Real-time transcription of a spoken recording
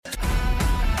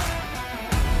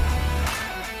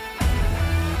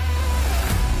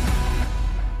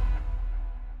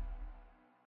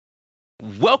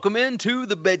Welcome into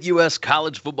the BetUS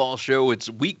College Football Show. It's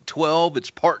week 12,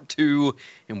 it's part 2,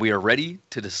 and we are ready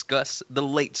to discuss the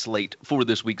late slate for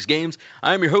this week's games.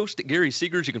 I'm your host, Gary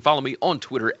Seegers. You can follow me on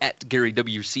Twitter at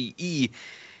GaryWCE.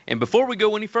 And before we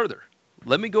go any further,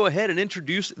 let me go ahead and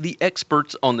introduce the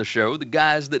experts on the show, the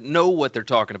guys that know what they're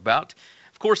talking about.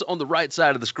 Of course, on the right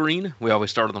side of the screen, we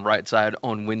always start on the right side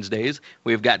on Wednesdays.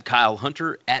 We've got Kyle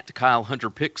Hunter at Kyle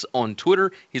Hunter Picks on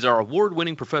Twitter. He's our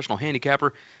award-winning professional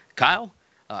handicapper. Kyle,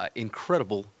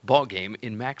 incredible ball game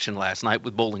in Maction last night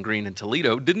with Bowling Green and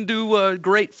Toledo. Didn't do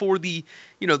great for the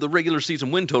regular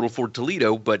season win total for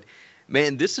Toledo, but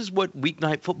man, this is what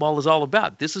weeknight football is all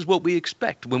about. This is what we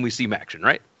expect when we see Maction,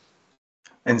 right?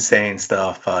 Insane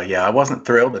stuff. Yeah, I wasn't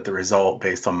thrilled at the result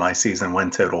based on my season win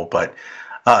total, but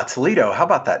Toledo, how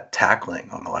about that tackling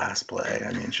on the last play?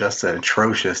 I mean, just an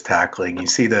atrocious tackling. You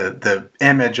see the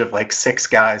image of like 6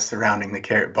 guys surrounding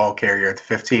the ball carrier at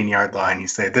the 15-yard line. You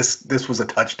say, this was a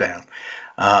touchdown.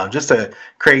 Just a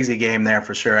crazy game there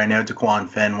for sure. I know DeQuan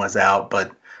Finn was out,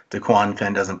 but DeQuan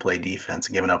Finn doesn't play defense.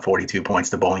 Giving up 42 points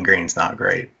to Bowling Green is not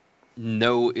great.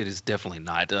 No, it is definitely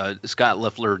not. Scott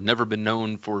Loeffler never been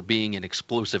known for being an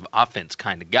explosive offense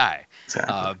kind of guy.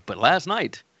 Exactly. But last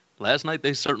night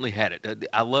they certainly had it.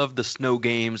 I love the snow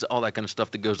games, all that kind of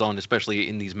stuff that goes on, especially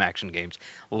in these Maction games.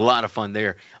 A lot of fun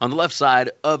there. On the left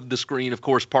side of the screen, of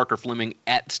course, Parker Fleming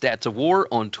at Stats of War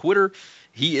on Twitter.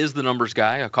 He is the numbers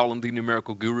guy. I call him the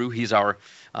numerical guru. He's our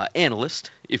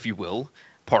analyst, if you will.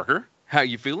 Parker, how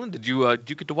you feeling? Did you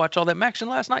get to watch all that Maction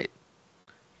last night?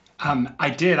 I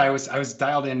did. I was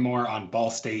dialed in more on Ball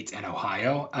State and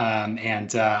Ohio, and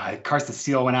Carson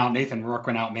Steele went out, Nathan Rourke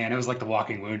went out. Man, it was like the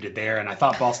walking wounded there. And I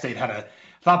thought Ball State had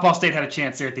a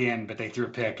chance there at the end, but they threw a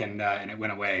pick and it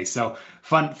went away. So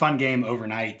fun game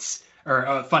overnight,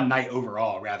 or fun night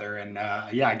overall rather. And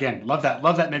yeah, again, love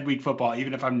that midweek football,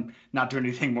 even if I'm not doing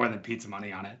anything more than pizza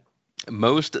money on it.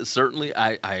 Most certainly,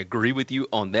 I agree with you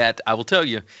on that. I will tell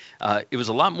you, it was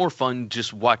a lot more fun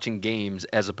just watching games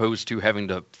as opposed to having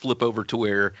to flip over to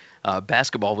where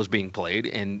basketball was being played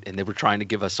and they were trying to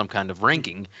give us some kind of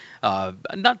ranking. I'm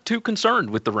not too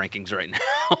concerned with the rankings right now.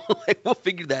 We'll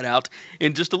figure that out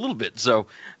in just a little bit. So,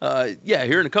 yeah,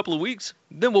 here in a couple of weeks,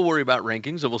 then we'll worry about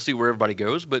rankings and we'll see where everybody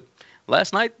goes. But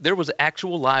last night, there was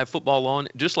actual live football on,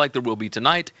 just like there will be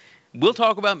tonight. We'll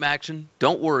talk about Maction.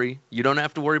 Don't worry. You don't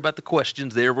have to worry about the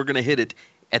questions there. We're going to hit it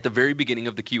at the very beginning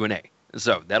of the Q&A.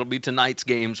 So that'll be tonight's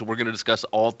games. We're going to discuss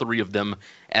all 3 of them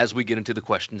as we get into the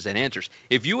questions and answers.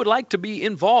 If you would like to be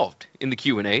involved in the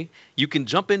Q&A, you can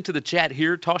jump into the chat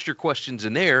here, toss your questions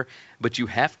in there, but you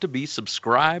have to be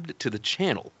subscribed to the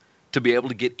channel to be able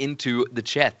to get into the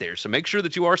chat there. So make sure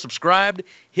that you are subscribed.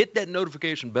 Hit that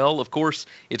notification bell. Of course,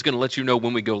 it's going to let you know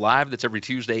when we go live. That's every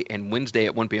Tuesday and Wednesday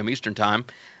at 1 p.m. Eastern Time.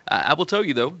 I will tell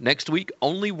you, though, next week,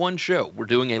 only one show. We're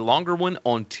doing a longer one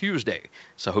on Tuesday.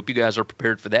 So I hope you guys are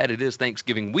prepared for that. It is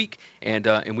Thanksgiving week, and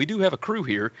we do have a crew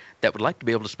here that would like to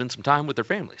be able to spend some time with their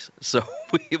families. So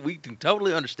we can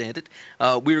totally understand it.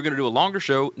 We are going to do a longer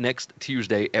show next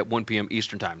Tuesday at 1 p.m.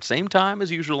 Eastern Time. Same time as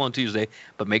usual on Tuesday,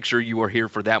 but make sure you are here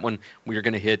for that one. We are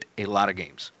going to hit a lot of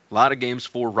games. A lot of games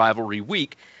for Rivalry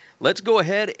Week. Let's go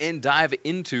ahead and dive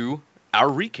into our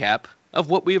recap of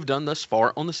what we have done thus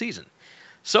far on the season.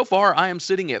 So far, I am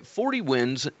sitting at 40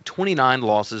 wins, 29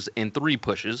 losses, and 3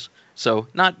 pushes. So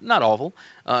not awful.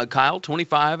 Kyle,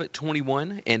 25,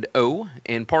 21, and 0.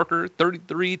 And Parker,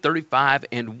 33, 35,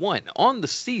 and 1. On the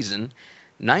season,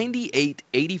 98,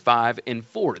 85, and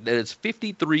 4. That is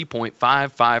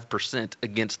 53.55%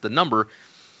 against the number.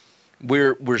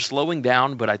 We're slowing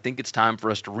down, but I think it's time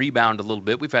for us to rebound a little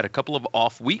bit. We've had a couple of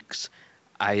off weeks.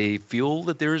 I feel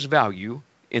that there is value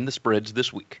in the spreads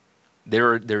this week.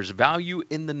 There's value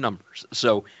in the numbers.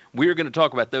 So we're going to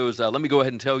talk about those. Let me go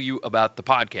ahead and tell you about the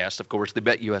podcast, of course, the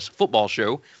BetUS Football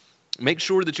Show. Make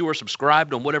sure that you are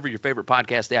subscribed on whatever your favorite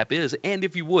podcast app is. And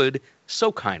if you would,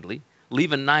 so kindly,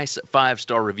 leave a nice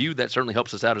 5-star review. That certainly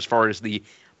helps us out as far as the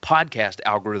podcast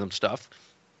algorithm stuff.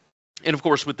 And, of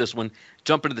course, with this one,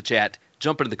 jump into the chat,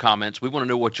 jump into the comments. We want to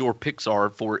know what your picks are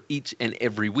for each and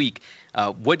every week.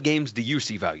 What games do you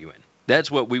see value in?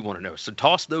 That's what we want to know. So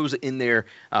toss those in there.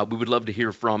 We would love to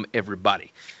hear from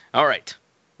everybody. All right,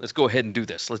 let's go ahead and do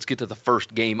this. Let's get to the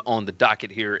first game on the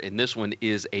docket here, and this one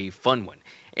is a fun one.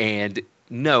 And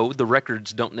no, the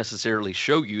records don't necessarily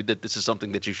show you that this is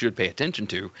something that you should pay attention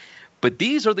to, but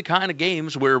these are the kind of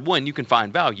games where, 1, you can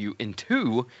find value, and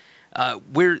 2,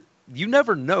 where you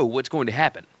never know what's going to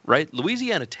happen, right?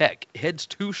 Louisiana Tech heads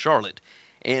to Charlotte.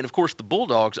 And, of course, the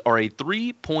Bulldogs are a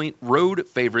 3-point road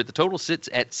favorite. The total sits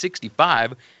at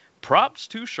 65. Props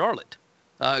to Charlotte.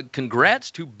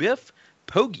 Congrats to Biff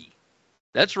Poggi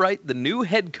That's right. The new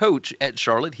head coach at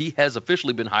Charlotte, he has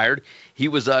officially been hired. He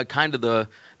was kind of the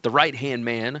right-hand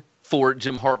man for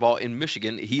Jim Harbaugh in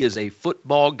Michigan. He is a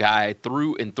football guy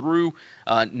through and through,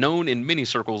 known in many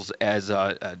circles as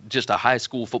just a high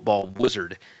school football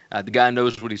wizard. The guy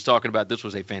knows what he's talking about. This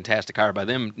was a fantastic hire by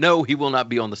them. No, he will not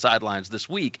be on the sidelines this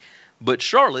week, but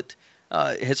Charlotte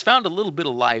has found a little bit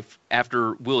of life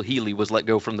after Will Healy was let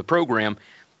go from the program.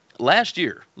 Last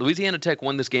year, Louisiana Tech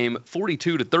won this game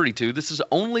 42-32. This is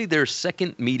only their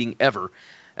second meeting ever.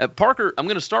 Parker, I'm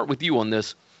going to start with you on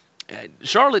this.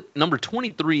 Charlotte, number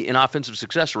 23 in offensive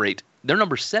success rate. They're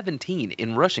number 17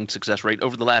 in rushing success rate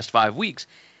over the last 5 weeks.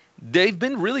 They've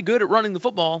been really good at running the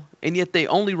football, and yet they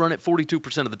only run it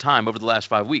 42% of the time over the last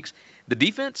 5 weeks. The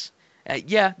defense,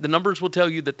 the numbers will tell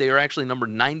you that they are actually number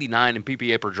 99 in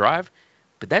PPA per drive,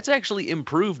 but that's actually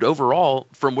improved overall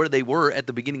from where they were at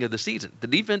the beginning of the season. The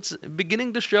defense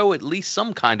beginning to show at least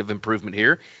some kind of improvement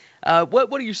here.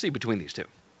 What do you see between these two?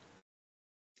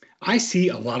 I see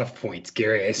a lot of points,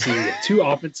 Gary. I see two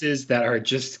offenses that are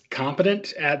just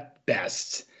competent at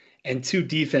best and two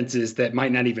defenses that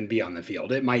might not even be on the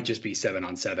field. It might just be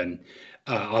 7-on-7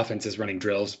 offenses running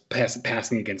drills,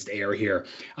 passing against air here.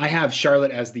 I have Charlotte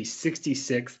as the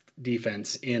 66th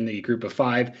defense in the group of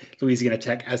 5, Louisiana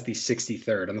Tech as the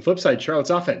 63rd. On the flip side, Charlotte's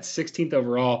offense, 16th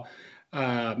overall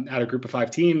out of group of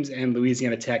 5 teams, and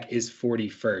Louisiana Tech is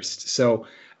 41st. So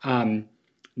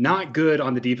not good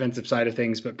on the defensive side of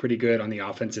things, but pretty good on the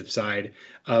offensive side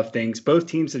of things. Both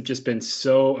teams have just been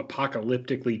so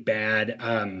apocalyptically bad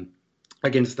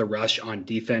against the rush on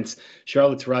defense.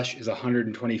 Charlotte's rush is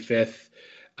 125th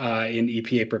in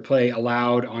EPA per play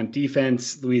allowed on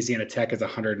defense. Louisiana Tech is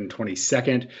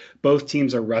 122nd. Both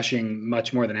teams are rushing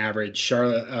much more than average.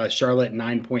 Charlotte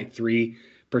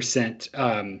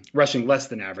 9.3%, rushing less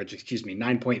than average,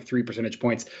 9.3 percentage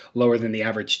points lower than the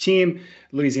average team.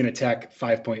 Louisiana Tech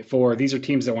 5.4. These are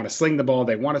teams that want to sling the ball.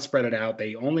 They want to spread it out.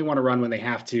 They only want to run when they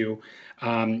have to.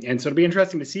 And so it'll be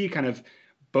interesting to see kind of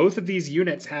both of these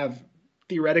units have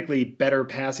theoretically better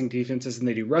passing defenses than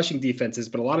they do rushing defenses,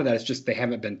 but a lot of that is just they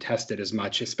haven't been tested as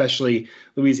much, especially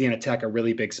Louisiana Tech, a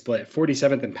really big split,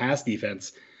 47th in pass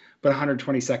defense, but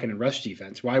 122nd in rush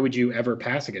defense. Why would you ever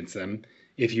pass against them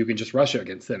if you can just rush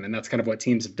against them? And that's kind of what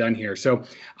teams have done here. So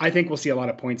I think we'll see a lot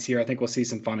of points here. I think we'll see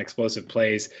some fun, explosive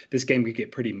plays. This game could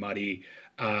get pretty muddy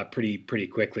pretty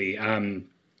quickly.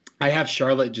 I have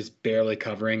Charlotte just barely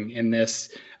covering in this.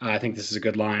 I think this is a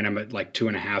good line. I'm at like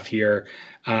 2.5 here.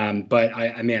 But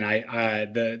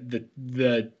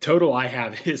the total I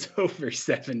have is over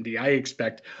 70. I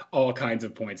expect all kinds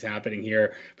of points happening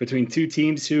here between two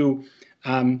teams who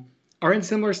are in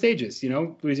similar stages. You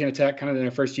know, Louisiana Tech kind of in their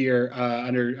first year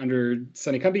under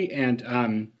Sonny Cumbie,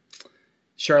 and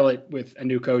Charlotte with a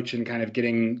new coach and kind of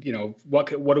getting,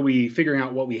 what are we figuring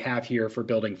out what we have here for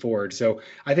building forward. So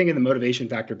I think in the motivation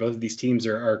factor, both of these teams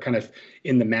are kind of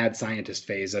in the mad scientist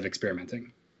phase of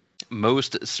experimenting.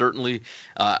 Most certainly.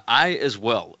 I as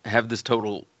well have this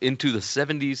total into the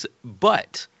 70s,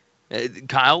 but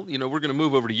Kyle, we're going to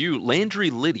move over to you.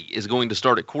 Landry Liddy is going to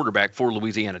start at quarterback for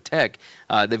Louisiana Tech.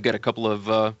 They've got a couple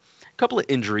of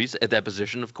injuries at that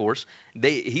position, of course.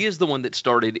 He is the one that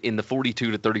started in the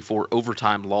 42-34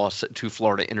 overtime loss to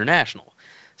Florida International.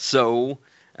 So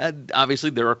obviously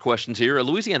there are questions here.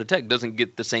 Louisiana Tech doesn't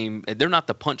get the same. They're not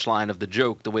the punchline of the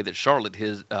joke the way that Charlotte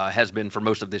has been for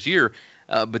most of this year.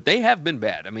 But they have been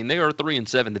bad. I mean, they are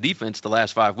 3-7. The defense the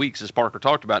last 5 weeks, as Parker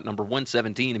talked about, number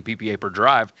 117 in PPA per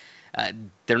drive.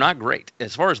 They're not great.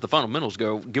 As far as the fundamentals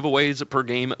go, giveaways per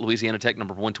game, Louisiana Tech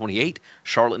number 128,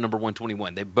 Charlotte number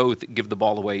 121. They both give the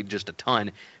ball away just a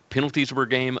ton. Penalties per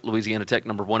game, Louisiana Tech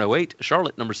number 108,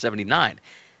 Charlotte number 79.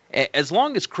 As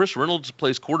long as Chris Reynolds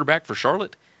plays quarterback for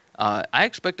Charlotte, I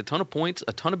expect a ton of points,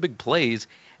 a ton of big plays,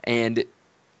 and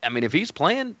I mean, if he's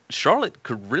playing, Charlotte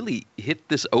could really hit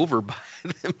this over by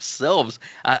themselves.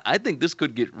 I think this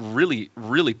could get really,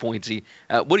 really pointsy.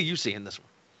 What do you see in this one?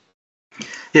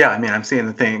 Yeah, I mean, I'm seeing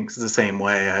the things the same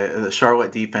way. The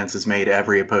Charlotte defense has made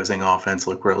every opposing offense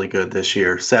look really good this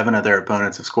year. 7 of their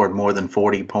opponents have scored more than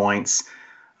 40 points.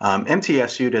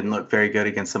 MTSU didn't look very good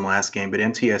against them last game, but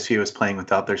MTSU is playing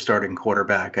without their starting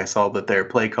quarterback. I saw that their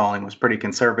play calling was pretty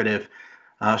conservative.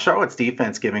 Charlotte's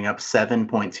defense giving up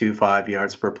 7.25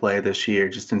 yards per play this year,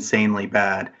 just insanely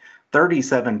bad.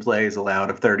 37 plays allowed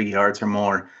of 30 yards or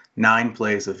more, 9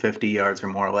 plays of 50 yards or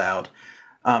more allowed.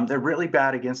 They're really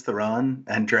bad against the run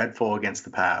and dreadful against the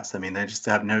pass. I mean, they just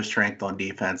have no strength on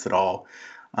defense at all.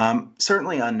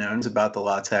 Certainly unknowns about the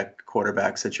La Tech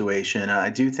quarterback situation. I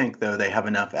do think, though, they have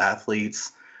enough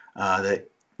athletes that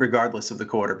regardless of the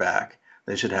quarterback,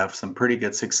 they should have some pretty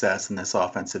good success in this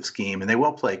offensive scheme, and they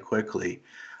will play quickly.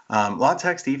 La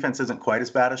Tech's defense isn't quite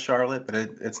as bad as Charlotte, but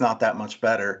it's not that much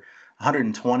better.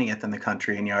 120th in the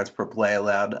country in yards per play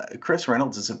allowed. Chris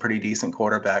Reynolds is a pretty decent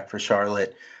quarterback for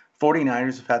Charlotte.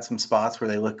 49ers have had some spots where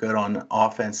they look good on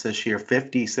offense this year.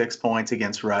 56 points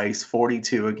against Rice,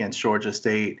 42 against Georgia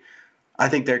State. I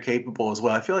think they're capable as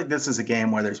well. I feel like this is a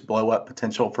game where there's blow-up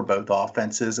potential for both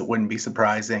offenses. It wouldn't be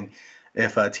surprising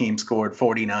if a team scored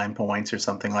 49 points or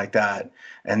something like that.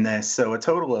 And so a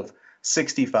total of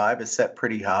 65 is set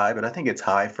pretty high, but I think it's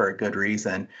high for a good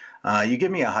reason. You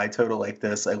give me a high total like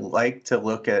this, I like to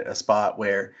look at a spot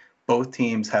where both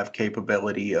teams have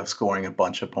capability of scoring a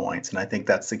bunch of points, and I think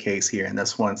that's the case here in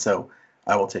this one, so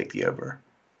I will take the over.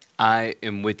 I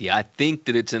am with you. I think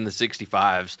that it's in the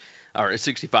 65s or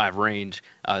 65 range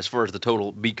as far as the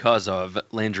total because of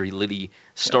Landry Liddy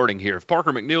starting here. If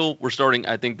Parker McNeil were starting,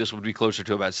 I think this would be closer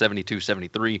to about 72,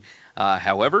 73.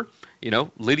 However,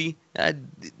 Liddy,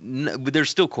 there's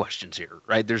still questions here,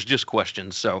 right? There's just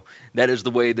questions. So that is the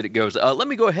way that it goes. Let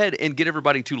me go ahead and get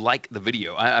everybody to like the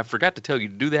video. I forgot to tell you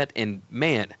to do that. And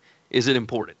man, is it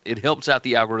important. It helps out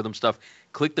the algorithm stuff.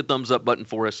 Click the thumbs up button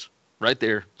for us. Right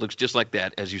there. Looks just like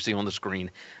that, as you see on the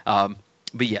screen. But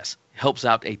yes, helps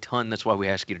out a ton. That's why we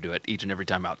ask you to do it each and every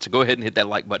time out. So go ahead and hit that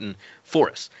like button for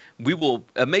us. We will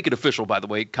make it official, by the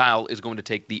way. Kyle is going to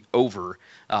take the over.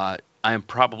 I am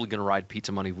probably going to ride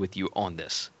pizza money with you on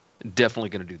this. Definitely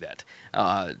going to do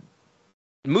that.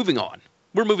 Moving on.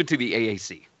 We're moving to the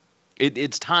AAC.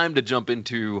 It's time to jump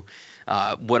into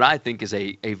what I think is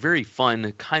a very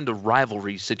fun kind of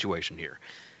rivalry situation here.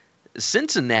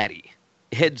 Cincinnati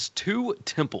heads to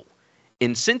Temple,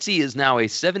 and Cincy is now a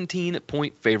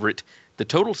 17-point favorite. The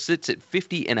total sits at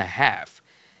 50.5.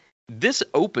 This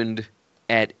opened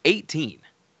at 18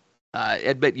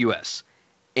 at BetUS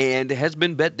and has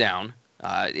been bet down.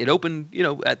 It opened,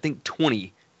 I think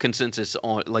 20 consensus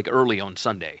on early on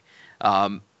Sunday.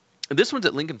 This one's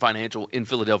at Lincoln Financial in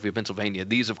Philadelphia, Pennsylvania.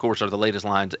 These, of course, are the latest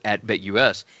lines at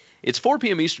BetUS. It's 4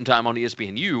 p.m. Eastern time on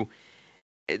ESPNU.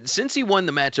 Since he won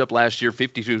the matchup last year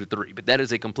 52-3, but that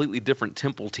is a completely different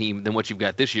Temple team than what you've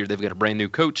got this year. They've got a brand new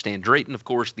coach, Stan Drayton, of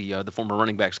course, the former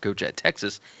running backs coach at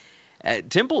Texas.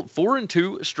 Temple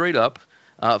 4-2 straight up,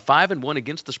 5-1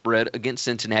 against the spread against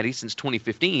Cincinnati since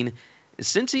 2015.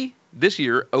 Cincy this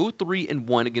year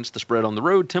 0-3-1 against the spread on the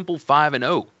road. Temple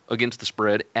 5-0 against the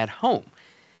spread at home.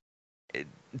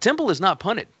 Temple has not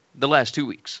punted the last 2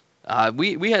 weeks.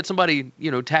 We had somebody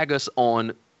tag us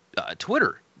on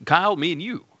Twitter. Kyle, me and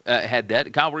you had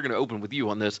that. Kyle, we're going to open with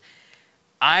you on this.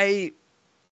 I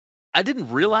didn't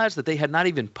realize that they had not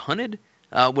even punted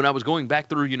when I was going back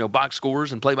through, box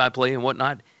scores and play-by-play and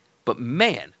whatnot. But,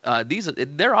 man,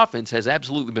 their offense has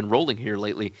absolutely been rolling here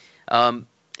lately. In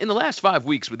the last 5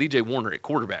 weeks with E.J. Warner at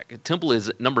quarterback, Temple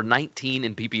is number 19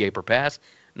 in PPA per pass,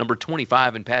 number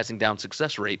 25 in passing down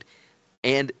success rate,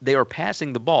 and they are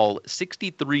passing the ball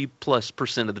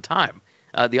 63+% of the time.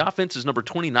 The offense is number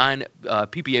 29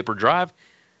 PPA per drive,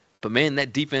 but man,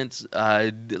 that defense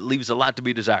leaves a lot to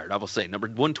be desired. I will say number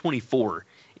 124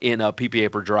 in PPA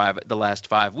per drive the last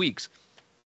 5 weeks.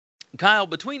 Kyle,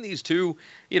 between these two,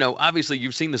 obviously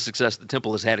you've seen the success that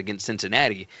Temple has had against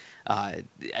Cincinnati.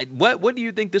 What do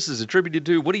you think this is attributed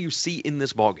to? What do you see in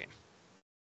this ballgame?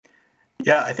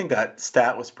 Yeah, I think that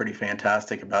stat was pretty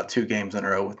fantastic about 2 games in a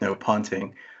row with no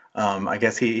punting. I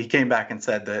guess he came back and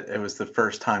said that it was the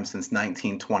first time since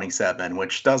 1927,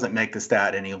 which doesn't make the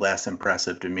stat any less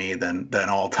impressive to me than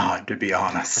all time, to be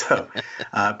honest. So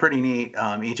pretty neat.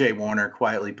 E.J. Warner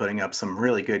quietly putting up some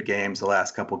really good games the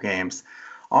last couple games.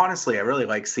 Honestly, I really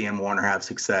like seeing Warner have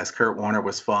success. Kurt Warner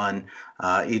was fun.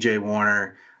 E.J.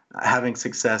 Warner having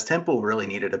success. Temple really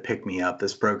needed to pick me up.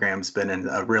 This program's been in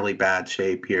a really bad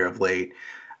shape here of late.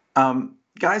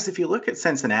 Guys, if you look at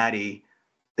Cincinnati,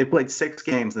 they played 6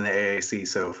 games in the AAC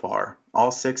so far.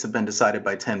 All 6 have been decided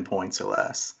by 10 points or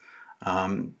less.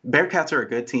 Bearcats are a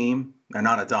good team. They're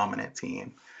not a dominant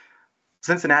team.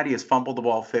 Cincinnati has fumbled the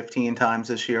ball 15 times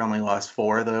this year, only lost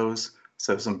 4 of those.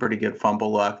 So some pretty good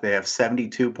fumble luck. They have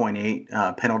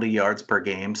 72.8 penalty yards per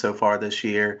game so far this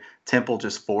year. Temple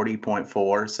just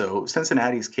 40.4. So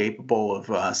Cincinnati's capable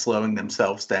of slowing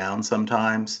themselves down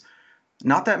sometimes.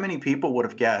 Not that many people would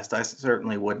have guessed, I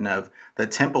certainly wouldn't have,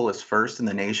 that Temple is first in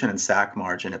the nation in sack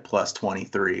margin at plus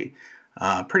 23.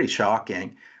 Pretty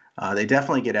shocking. They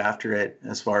definitely get after it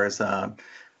as far as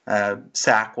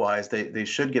sack-wise. They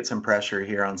should get some pressure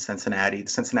here on Cincinnati.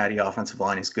 The Cincinnati offensive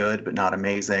line is good, but not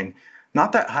amazing.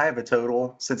 Not that high of a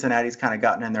total. Cincinnati's kind of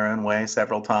gotten in their own way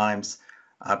several times.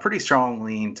 Pretty strong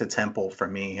lean to Temple for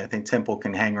me. I think Temple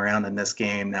can hang around in this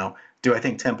game. Now, Do I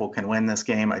think Temple can win this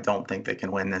game? I don't think they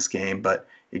can win this game, but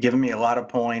you're giving me a lot of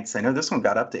points. I know this one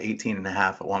got up to 18.5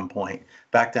 at one point,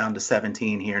 back down to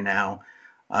 17 here now.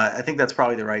 I think that's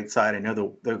probably the right side. I know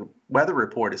the weather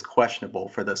report is questionable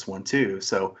for this one too,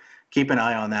 so keep an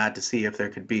eye on that to see if there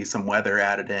could be some weather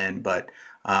added in. But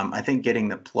I think getting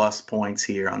the plus points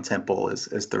here on Temple is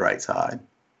the right side.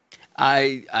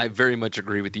 I very much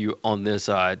agree with you on this.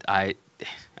 I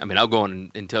mean, I'll go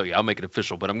on and tell you. I'll make it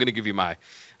official, but I'm going to give you my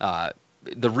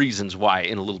the reasons why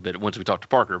in a little bit once we talk to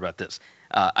Parker about this.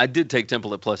 I did take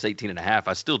Temple at plus 18.5.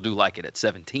 I still do like it at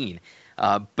 17.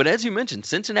 But as you mentioned,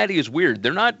 Cincinnati is weird.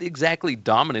 They're not exactly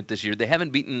dominant this year. They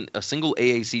haven't beaten a single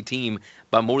AAC team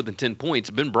by more than 10 points.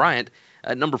 Ben Bryant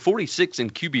at number 46 in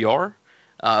QBR.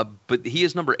 But he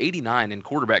is number 89 in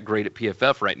quarterback grade at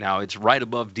PFF right now. It's right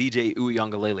above DJ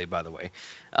Uiagalelei, by the way.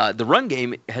 The run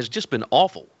game has just been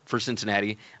awful for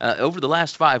Cincinnati. Over the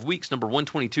last 5 weeks, number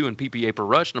 122 in PPA per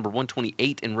rush, number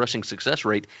 128 in rushing success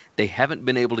rate. They haven't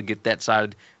been able to get that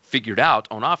side figured out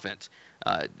on offense.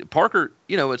 Parker,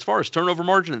 as far as turnover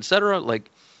margin, et cetera,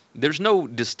 there's no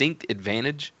distinct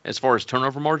advantage as far as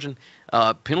turnover margin.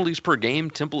 Penalties per game,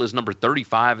 Temple is number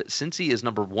 35. Cincy is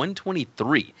number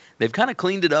 123. They've kind of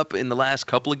cleaned it up in the last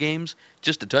couple of games,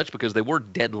 just a touch, because they were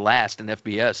dead last in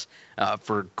FBS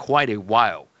for quite a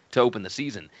while to open the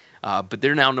season. But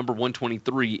they're now number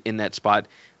 123 in that spot.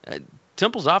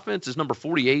 Temple's offense is number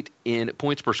 48 in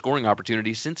points per scoring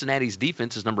opportunity. Cincinnati's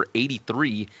defense is number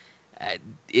 83.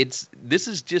 This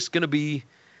is just going to be,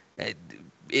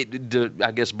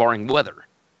 I guess, barring weather,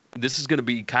 this is going to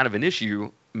be kind of an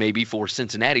issue maybe for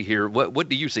Cincinnati here. What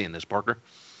do you see in this, Parker?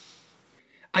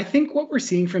 I think what we're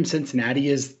seeing from Cincinnati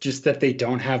is just that they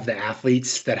don't have the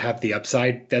athletes that have the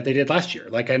upside that they did last year.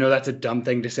 I know that's a dumb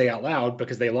thing to say out loud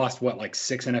because they lost,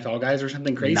 6 NFL guys or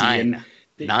something crazy?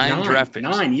 Nine draft picks.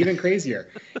 9, even crazier.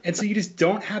 And so you just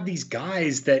don't have these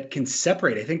guys that can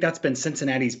separate. I think that's been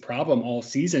Cincinnati's problem all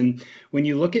season. When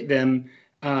you look at them,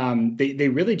 they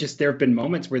really just, there have been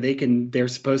moments where they're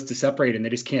supposed to separate and they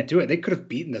just can't do it. They could have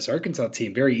beaten this Arkansas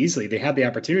team very easily. They had the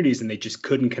opportunities and they just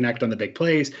couldn't connect on the big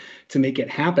plays to make it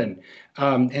happen.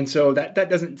 And so that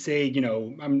doesn't say,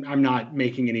 I'm not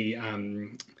making any,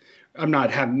 I'm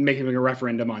not making a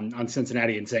referendum on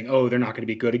Cincinnati and saying, oh, they're not going to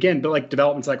be good again. But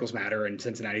development cycles matter, and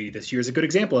Cincinnati this year is a good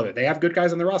example of it. They have good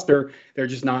guys on the roster. They're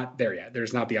just not there yet.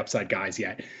 There's not the upside guys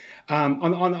yet.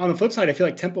 On the flip side, I feel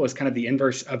like Temple is kind of the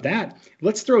inverse of that.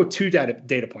 Let's throw 2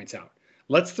 data points out.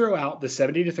 Let's throw out the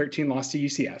 70-13 loss to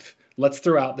UCF. Let's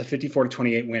throw out the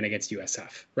 54-28 win against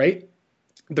USF. Right?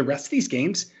 The rest of these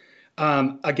games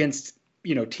against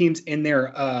teams in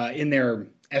their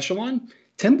echelon,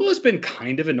 Temple has been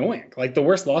kind of annoying. The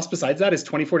worst loss besides that is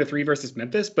 24-3 versus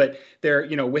Memphis, but they're,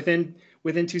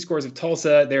 within 2 scores of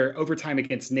Tulsa. They're overtime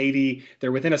against Navy.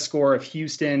 They're within a score of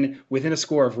Houston, within a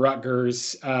score of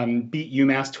Rutgers, beat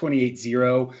UMass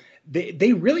 28-0.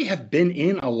 They really have been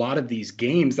in a lot of these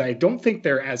games. I don't think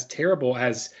they're as terrible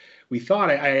as we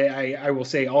thought. I will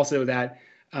say also that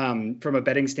from a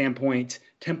betting standpoint,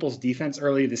 Temple's defense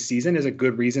early this season is a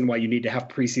good reason why you need to have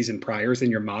preseason priors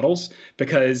in your models,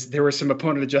 because there were some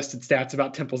opponent adjusted stats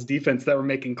about Temple's defense that were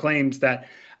making claims that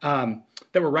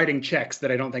were writing checks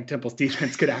that I don't think Temple's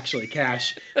defense could actually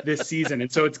cash this season.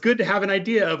 And so it's good to have an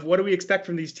idea of what do we expect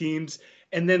from these teams,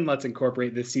 and then let's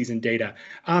incorporate this season data.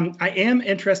 I am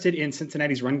interested in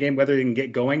Cincinnati's run game, whether they can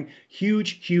get going.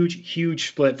 Huge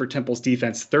split for Temple's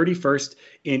defense. 31st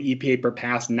in EPA per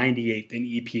pass, 98th in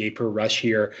EPA per rush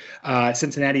here.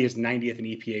 Cincinnati is 90th in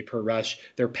EPA per rush.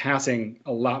 They're passing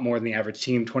a lot more than the average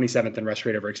team, 27th in rush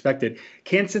rate over expected.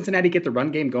 Can Cincinnati get the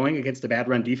run game going against a bad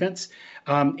run defense?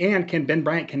 And can Ben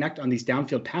Bryant connect on these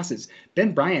downfield passes?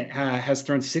 Ben Bryant has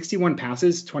thrown 61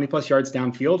 passes, 20-plus yards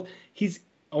downfield. He's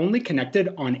only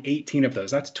connected on 18 of those.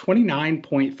 That's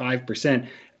 29.5%.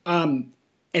 And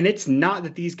it's not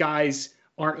that these guys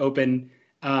aren't open.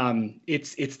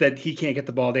 It's that he can't get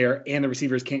the ball there and the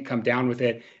receivers can't come down with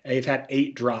it. They've had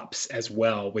 8 drops as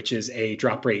well, which is a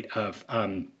drop rate of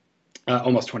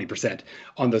almost 20%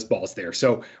 on those balls there.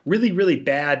 So really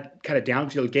bad kind of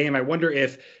downfield game. I wonder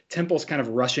if Temple's kind of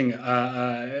rushing,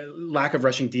 lack of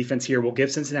rushing defense here will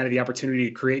give Cincinnati the opportunity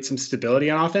to create some stability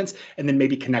on offense and then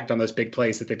maybe connect on those big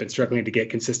plays that they've been struggling to get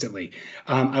consistently.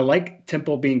 I like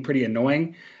Temple being pretty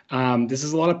annoying. This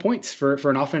is a lot of points for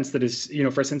an offense that is,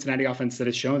 for a Cincinnati offense that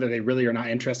has shown that they really are not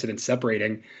interested in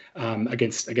separating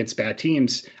against bad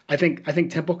teams. I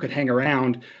think Temple could hang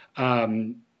around,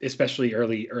 especially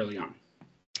early on.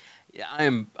 Yeah,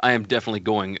 I am definitely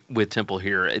going with Temple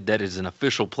here. That is an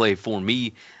official play for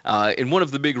me. And one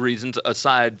of the big reasons,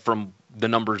 aside from the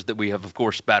numbers that we have, of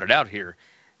course, spouted out here,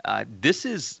 This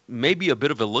is maybe a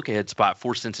bit of a look-ahead spot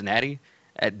for Cincinnati.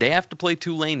 They have to play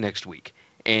Tulane next week,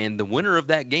 and the winner of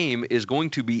that game is going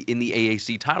to be in the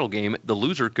AAC title game. The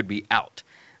loser could be out.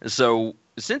 So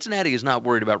Cincinnati is not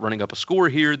worried about running up a score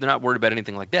here. They're not worried about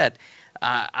anything like that.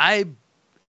 I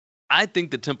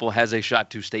think that Temple has a shot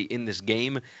to stay in this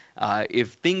game.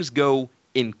 If things go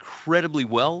incredibly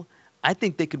well, I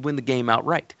think they could win the game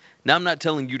outright. Now, I'm not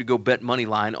telling you to go bet money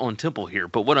line on Temple here,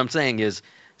 but what I'm saying is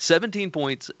 17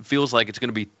 points feels like it's going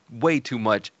to be way too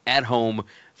much at home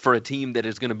for a team that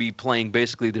is going to be playing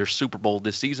basically their Super Bowl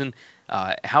this season.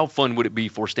 How fun would it be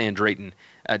for Stan Drayton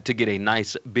to get a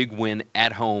nice big win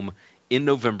at home in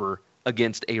November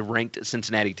against a ranked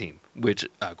Cincinnati team, which,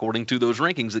 according to those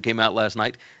rankings that came out last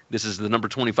night, this is the number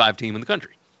 25 team in the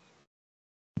country.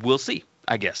 We'll see,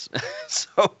 I guess.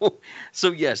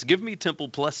 So yes, give me Temple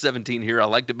plus 17 here. I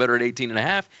liked it better at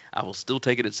 18.5. I will still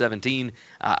take it at 17.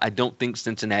 I don't think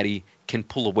Cincinnati can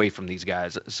pull away from these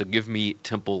guys, so give me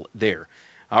Temple there.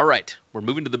 All right, we're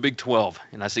moving to the Big 12,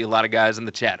 and I see a lot of guys in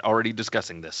the chat already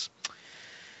discussing this.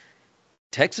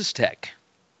 Texas Tech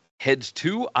heads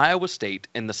to Iowa State,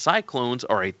 and the Cyclones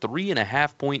are a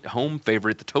 3.5-point home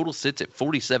favorite. The total sits at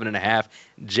 47.5.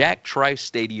 Jack Trice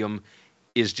Stadium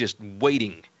is just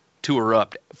waiting to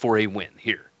erupt for a win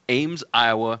here. Ames,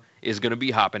 Iowa is going to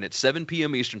be hopping at 7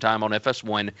 p.m. Eastern time on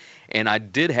FS1, and I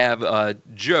did have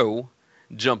Joe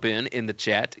jump in the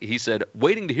chat. He said,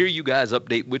 waiting to hear you guys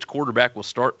update which quarterback will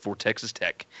start for Texas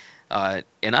Tech.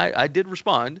 And I did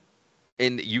respond,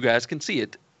 and you guys can see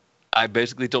it. I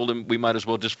basically told him we might as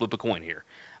well just flip a coin here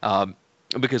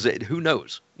because who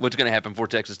knows what's going to happen for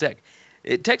Texas Tech.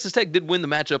 Texas Tech did win the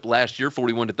matchup last year,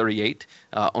 41-38,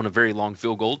 on a very long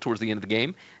field goal towards the end of the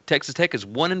game. Texas Tech is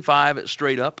 1-5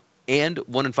 straight up and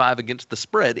 1-5 against the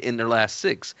spread in their last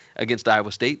 6 against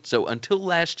Iowa State. So until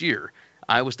last year,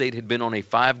 Iowa State had been on a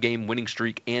 5-game winning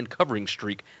streak and covering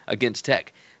streak against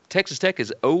Tech. Texas Tech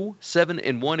is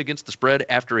 0-7-1 against the spread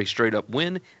after a straight-up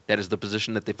win. That is the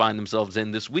position that they find themselves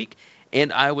in this week.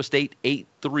 And Iowa State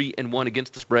 8-3-1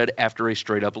 against the spread after a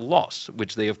straight-up loss,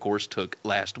 which they, of course, took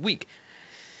last week.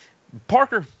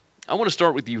 Parker, I want to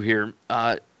start with you here.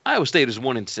 Iowa State is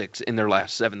 1-6 in their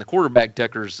last 7. The quarterback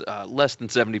Decker's less than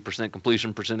 70%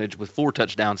 completion percentage with 4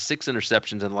 touchdowns, 6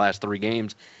 interceptions in the last 3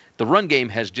 games. The run game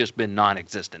has just been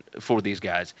non-existent for these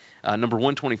guys. Number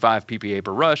 125 PPA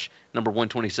per rush, number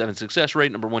 127 success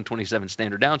rate, number 127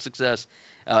 standard down success,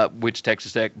 which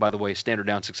Texas Tech, by the way, standard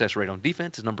down success rate on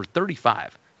defense is number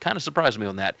 35. Kind of surprised me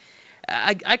on that.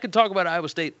 I could talk about Iowa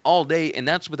State all day, and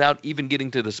that's without even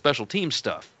getting to the special team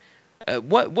stuff.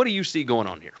 What do you see going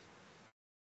on here?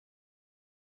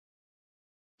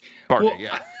 Parker, well,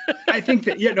 yeah. I think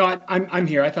that, I'm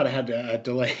here. I thought I had a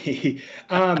delay.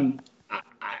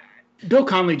 Bill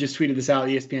Connelly just tweeted this out,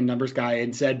 ESPN numbers guy,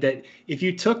 and said that if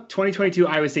you took 2022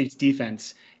 Iowa State's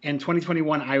defense and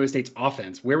 2021 Iowa State's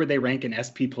offense, where would they rank in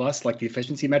SP+, like the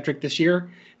efficiency metric this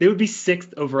year? They would be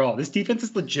 6th overall. This defense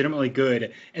is legitimately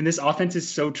good, and this offense is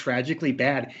so tragically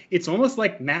bad. It's almost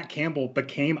like Matt Campbell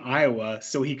became Iowa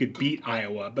so he could beat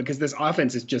Iowa, because this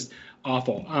offense is just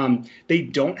awful. They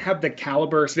don't have the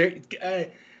caliber.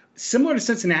 Similar to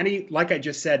Cincinnati, like I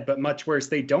just said, but much worse.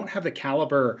 They don't have the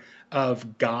caliber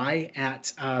of guy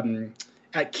at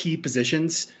key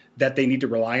positions that they need to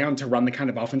rely on to run the kind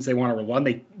of offense they want to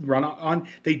run on.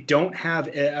 They don't have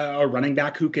a running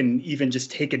back who can even just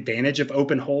take advantage of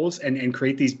open holes and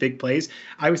create these big plays.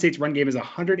 Iowa State's run game is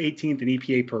 118th in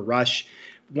EPA per rush,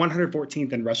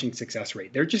 114th in rushing success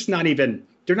rate. They're not even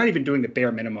doing the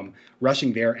bare minimum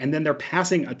rushing there. And then they're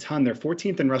passing a ton. They're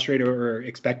 14th in rush rate over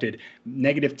expected,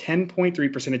 negative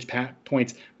 10.3 percentage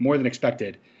points more than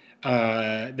expected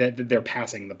that they're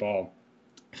passing the ball.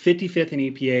 55th in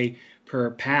EPA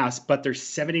per pass, but they're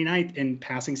 79th in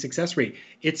passing success rate.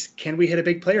 It's, can we hit a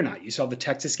big play or not? You saw the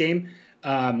Texas game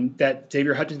that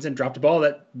Xavier Hutchinson dropped a ball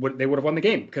that they would have won the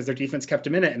game because their defense kept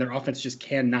him in it, and their offense just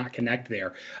cannot connect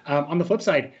there. On the flip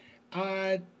side,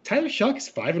 Tyler Shuck is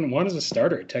 5-1 as a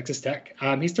starter at Texas Tech.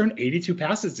 He's thrown 82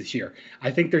 passes this year.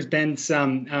 I think there's been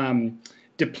some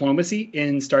diplomacy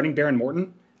in starting Baron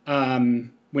Morton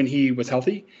when he was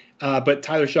healthy. But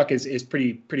Tyler Shuck is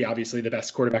pretty obviously the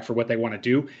best quarterback for what they want to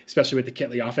do, especially with the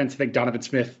Kitley offense. I think Donovan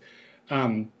Smith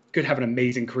could have an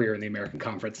amazing career in the American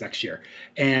Conference next year,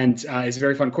 and is a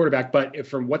very fun quarterback. But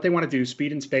from what they want to do,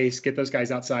 speed and space, get those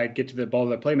guys outside, get to the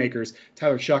ball of the playmakers,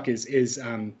 Tyler Shuck is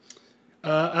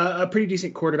a pretty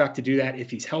decent quarterback to do that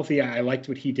if he's healthy. I liked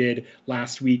what he did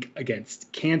last week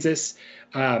against Kansas.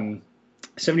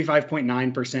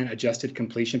 75.9% adjusted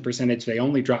completion percentage. They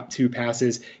only dropped 2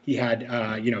 passes. He had,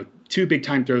 2 big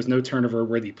time throws, no turnover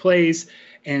worthy plays.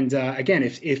 And again,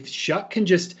 if Shuck can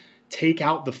just take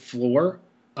out the floor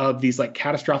of these like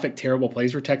catastrophic, terrible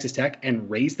plays for Texas Tech and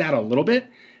raise that a little bit,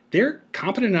 they're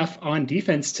competent enough on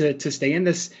defense to stay in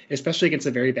this, especially against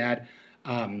a very bad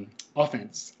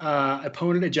offense.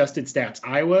 Opponent adjusted stats.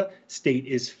 Iowa State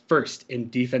is first in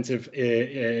defensive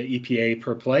EPA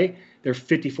per play. They're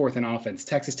 54th in offense.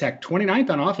 Texas Tech,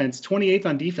 29th on offense, 28th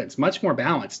on defense, much more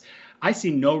balanced. I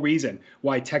see no reason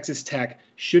why Texas Tech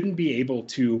shouldn't be able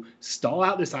to stall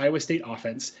out this Iowa State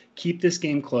offense, keep this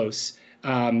game close,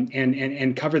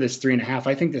 and cover this 3.5.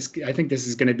 I think this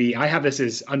is going to be. I have this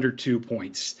as under 2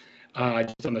 points,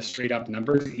 just on the straight up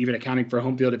numbers, even accounting for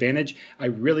home field advantage. I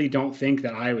really don't think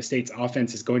that Iowa State's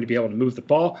offense is going to be able to move the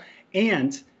ball,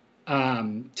 and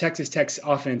Texas Tech's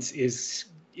offense is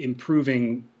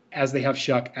improving as they have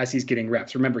Shuck, as he's getting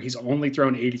reps. Remember, he's only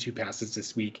thrown 82 passes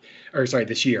this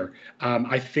year.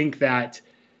 I think that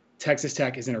Texas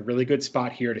Tech is in a really good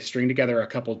spot here to string together a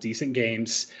couple decent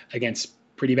games against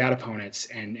pretty bad opponents,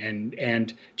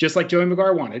 and just like Joey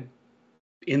McGuire wanted,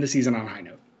 in the season on a high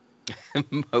note.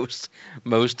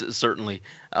 most certainly.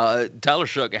 Tyler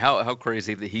Shuck, how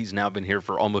crazy that he's now been here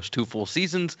for almost 2 full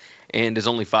seasons and is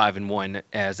only 5-1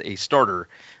 as a starter.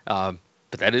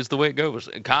 But that is the way it goes.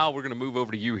 Kyle, we're going to move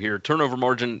over to you here. Turnover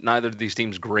margin, neither of these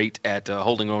teams great at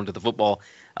holding on to the football.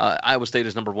 Iowa State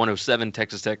is number 107.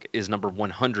 Texas Tech is number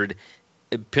 100.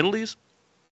 Penalties,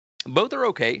 both are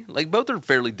okay. Like, both are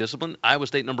fairly disciplined. Iowa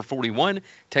State number 41,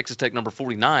 Texas Tech number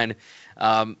 49.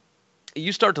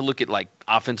 You start to look at, like,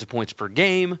 offensive points per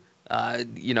game,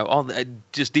 all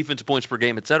just defensive points per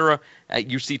game, et cetera.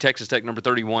 You see Texas Tech number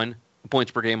 31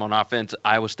 points per game on offense.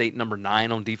 Iowa State number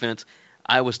 9 on defense.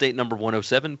 Iowa State number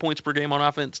 107 points per game on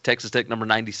offense. Texas Tech number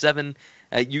 97.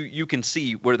 You can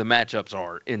see where the matchups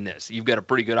are in this. You've got a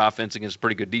pretty good offense against a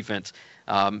pretty good defense,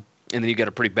 and then you got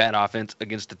a pretty bad offense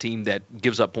against a team that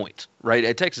gives up points. Right?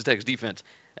 At Texas Tech's defense,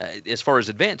 as far as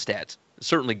advanced stats,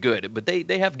 certainly good, but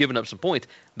they have given up some points.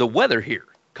 The weather here,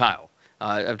 Kyle.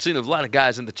 I've seen a lot of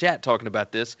guys in the chat talking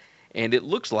about this, and it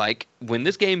looks like when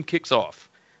this game kicks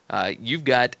off, you've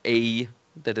got a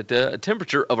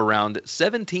temperature of around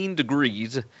 17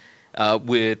 degrees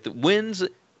with winds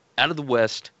out of the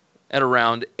west at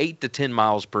around 8 to 10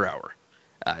 miles per hour.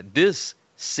 This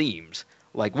seems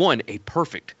like, a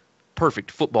perfect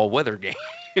football weather game.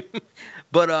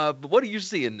 But what do you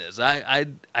see in this? I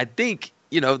think,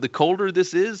 the colder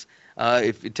this is,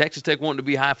 if Texas Tech wanted to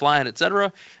be high flying, et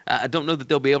cetera, I don't know that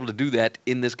they'll be able to do that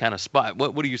in this kind of spot.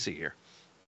 What do you see here?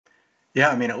 Yeah,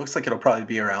 I mean, it looks like it'll probably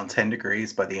be around 10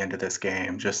 degrees by the end of this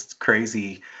game. Just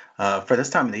crazy. For this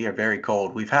time of the year, very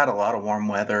cold. We've had a lot of warm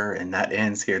weather, and that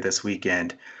ends here this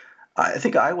weekend. I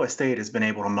think Iowa State has been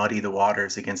able to muddy the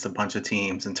waters against a bunch of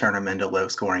teams and turn them into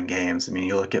low-scoring games. I mean,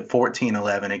 you look at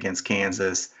 14-11 against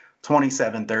Kansas,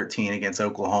 27-13 against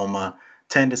Oklahoma,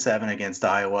 10-7 against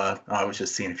Iowa. I was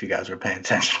just seeing if you guys were paying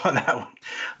attention on that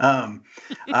one.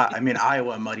 I mean,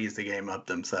 Iowa muddies the game up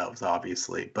themselves,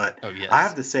 obviously. But yes. I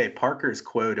have to say, Parker's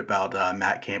quote about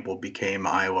Matt Campbell became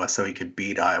Iowa so he could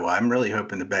beat Iowa. I'm really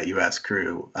hoping the BetUS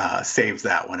crew saves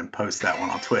that one and posts that one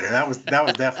on Twitter. That was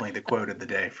definitely the quote of the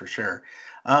day for sure.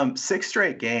 6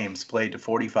 straight games played to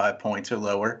 45 points or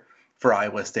lower for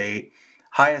Iowa State.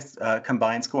 Highest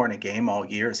combined score in a game all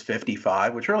year is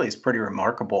 55, which really is pretty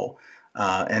remarkable.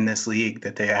 In this league,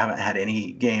 that they haven't had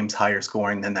any games higher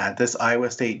scoring than that. This Iowa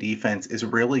State defense is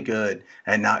really good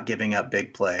at not giving up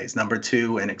big plays. Number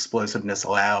 2 in explosiveness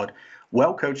allowed.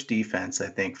 Well-coached defense, I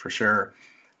think, for sure.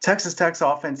 Texas Tech's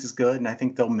offense is good, and I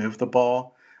think they'll move the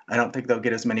ball. I don't think they'll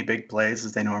get as many big plays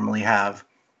as they normally have.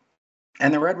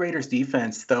 And the Red Raiders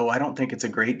defense, though I don't think it's a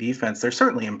great defense, they're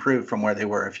certainly improved from where they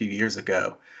were a few years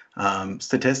ago.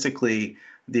 Statistically,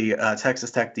 the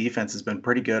Texas Tech defense has been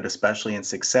pretty good, especially in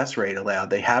success rate allowed.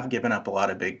 They have given up a lot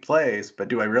of big plays, but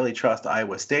do I really trust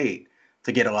Iowa State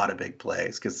to get a lot of big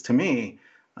plays? Because to me,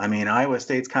 I mean, Iowa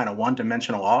State's kind of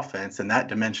one-dimensional offense, and that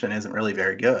dimension isn't really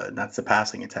very good. That's the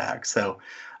passing attack. So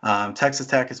Texas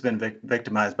Tech has been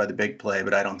victimized by the big play,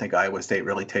 but I don't think Iowa State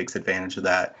really takes advantage of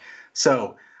that.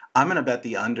 So I'm going to bet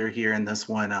the under here in this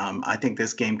one. I think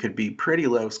this game could be pretty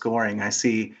low scoring. I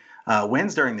see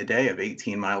winds during the day of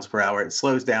 18 miles per hour. It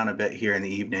slows down a bit here in the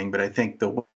evening, but I think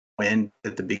the wind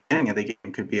at the beginning of the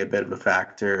game could be a bit of a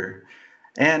factor.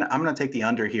 And I'm going to take the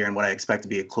under here in what I expect to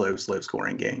be a close,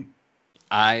 low-scoring game.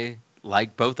 I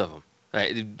like both of them.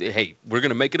 Hey, we're going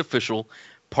to make it official.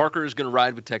 Parker is going to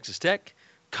ride with Texas Tech.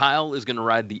 Kyle is going to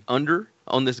ride the under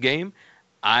on this game.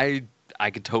 I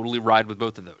could totally ride with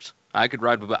both of those. I could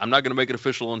ride with. I'm not going to make it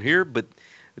official on here, but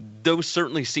those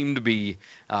certainly seem to be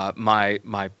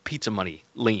my pizza money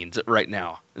leans right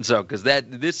now. And so, because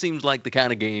this seems like the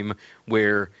kind of game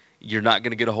where You're not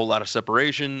going to get a whole lot of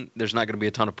separation. There's not going to be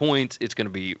a ton of points. It's going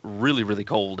to be really, really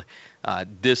cold.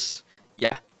 This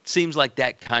seems like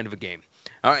that kind of a game.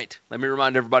 All right, let me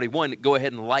remind everybody, one, go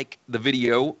ahead and like the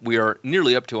video. We are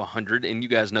nearly up to 100, and you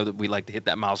guys know that we like to hit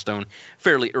that milestone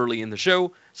fairly early in the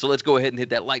show. So let's go ahead and hit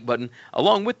that like button.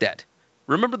 Along with that,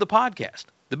 remember the podcast,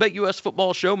 the BetUS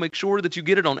Football Show. Make sure that you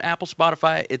get it on Apple,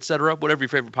 Spotify, etc., whatever your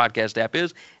favorite podcast app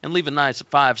is, and leave a nice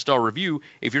 5-star review.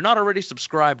 If you're not already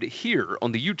subscribed here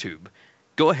on the YouTube,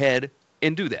 go ahead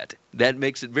and do that. That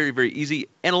makes it very, very easy.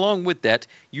 And along with that,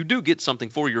 you do get something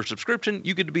for your subscription.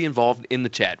 You get to be involved in the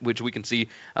chat, which we can see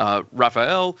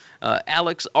Raphael,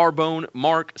 Alex, Arbone,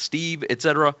 Mark, Steve,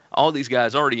 etc. All these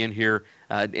guys already in here,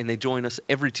 and they join us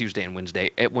every Tuesday and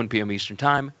Wednesday at 1 p.m. Eastern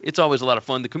Time. It's always a lot of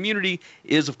fun. The community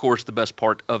is, of course, the best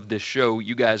part of this show.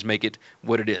 You guys make it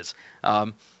what it is.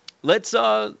 Let's.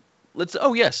 Oh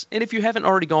yes, and if you haven't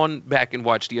already gone back and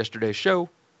watched yesterday's show,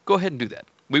 go ahead and do that.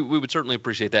 We would certainly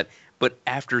appreciate that. But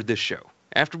after this show,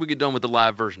 after we get done with the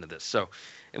live version of this. So,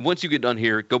 and once you get done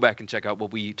here, go back and check out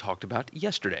what we talked about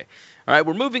yesterday. All right,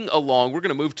 we're moving along. We're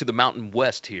going to move to the Mountain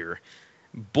West here.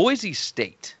 Boise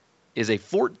State is a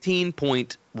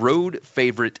 14-point road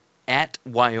favorite at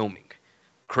Wyoming.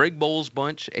 Craig Bowles'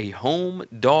 bunch, a home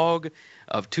dog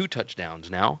of 2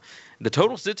 touchdowns now. The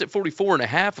total sits at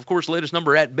 44.5. Of course, latest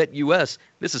number at BetUS.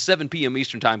 This is 7 p.m.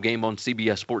 Eastern Time game on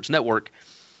CBS Sports Network.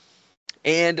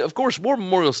 And, of course, War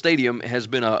Memorial Stadium has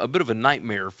been a bit of a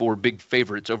nightmare for big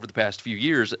favorites over the past few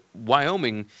years.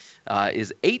 Wyoming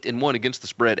is 8-1 against the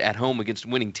spread at home against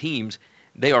winning teams.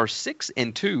 They are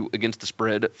 6-2 against the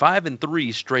spread,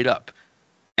 5-3 straight up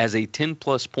as a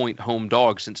 10-plus point home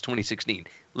dog since 2016.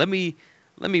 Let me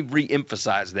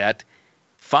re-emphasize that.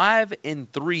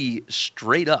 5-3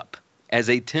 straight up as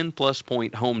a 10-plus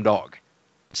point home dog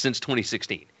since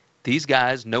 2016. These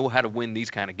guys know how to win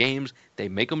these kind of games. They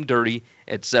make them dirty,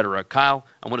 etc. Kyle,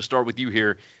 I want to start with you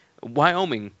here.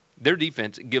 Wyoming, their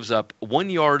defense gives up 1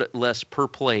 yard less per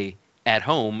play at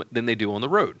home than they do on the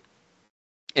road.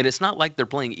 And it's not like they're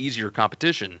playing easier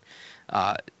competition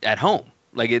at home.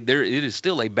 Like it is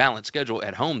still a balanced schedule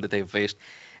at home that they've faced.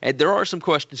 And there are some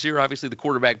questions here. Obviously, the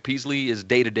quarterback, Peasley, is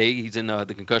day-to-day. He's in the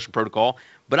concussion protocol.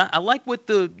 But I like what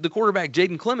the quarterback,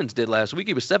 Jaden Clemens, did last week.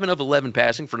 He was 7 of 11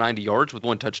 passing for 90 yards with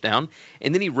 1 touchdown.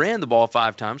 And then he ran the ball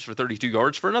 5 times for 32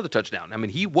 yards for another touchdown. I mean,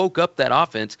 he woke up that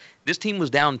offense. This team was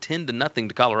down 10-0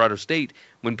 to Colorado State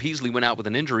when Peasley went out with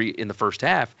an injury in the first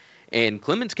half. And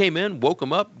Clemens came in, woke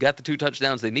them up, got the 2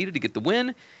 touchdowns they needed to get the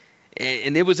win.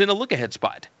 And it was in a look-ahead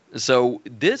spot. So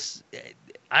this...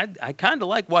 I kind of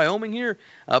like Wyoming here,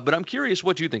 but I'm curious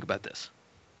what you think about this.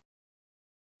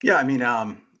 Yeah, I mean,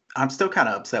 I'm still kind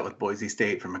of upset with Boise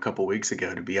State from a couple weeks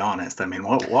ago, to be honest. I mean,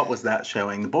 what was that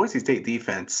showing? The Boise State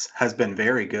defense has been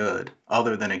very good,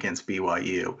 other than against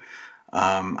BYU.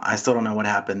 I still don't know what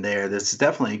happened there. This is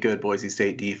definitely a good Boise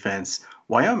State defense.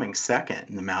 Wyoming's second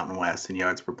in the Mountain West in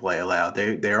yards per play allowed.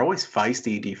 They're always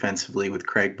feisty defensively with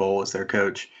Craig Bowl as their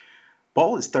coach.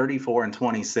 Bowl is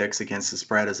 34-26 against the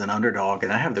spread as an underdog,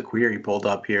 and I have the query pulled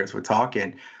up here as we're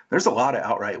talking. There's a lot of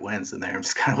outright wins in there. I'm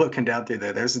just kind of looking down through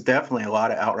there. There's definitely a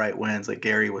lot of outright wins, like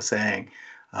Gary was saying.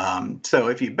 So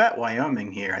if you bet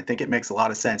Wyoming here, I think it makes a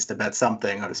lot of sense to bet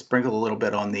something or to sprinkle a little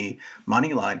bit on the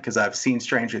money line because I've seen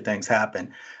stranger things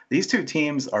happen. These two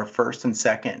teams are first and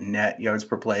second in net yards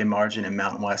per play margin in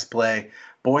Mountain West play.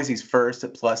 Boise's first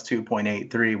at plus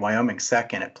 2.83, Wyoming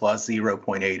second at plus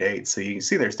 0.88. So you can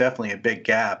see there's definitely a big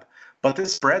gap, but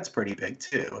this spread's pretty big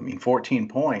too. I mean, 14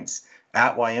 points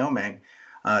at Wyoming.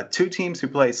 2 teams who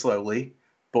play slowly.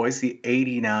 Boise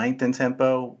 89th in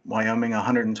tempo, Wyoming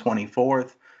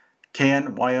 124th.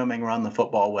 Can Wyoming run the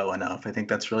football well enough? I think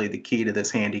that's really the key to this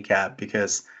handicap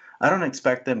because I don't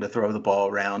expect them to throw the ball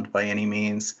around by any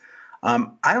means.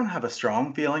 I don't have a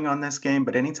strong feeling on this game,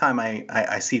 but anytime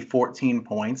I see 14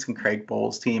 points in Craig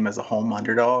Bowles' team as a home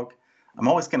underdog, I'm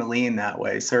always going to lean that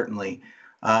way, certainly.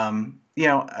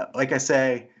 Like I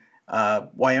say,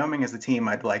 Wyoming is the team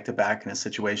I'd like to back in a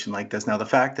situation like this. Now, the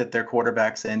fact that their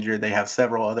quarterback's injured, they have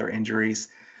several other injuries.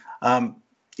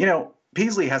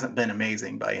 Peasley hasn't been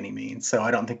amazing by any means, so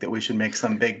I don't think that we should make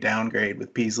some big downgrade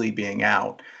with Peasley being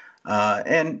out.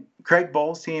 And Craig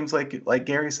Bowles teams, like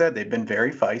Gary said, they've been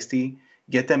very feisty.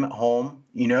 Get them at home.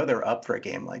 They're up for a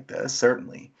game like this,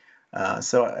 certainly.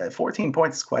 So 14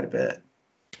 points is quite a bit.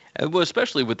 Well,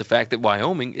 especially with the fact that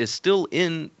Wyoming is still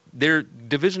in their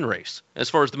division race as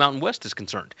far as the Mountain West is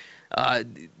concerned.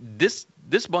 This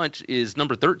bunch is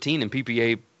number 13 in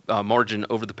PPA margin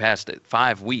over the past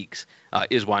 5 weeks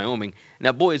is Wyoming.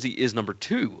 Now, Boise is number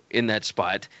 2 in that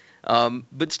spot.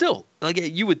 But still,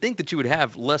 you would think that you would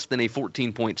have less than a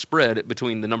 14-point spread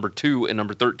between the number 2 and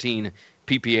number 13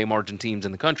 PPA margin teams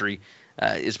in the country,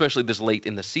 especially this late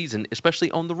in the season,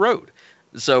 especially on the road.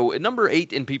 So at number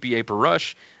 8 in PPA per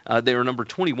rush, they are number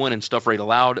 21 in stuff rate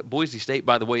allowed. Boise State,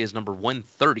 by the way, is number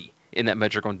 130 in that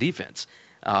metric on defense.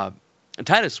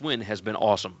 Titus Swin has been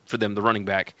awesome for them, the running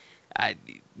back.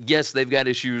 Yes, they've got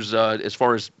issues as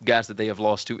far as guys that they have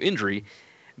lost to injury,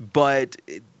 but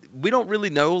we don't really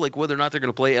know whether or not they're going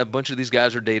to play. A bunch of these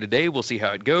guys are day-to-day. We'll see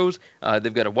how it goes.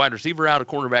 They've got a wide receiver out, a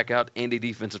cornerback out, and a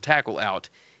defensive tackle out.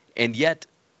 And yet,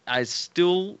 I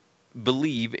still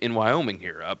believe in Wyoming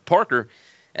here. Parker,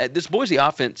 this Boise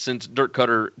offense, since Dirk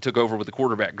Cutter took over with the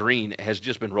quarterback Green, has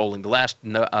just been rolling. The last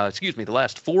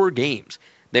 4 games,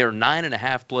 they are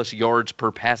 9.5 plus yards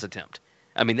per pass attempt.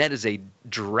 I mean, that is a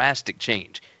drastic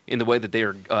change in the way that they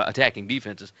are attacking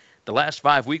defenses. The last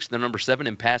 5 weeks, they're number 7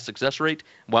 in pass success rate.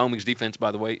 Wyoming's defense,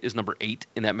 by the way, is number 8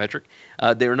 in that metric.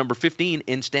 They are number 15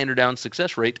 in standard down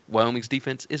success rate. Wyoming's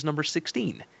defense is number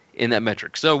 16 in that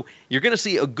metric. So you're going to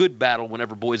see a good battle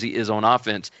whenever Boise is on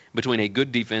offense between a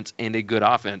good defense and a good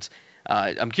offense.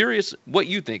 I'm curious what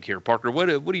you think here, Parker. What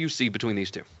do you see between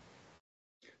these two?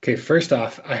 Okay, first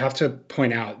off, I have to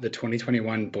point out the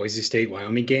 2021 Boise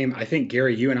State-Wyoming game. I think,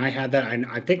 Gary, you and I had that, and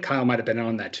I think Kyle might have been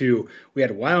on that too. We had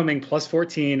Wyoming plus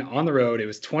 14 on the road. It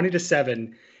was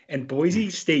 20-7, and Boise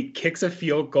State kicks a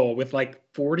field goal with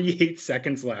 48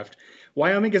 seconds left.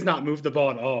 Wyoming has not moved the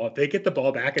ball at all. They get the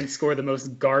ball back and score the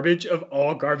most garbage of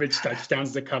all garbage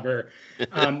touchdowns to cover.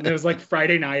 It was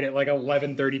Friday night at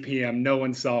 11:30 p.m. No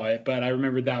one saw it, but I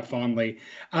remember that fondly.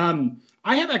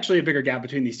 I have actually a bigger gap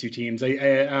between these two teams.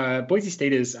 Boise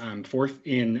State is 4th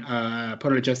in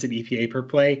opponent-adjusted EPA per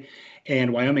play,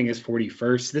 and Wyoming is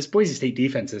 41st. This Boise State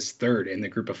defense is 3rd in the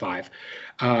group of 5.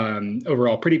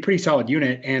 Overall, pretty solid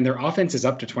unit, and their offense is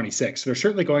up to 26. So they're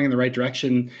certainly going in the right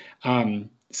direction.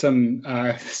 Some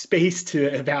space to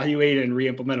evaluate and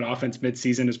re-implement an offense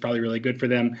midseason is probably really good for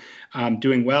them.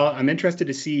 Doing well. I'm interested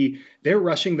to see they're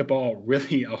rushing the ball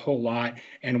really a whole lot,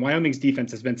 and Wyoming's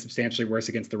defense has been substantially worse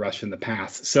against the rush in the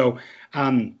past. So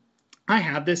I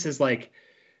have this as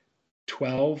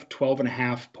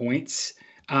 12.5 points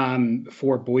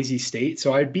for Boise State.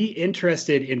 So I'd be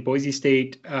interested in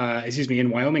in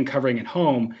Wyoming covering at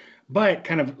home. But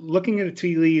kind of looking at the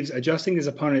tea leaves, adjusting his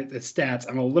opponent, the stats,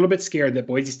 I'm a little bit scared that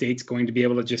Boise State's going to be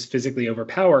able to just physically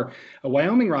overpower a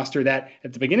Wyoming roster that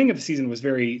at the beginning of the season was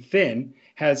very thin,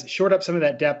 has shored up some of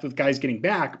that depth with guys getting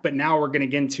back. But now we're going to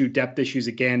get into depth issues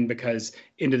again because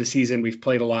into the season we've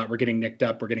played a lot. We're getting nicked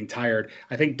up. We're getting tired.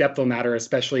 I think depth will matter,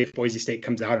 especially if Boise State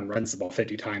comes out and runs the ball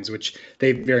 50 times, which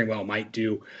they very well might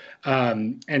do.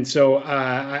 And so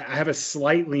I have a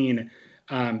slight lean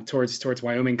towards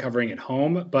Wyoming covering at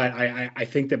home, but I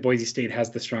think that Boise State has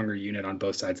the stronger unit on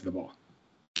both sides of the ball.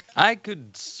 I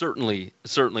could certainly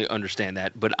understand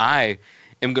that, but I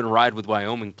am going to ride with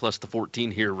Wyoming plus the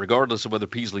 14 here, regardless of whether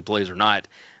Peasley plays or not.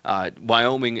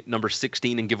 Wyoming, number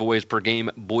 16 in giveaways per game.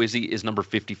 Boise is number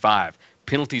 55.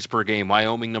 Penalties per game.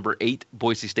 Wyoming, number 8.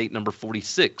 Boise State, number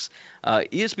 46.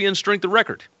 ESPN strength of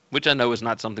record, which I know is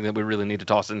not something that we really need to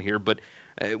toss in here, but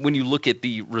when you look at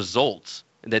the results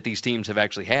that these teams have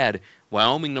actually had,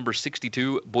 Wyoming number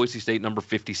 62, Boise State number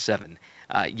 57.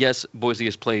 Yes, Boise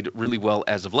has played really well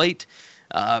as of late,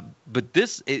 but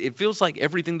it feels like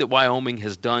everything that Wyoming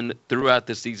has done throughout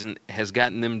this season has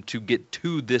gotten them to get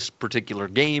to this particular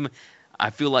game.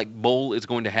 I feel like Bowl is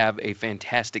going to have a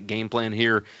fantastic game plan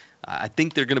here. I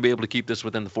think they're going to be able to keep this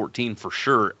within the 14 for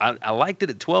sure. I liked it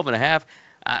at 12.5.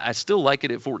 I still like it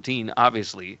at 14,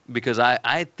 obviously, because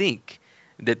I think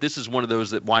that this is one of those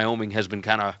that Wyoming has been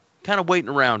kind of waiting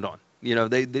around on. You know,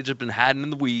 they've just been hiding in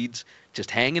the weeds,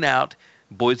 just hanging out.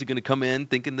 Boise going to come in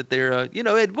thinking that they're,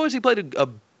 Boise played a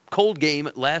cold game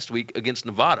last week against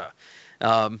Nevada,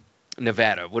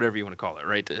 whatever you want to call it,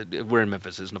 right? We're in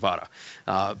Memphis, is Nevada.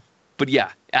 But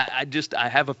yeah, I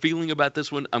have a feeling about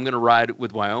this one. I'm going to ride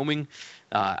with Wyoming.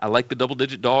 I like the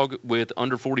double-digit dog with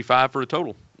under 45 for a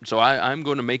total. So I'm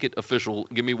going to make it official.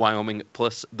 Give me Wyoming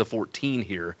plus the 14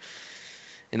 here.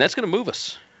 And that's going to move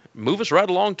us right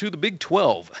along to the Big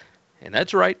 12. And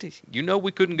that's right.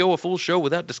 We couldn't go a full show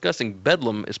without discussing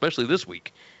Bedlam, especially this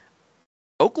week.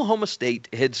 Oklahoma State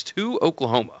heads to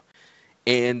Oklahoma,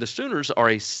 and the Sooners are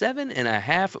a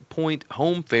 7.5-point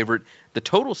home favorite. The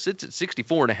total sits at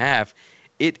 64.5.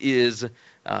 It is,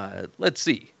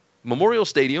 Memorial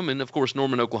Stadium and, of course,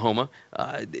 Norman, Oklahoma.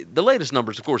 The latest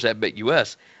numbers, of course, at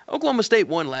BetUS. Oklahoma State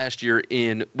won last year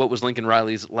in what was Lincoln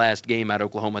Riley's last game at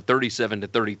Oklahoma,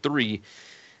 37-33.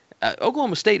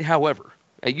 Oklahoma State, however,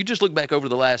 you just look back over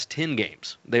the last 10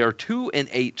 games. They are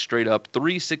 2-8 straight up,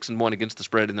 3-6-1 against the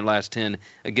spread in their last 10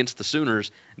 against the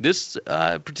Sooners. This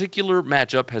particular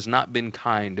matchup has not been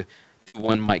kind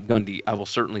one Mike Gundy. I will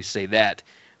certainly say that.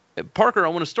 Parker, I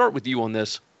want to start with you on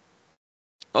this.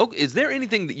 Is there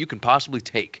anything that you can possibly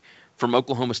take from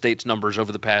Oklahoma State's numbers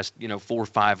over the past, 4 or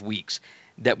 5 weeks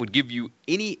that would give you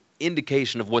any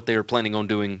indication of what they are planning on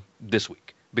doing this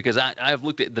week? Because I have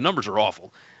looked at the numbers are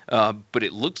awful, but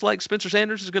it looks like Spencer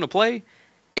Sanders is going to play,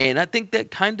 and I think that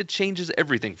kind of changes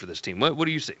everything for this team. What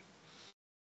do you see?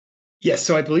 Yes,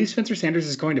 so I believe Spencer Sanders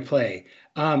is going to play.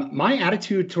 My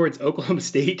attitude towards Oklahoma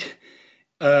State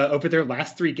over their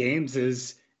last 3 games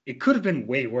is it could have been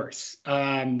way worse.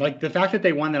 Like the fact that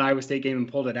they won that Iowa State game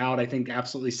and pulled it out, I think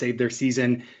absolutely saved their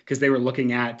season because they were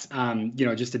looking at,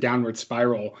 just a downward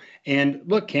spiral. And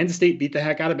look, Kansas State beat the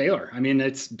heck out of Baylor. I mean,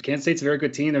 Kansas State's a very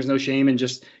good team. There's no shame in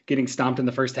just getting stomped in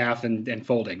the first half and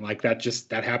folding. Like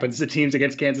that happens to teams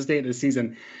against Kansas State this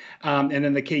season. And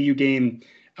then the KU game,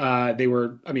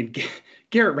 Garrett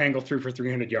Rangel threw for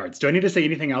 300 yards. Do I need to say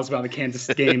anything else about the Kansas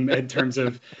game in terms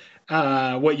of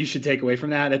what you should take away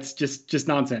from that? It's just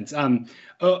nonsense.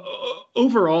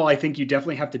 Overall, I think you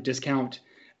definitely have to discount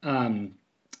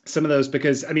some of those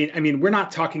because we're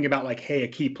not talking about like, hey, a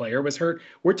key player was hurt.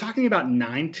 We're talking about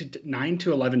 9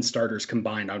 to 11 starters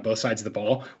combined on both sides of the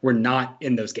ball. We're not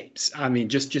in those games. I mean,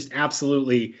 just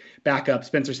absolutely back up.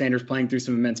 Spencer Sanders playing through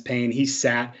some immense pain. He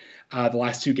sat the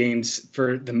last 2 games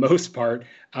for the most part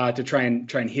to try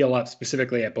and heal up,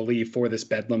 specifically, I believe, for this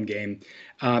Bedlam game.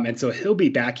 And so he'll be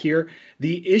back here.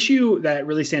 The issue that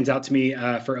really stands out to me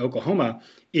for Oklahoma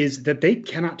is that they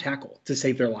cannot tackle to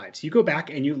save their lives. You go back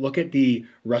and you look at the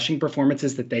rushing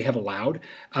performances that they have allowed.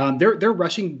 Their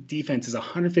rushing defense is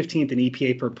 115th in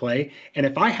EPA per play. And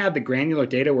if I had the granular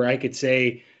data where I could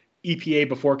say EPA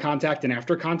before contact and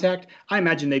after contact, I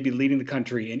imagine they'd be leading the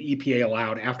country in EPA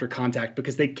allowed after contact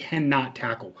because they cannot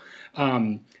tackle.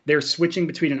 They're switching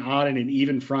between an odd and an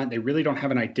even front. They really don't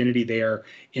have an identity there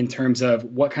in terms of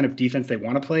what kind of defense they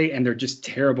want to play, and they're just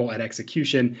terrible at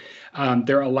execution.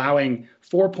 They're allowing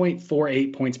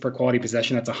 4.48 points per quality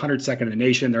possession. That's 102nd in the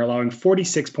nation. They're allowing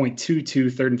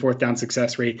 46.22 third and fourth down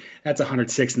success rate. That's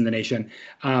 106th in the nation.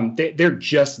 They're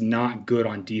just not good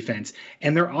on defense,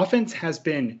 and their offense has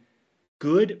been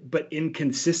good but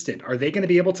inconsistent. Are they going to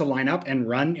be able to line up and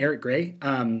run Eric Gray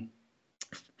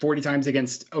 40 times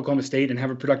against Oklahoma State and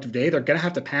have a productive day? They're going to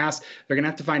have to pass. They're going to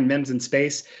have to find Mims in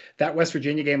space. That West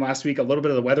Virginia game last week, a little bit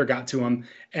of the weather got to them,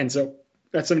 and so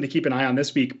that's something to keep an eye on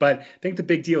this week. But I think the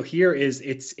big deal here is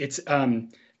it's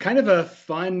kind of a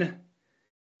fun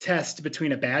test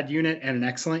between a bad unit and an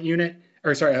excellent unit,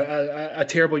 or sorry, a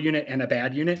terrible unit and a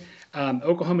bad unit.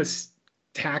 Oklahoma's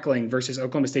tackling versus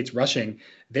Oklahoma State's rushing,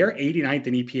 they're 89th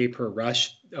in EPA per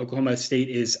rush. Oklahoma State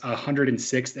is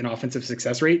 106th in offensive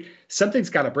success rate. Something's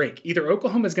got to break. Either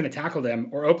Oklahoma's going to tackle them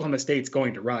or Oklahoma State's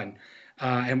going to run.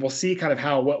 And we'll see kind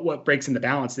of what breaks in the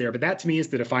balance there. But that to me is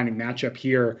the defining matchup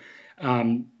here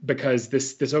because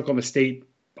this Oklahoma State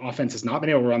offense has not been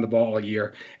able to run the ball all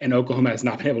year, and Oklahoma has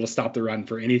not been able to stop the run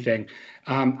for anything.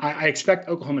 I expect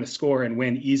Oklahoma to score and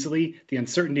win easily. The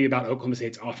uncertainty about Oklahoma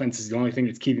State's offense is the only thing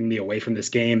that's keeping me away from this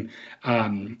game.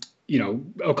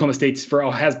 Oklahoma State's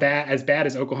as bad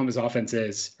as Oklahoma's offense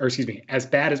is, or excuse me, as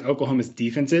bad as Oklahoma's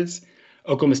defense is,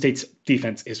 Oklahoma State's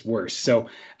defense is worse. So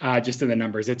just in the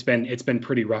numbers, it's been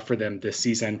pretty rough for them this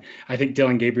season. I think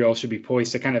Dillon Gabriel should be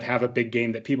poised to kind of have a big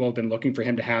game that people have been looking for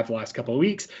him to have the last couple of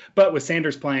weeks. But with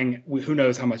Sanders playing, who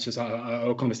knows how much this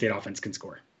Oklahoma State offense can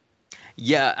score.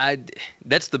 Yeah,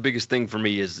 that's the biggest thing for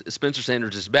me is Spencer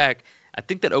Sanders is back. I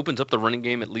think that opens up the running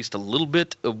game at least a little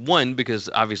bit. One, because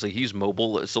obviously he's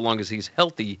mobile. So long as he's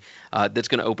healthy, that's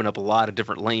going to open up a lot of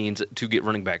different lanes to get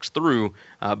running backs through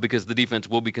because the defense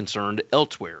will be concerned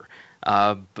elsewhere.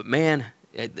 But man,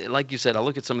 like you said, I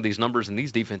look at some of these numbers and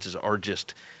these defenses are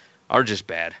just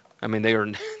bad. I mean, they are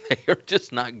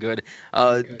just not good.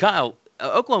 Kyle,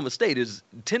 Oklahoma State is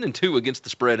 10-2 against the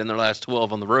spread in their last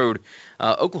 12 on the road.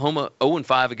 Oklahoma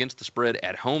 0-5 against the spread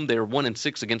at home. They're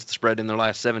 1-6 against the spread in their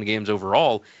last 7 games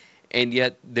overall, and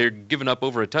yet they're giving up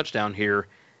over a touchdown here.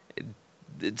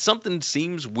 Something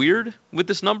seems weird with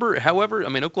this number. However, I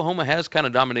mean, Oklahoma has kind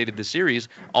of dominated the series,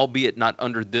 albeit not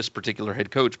under this particular head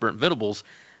coach, Brent Venables.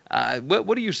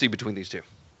 What do you see between these two?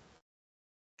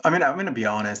 I mean, I'm going to be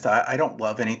honest. I don't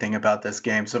love anything about this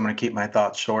game, so I'm going to keep my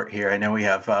thoughts short here. I know we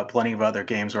have plenty of other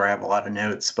games where I have a lot of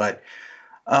notes, but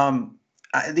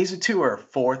these two are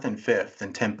 4th and 5th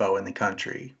in tempo in the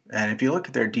country. And if you look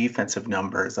at their defensive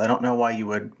numbers, I don't know why you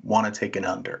would want to take an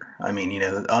under. I mean,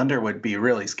 the under would be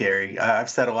really scary.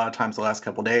 I've said a lot of times the last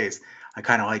couple of days, I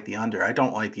kind of like the under. I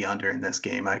don't like the under in this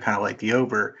game. I kind of like the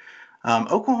over.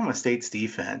 Oklahoma State's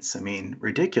defense, I mean,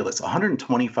 ridiculous.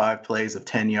 125 plays of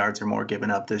 10 yards or more given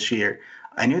up this year.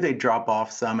 I knew they'd drop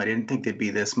off some. I didn't think they'd be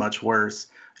this much worse.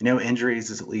 I know injuries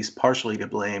is at least partially to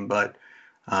blame, but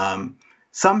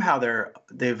somehow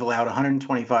they've allowed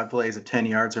 125 plays of 10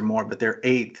 yards or more, but they're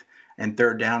eighth in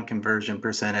third down conversion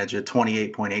percentage at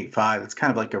 28.85. It's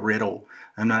kind of like a riddle.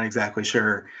 I'm not exactly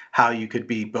sure how you could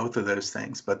beat both of those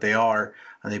things, but they are.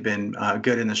 They've been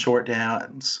good in the short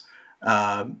downs.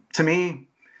 To me,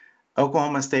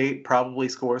 Oklahoma State probably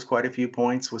scores quite a few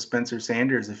points with Spencer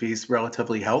Sanders if he's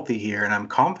relatively healthy here, and I'm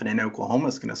confident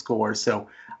Oklahoma's going to score. So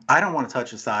I don't want to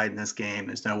touch a side in this game.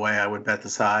 There's no way I would bet the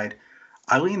side.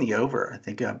 I lean the over. I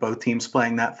think both teams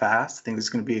playing that fast. I think there's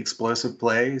going to be explosive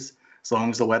plays as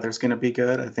long as the weather's going to be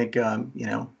good. I think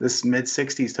this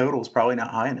mid-60s total is probably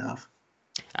not high enough.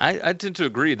 I tend to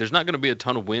agree. There's not going to be a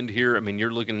ton of wind here. I mean,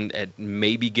 you're looking at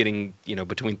maybe getting,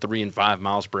 between 3 and 5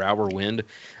 miles per hour wind.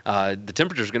 The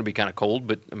temperature is going to be kind of cold,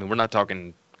 but I mean, we're not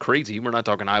talking crazy. We're not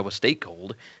talking Iowa State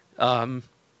cold.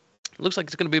 Looks like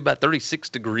it's going to be about 36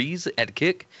 degrees at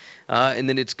kick, and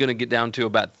then it's going to get down to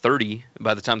about 30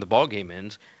 by the time the ball game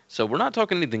ends. So we're not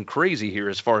talking anything crazy here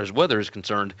as far as weather is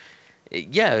concerned.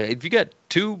 Yeah, if you got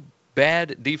two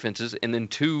bad defenses and then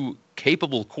two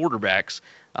capable quarterbacks,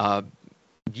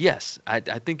 yes, I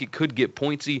think it could get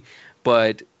pointsy,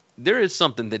 but there is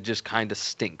something that just kind of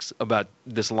stinks about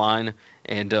this line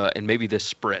and maybe this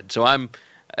spread. So I'm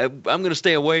going to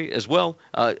stay away as well.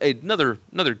 Another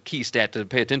key stat to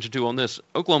pay attention to on this: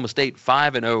 Oklahoma State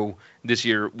 5-0 this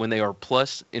year when they are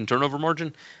plus in turnover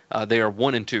margin. They are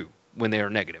 1-2 when they are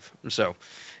negative. So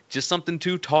just something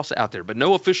to toss out there, but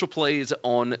no official plays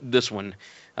on this one.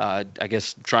 I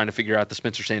guess trying to figure out the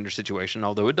Spencer Sanders situation,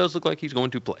 although it does look like he's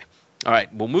going to play. All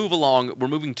right, we'll move along. We're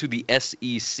moving to the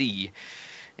SEC,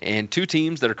 and two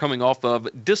teams that are coming off of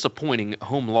disappointing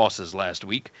home losses last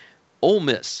week. Ole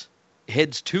Miss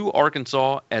heads to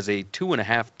Arkansas as a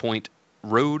 2.5-point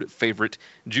road favorite,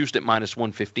 juiced at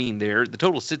 -115 there. The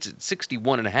total sits at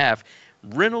 61.5.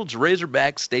 Reynolds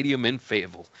Razorback Stadium in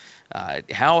Fayetteville.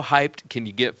 How hyped can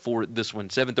you get for this one?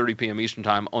 7:30 p.m. Eastern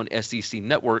Time on SEC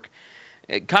Network.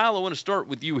 Kyle, I want to start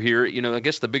with you here. I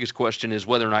guess the biggest question is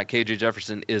whether or not KJ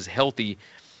Jefferson is healthy.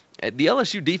 The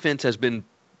LSU defense has been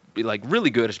really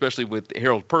good, especially with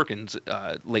Harold Perkins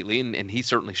lately, and he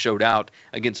certainly showed out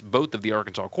against both of the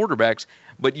Arkansas quarterbacks.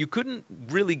 But you couldn't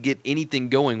really get anything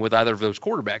going with either of those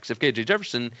quarterbacks. If KJ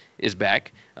Jefferson is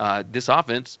back, this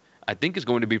offense, I think, is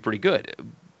going to be pretty good.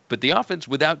 But the offense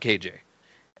without KJ,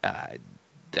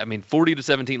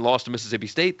 40-17 loss to Mississippi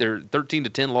State. Their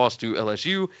 13-10 loss to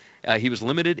LSU. He was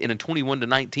limited in a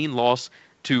 21-19 loss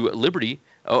to Liberty.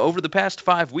 Over the past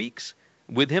 5 weeks,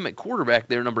 with him at quarterback,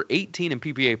 they're number 18 in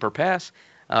PPA per pass,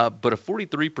 but a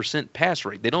 43% pass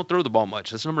rate. They don't throw the ball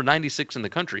much. That's number 96 in the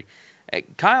country.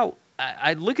 Kyle,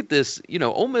 I look at this.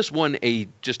 Ole Miss won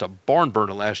just a barn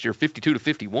burner last year,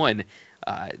 52-51.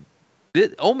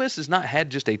 Ole Miss has not had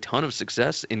just a ton of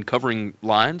success in covering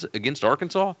lines against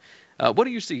Arkansas. What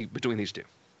do you see between these two?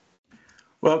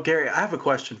 Well, Gary, I have a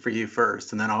question for you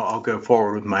first, and then I'll go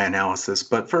forward with my analysis.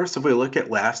 But first, if we look at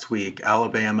last week,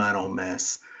 Alabama and Ole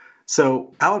Miss.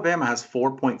 So Alabama has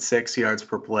 4.6 yards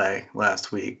per play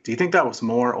last week. Do you think that was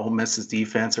more Ole Miss's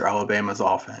defense or Alabama's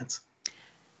offense?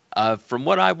 From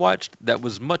what I watched, that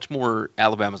was much more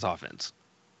Alabama's offense,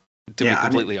 to be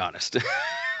completely honest.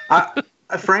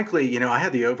 Frankly, I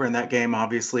had the over in that game,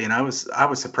 obviously, and I was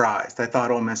surprised. I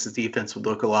thought Ole Miss's defense would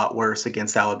look a lot worse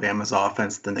against Alabama's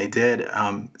offense than they did.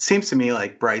 It seems to me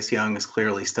like Bryce Young is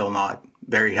clearly still not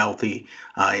very healthy,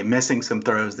 missing some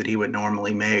throws that he would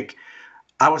normally make.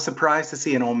 I was surprised to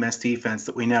see an Ole Miss defense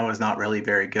that we know is not really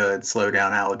very good slow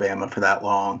down Alabama for that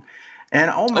long.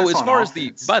 And Ole Miss as far as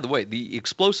by the way, the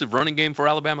explosive running game for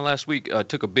Alabama last week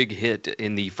took a big hit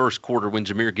in the first quarter when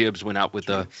Jahmyr Gibbs went out with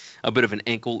a bit of an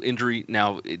ankle injury.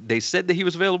 Now, they said that he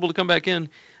was available to come back in,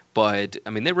 but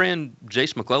they ran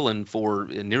Jace McClellan for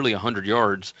nearly 100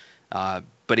 yards,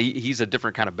 but he's a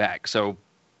different kind of back. So,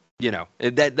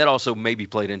 that also maybe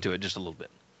played into it just a little bit.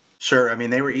 Sure.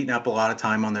 They were eating up a lot of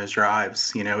time on those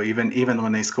drives, even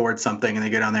when they scored something and they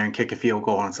go down there and kick a field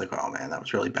goal and it's like, oh man, that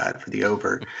was really bad for the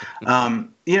over.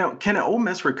 Can Ole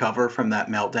Miss recover from that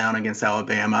meltdown against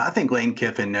Alabama? I think Lane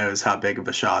Kiffin knows how big of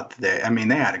a shot they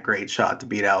had a great shot to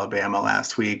beat Alabama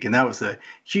last week, and that was a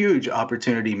huge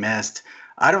opportunity missed.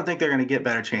 I don't think they're going to get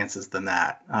better chances than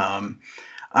that.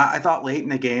 I thought late in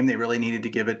the game they really needed to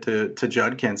give it to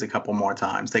Judkins a couple more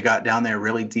times. They got down there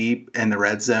really deep in the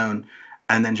red zone,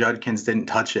 and then Judkins didn't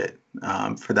touch it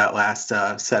for that last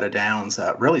set of downs.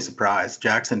 Really surprised.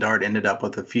 Jackson Dart ended up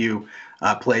with a few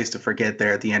plays to forget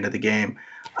there at the end of the game.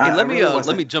 Hey, let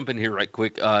me jump in here right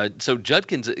quick. So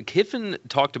Judkins, Kiffin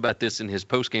talked about this in his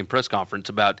post-game press conference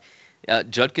about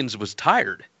Judkins was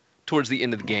tired towards the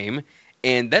end of the game.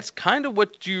 And that's kind of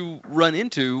what you run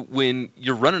into when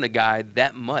you're running a guy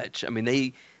that much. I mean,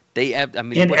 they have, I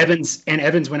mean, and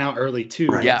Evans went out early too.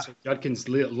 Right. Yeah. So Judkins'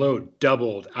 load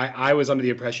doubled. I was under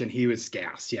the impression he was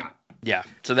gassed. Yeah. Yeah.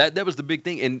 So that was the big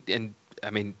thing. And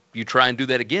I mean, you try and do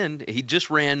that again. He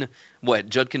just ran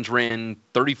Judkins ran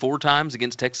 34 times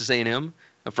against Texas A&M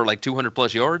for like 200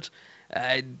 plus yards.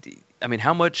 I mean,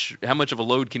 how much of a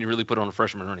load can you really put on a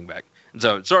freshman running back?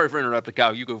 So sorry for interrupting,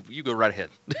 Kyle. You go right ahead.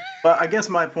 But I guess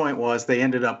my point was they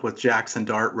ended up with Jackson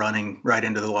Dart running right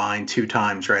into the line 2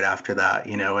 times right after that,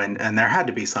 and there had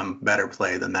to be some better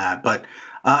play than that. But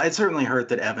it certainly hurt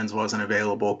that Evans wasn't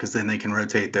available because then they can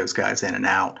rotate those guys in and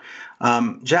out.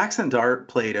 Jackson Dart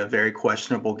played a very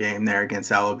questionable game there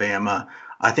against Alabama.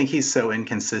 I think he's so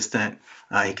inconsistent.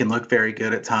 He can look very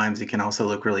good at times. He can also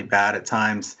look really bad at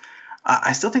times.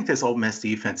 I still think this Ole Miss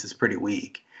defense is pretty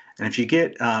weak. And if you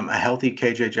get a healthy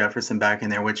KJ Jefferson back in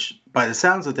there, which by the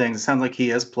sounds of things, it sounds like he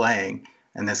is playing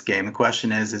in this game. The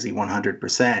question is he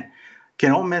 100%?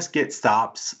 Can Ole Miss get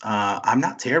stops? I'm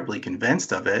not terribly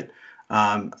convinced of it.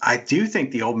 I do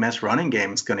think the Ole Miss running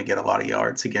game is going to get a lot of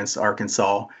yards against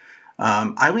Arkansas.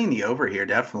 I lean the over here,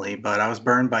 definitely, but I was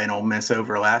burned by an Ole Miss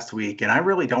over last week, and I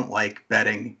really don't like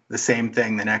betting the same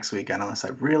thing the next week unless I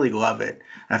really love it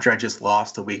after I just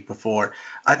lost a week before.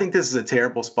 I think this is a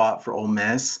terrible spot for Ole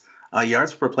Miss.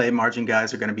 Yards per play margin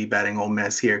guys are going to be betting Ole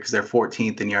Miss here because they're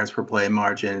 14th in yards per play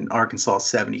margin. Arkansas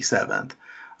 77th.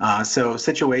 So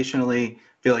situationally,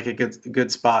 feel like a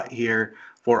good spot here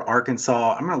for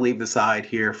Arkansas. I'm going to leave the side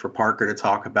here for Parker to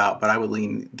talk about, but I would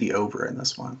lean the over in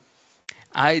this one.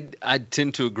 I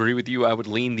tend to agree with you. I would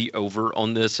lean the over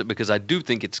on this because I do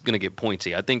think it's going to get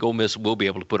pointsy. I think Ole Miss will be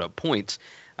able to put up points,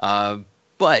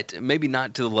 but maybe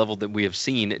not to the level that we have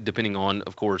seen, depending on,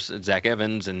 of course, Zach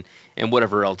Evans and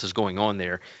whatever else is going on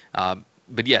there.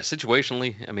 But yeah,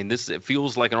 situationally, I mean, it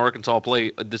feels like an Arkansas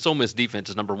play. This Ole Miss defense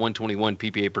is number 121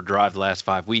 PPA per drive the last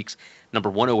 5 weeks, number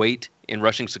 108 in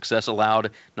rushing success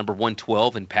allowed, number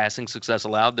 112 in passing success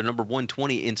allowed. They're number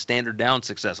 120 in standard down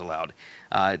success allowed.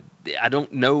 I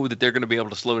don't know that they're going to be able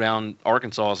to slow down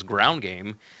Arkansas's ground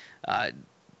game. I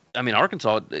mean,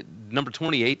 Arkansas, number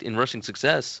 28 in rushing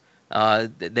success,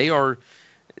 they're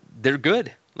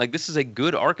good. Like, this is a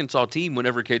good Arkansas team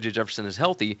whenever KJ Jefferson is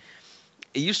healthy.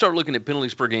 You start looking at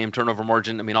penalties per game, turnover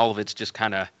margin. I mean, all of it's just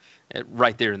kind of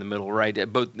right there in the middle, right?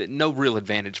 Both, no real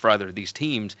advantage for either of these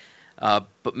teams.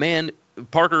 But man,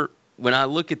 Parker, when I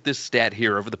look at this stat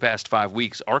here over the past 5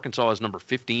 weeks, Arkansas is number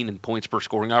 15 in points per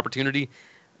scoring opportunity.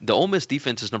 The Ole Miss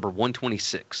defense is number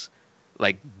 126.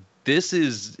 Like, this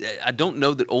is, I don't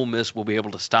know that Ole Miss will be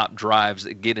able to stop drives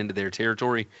that get into their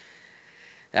territory.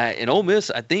 And Ole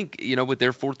Miss, I think, with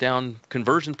their 4th down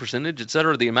conversion percentage, et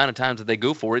cetera, the amount of times that they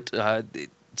go for it,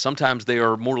 sometimes they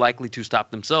are more likely to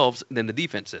stop themselves than the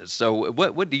defense is. So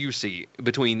what do you see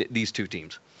between these two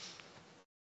teams?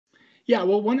 Yeah,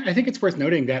 well, I think it's worth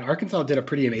noting that Arkansas did a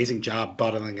pretty amazing job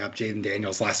bottling up Jayden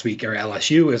Daniels last week at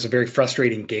LSU. It was a very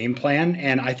frustrating game plan,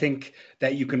 and I think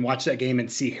that you can watch that game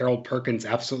and see Harold Perkins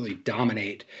absolutely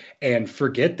dominate and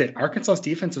forget that Arkansas's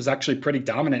defense was actually pretty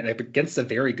dominant against a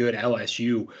very good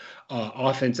LSU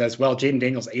offense as well. Jayden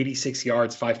Daniels, 86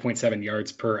 yards, 5.7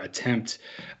 yards per attempt,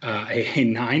 a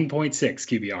 9.6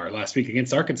 QBR last week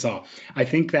against Arkansas. I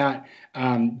think that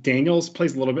Daniels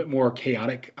plays a little bit more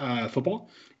chaotic football.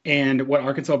 And what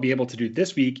Arkansas will be able to do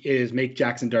this week is make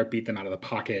Jackson Dart beat them out of the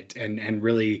pocket and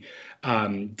really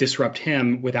disrupt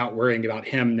him without worrying about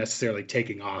him necessarily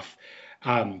taking off.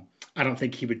 I don't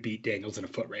think he would beat Daniels in a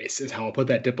foot race, is how I'll put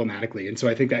that diplomatically. And so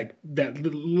I think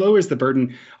that lowers the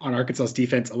burden on Arkansas's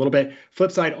defense a little bit.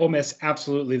 Flip side, Ole Miss,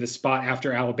 absolutely the spot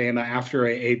after Alabama, after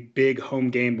a big home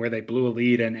game where they blew a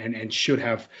lead and should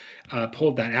have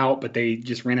pulled that out, but they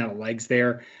just ran out of legs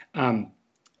there.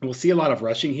 We'll see a lot of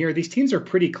rushing here. These teams are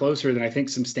pretty closer than I think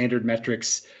some standard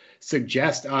metrics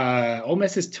suggest. Ole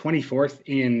Miss is 24th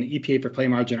in EPA per play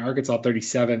margin, Arkansas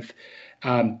 37th.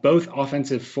 Both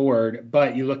offensive forward,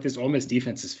 but you look, this Ole Miss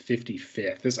defense is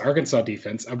 55th. This Arkansas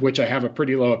defense, of which I have a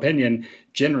pretty low opinion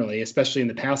generally, especially in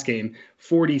the pass game,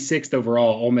 46th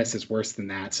overall. Ole Miss is worse than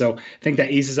that. So I think that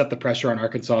eases up the pressure on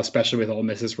Arkansas, especially with Ole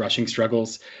Miss's rushing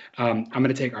struggles. I'm going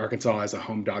to take Arkansas as a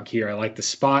home dog here. I like the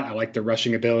spot. I like the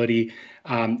rushing ability.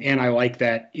 And I like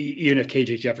that even if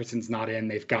KJ Jefferson's not in,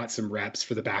 they've got some reps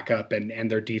for the backup,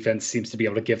 and their defense seems to be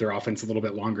able to give their offense a little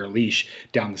bit longer leash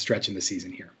down the stretch in the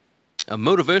season here. A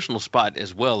motivational spot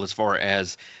as well, as far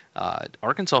as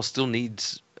Arkansas still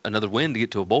needs another win to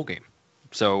get to a bowl game.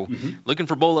 So looking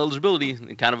for bowl eligibility,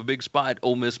 kind of a big spot.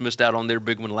 Ole Miss missed out on their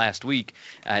big one last week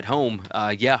at home.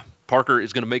 Parker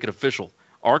is going to make it official.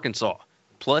 Arkansas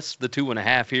plus the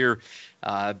 2.5 here.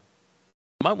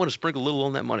 might want to sprinkle a little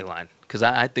on that money line because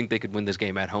I think they could win this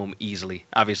game at home easily.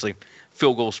 Obviously,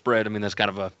 field goal spread, I mean, that's kind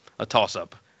of a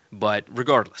toss-up. But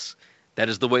regardless, that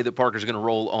is the way that Parker's going to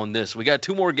roll on this. We got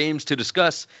 2 more games to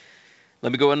discuss.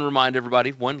 Let me go ahead and remind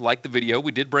everybody, 1, like the video.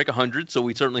 We did break 100, so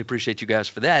we certainly appreciate you guys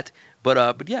for that.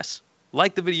 But yes,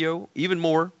 like the video even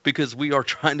more because we are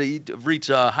trying to reach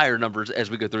higher numbers as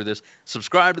we go through this.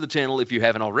 Subscribe to the channel if you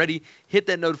haven't already. Hit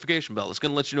that notification bell. It's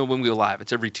going to let you know when we go live.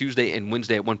 It's every Tuesday and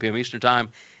Wednesday at 1 p.m. Eastern Time.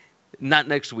 Not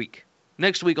next week.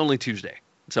 Next week, only Tuesday.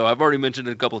 So I've already mentioned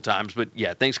it a couple of times, but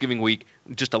yeah, Thanksgiving week,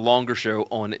 just a longer show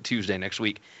on Tuesday next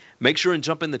week. Make sure and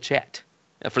jump in the chat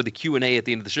for the Q&A at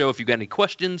the end of the show. If you've got any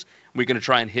questions, we're going to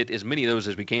try and hit as many of those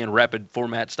as we can, rapid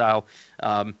format style.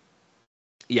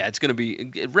 Yeah, it's going to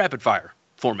be rapid fire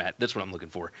format. That's what I'm looking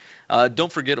for.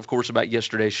 Don't forget, of course, about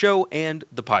yesterday's show and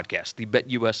the podcast, the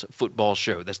BetUS Football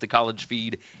Show. That's the college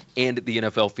feed and the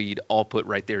NFL feed all put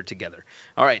right there together.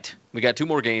 All right, we got 2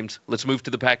 more games. Let's move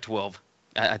to the Pac-12.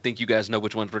 I think you guys know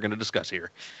which ones we're going to discuss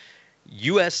here.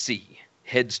 USC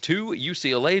heads to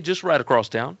UCLA just right across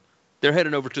town. They're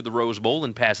heading over to the Rose Bowl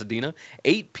in Pasadena.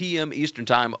 8 p.m. Eastern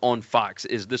Time on Fox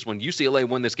is this one. UCLA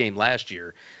won this game last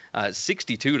year,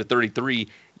 62-33.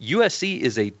 USC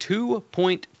is a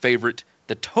 2-point favorite.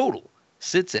 The total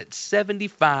sits at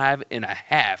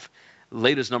 75.5.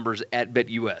 Latest numbers at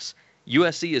BetUS.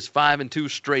 USC is 5-2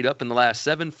 straight up in the last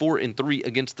 7, 4-3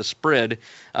 against the spread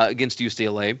against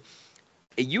UCLA.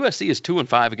 USC is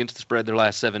 2-5 against the spread their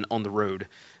last 7 on the road.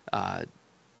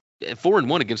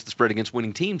 4-1 against the spread against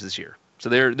winning teams this year. So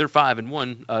they're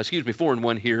 5-1.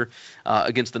 4-1 here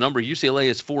against the number. UCLA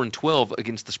is 4-12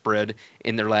 against the spread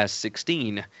in their last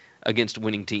 16 against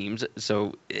winning teams.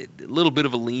 So a little bit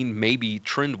of a lean, maybe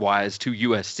trend-wise, to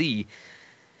USC.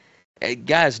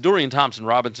 Guys, Dorian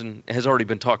Thompson-Robinson has already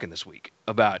been talking this week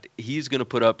about he's going to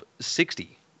put up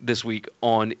 60 this week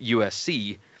on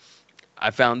USC. I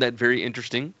found that very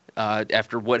interesting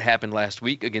after what happened last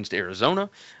week against Arizona.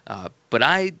 But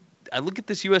I look at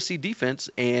this USC defense,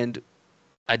 and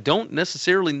I don't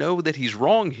necessarily know that he's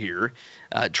wrong here.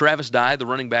 Travis Dye, the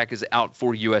running back, is out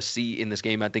for USC in this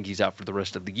game. I think he's out for the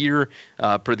rest of the year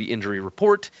per the injury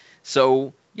report.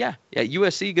 So, yeah,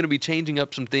 USC going to be changing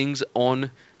up some things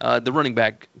on the running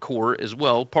back core as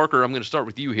well. Parker, I'm going to start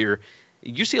with you here.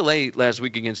 UCLA last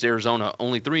week against Arizona,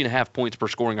 only 3.5 points per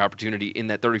scoring opportunity in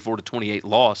that 34-28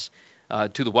 loss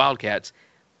to the Wildcats.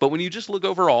 But when you just look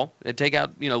overall and take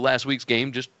out, last week's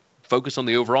game, just focus on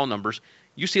the overall numbers.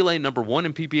 UCLA number 1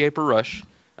 in PPA per rush.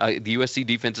 The USC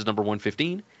defense is number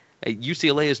 115.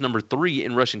 UCLA is number 3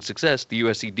 in rushing success. The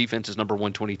USC defense is number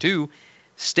 122.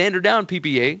 Standard down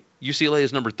PPA, UCLA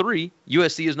is number 3.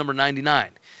 USC is number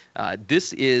 99.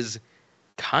 This is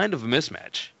kind of a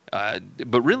mismatch.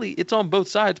 But really, it's on both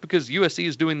sides because USC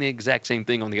is doing the exact same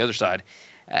thing on the other side.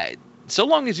 So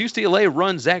long as UCLA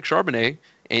runs Zach Charbonnet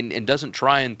and doesn't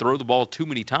try and throw the ball too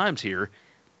many times here,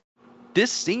 this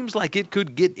seems like it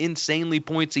could get insanely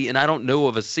pointsy, and I don't know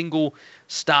of a single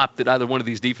stop that either one of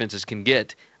these defenses can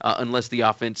get unless the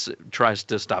offense tries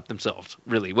to stop themselves,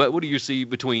 really. What do you see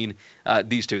between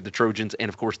these two, the Trojans and,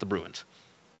 of course, the Bruins?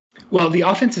 Well, the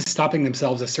offense is stopping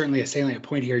themselves is certainly a salient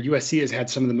point here. USC has had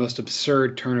some of the most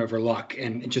absurd turnover luck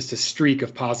and just a streak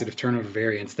of positive turnover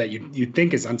variance that you'd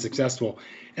think is unsuccessful.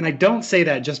 And I don't say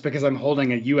that just because I'm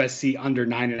holding a USC under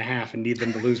 9.5 and need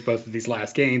them to lose both of these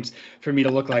last games for me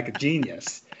to look like a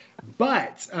genius.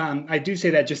 But I do say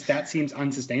that that seems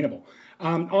unsustainable.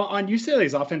 On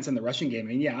UCLA's offense in the rushing game,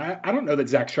 I don't know that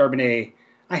Zach Charbonnet,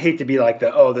 I hate to be like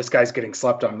this guy's getting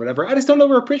slept on, whatever. I just don't know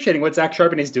we're appreciating what Zach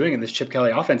Charbonnet's doing in this Chip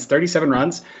Kelly offense. 37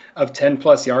 runs of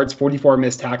 10-plus yards, 44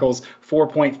 missed tackles,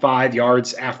 4.5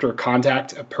 yards after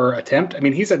contact per attempt.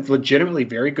 He's a legitimately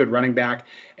very good running back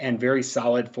and very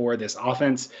solid for this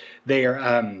offense. They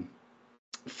are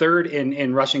third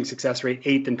in rushing success rate,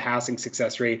 8th in passing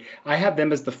success rate. I have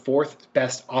them as the 4th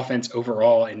best offense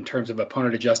overall in terms of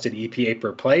opponent-adjusted EPA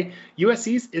per play.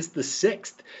 USC's is the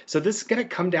 6th. So this is going to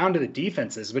come down to the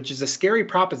defenses, which is a scary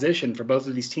proposition for both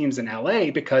of these teams in LA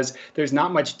because there's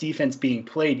not much defense being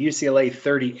played. UCLA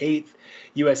 38th.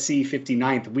 USC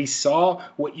 59th. We saw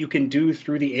what you can do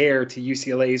through the air to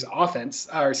UCLA's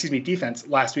defense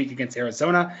last week against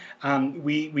Arizona.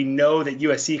 We know that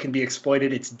USC can be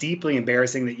exploited. It's deeply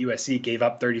embarrassing that USC gave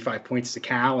up 35 points to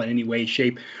Cal in any way,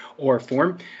 shape, or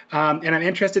form. And I'm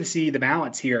interested to see the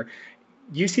balance here.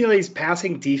 UCLA's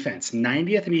passing defense,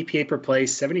 90th in EPA per play,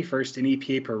 71st in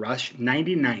EPA per rush,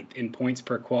 99th in points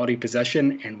per quality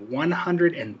possession, and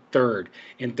 103rd in 3rd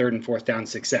and 4th down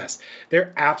success.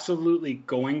 They're absolutely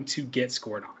going to get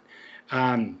scored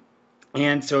on.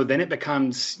 And so then it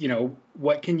becomes,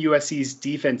 what can USC's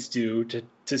defense do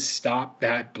to stop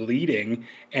that bleeding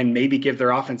and maybe give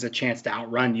their offense a chance to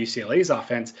outrun UCLA's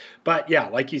offense? But yeah,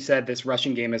 like you said, this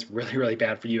rushing game is really, really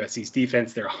bad for USC's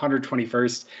defense. They're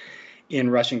 121st in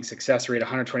rushing success rate,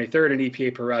 123rd in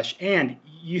EPA per rush. And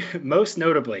most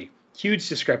notably, huge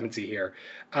discrepancy here.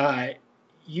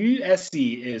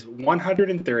 USC is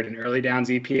 103rd in early downs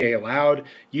EPA allowed.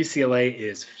 UCLA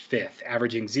is 5th,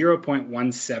 averaging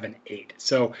 0.178.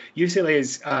 So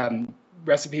UCLA's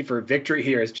recipe for victory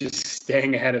here is just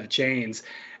staying ahead of the chains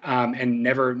and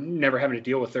never having to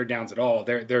deal with third downs at all.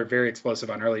 They're very explosive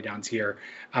on early downs here.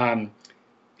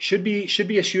 Should be a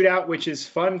shootout, which is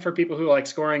fun for people who like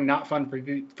scoring, not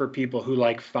fun for people who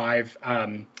like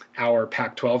 5-hour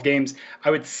Pac-12 games. I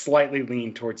would slightly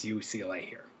lean towards UCLA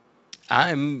here.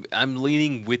 I'm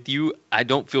leaning with you. I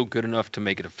don't feel good enough to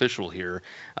make it official here.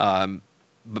 But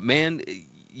man,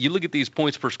 you look at these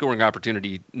points per scoring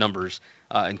opportunity numbers,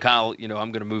 and Kyle, I'm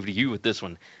going to move to you with this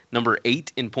one. Number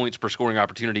 8 in points per scoring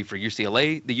opportunity for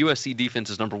UCLA. The USC defense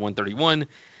is number 131.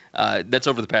 That's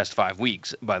over the past 5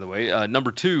 weeks, by the way.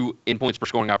 Number 2 in points per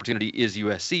scoring opportunity is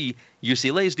USC.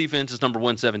 UCLA's defense is number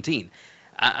 117.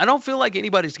 I don't feel like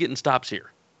anybody's getting stops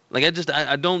here. Like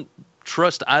I don't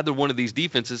trust either one of these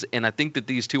defenses, and I think that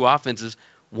these two offenses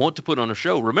want to put on a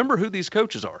show. Remember who these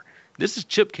coaches are. This is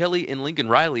Chip Kelly and Lincoln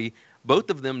Riley,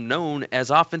 both of them known as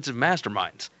offensive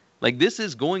masterminds. Like, this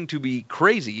is going to be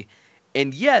crazy,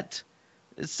 and yet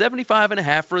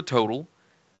 75.5 for a total.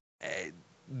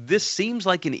 This seems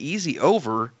like an easy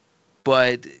over,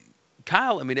 but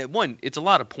Kyle, at one, it's a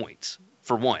lot of points,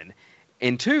 for one,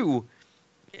 and two,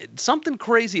 something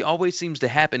crazy always seems to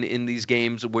happen in these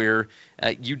games where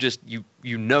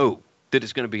you know that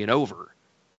it's going to be an over,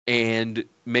 and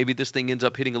maybe this thing ends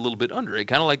up hitting a little bit under it,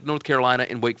 kind of like North Carolina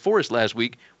and Wake Forest last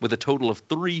week with a total of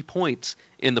 3 points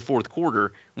in the fourth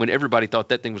quarter when everybody thought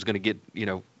that thing was going to get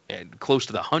close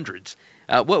to the hundreds.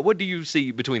 What do you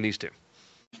see between these two?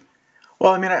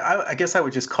 Well, I guess I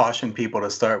would just caution people to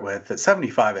start with that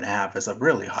 75.5 is a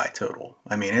really high total.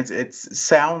 It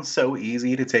sounds so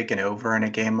easy to take an over in a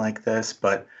game like this,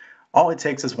 but all it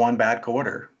takes is one bad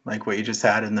quarter, like what you just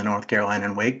had in the North Carolina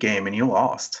and Wake game, and you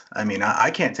lost.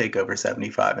 I can't take over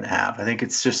 75.5. I think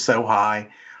it's just so high.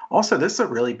 Also, this is a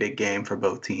really big game for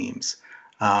both teams.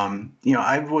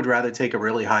 I would rather take a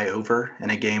really high over in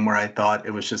a game where I thought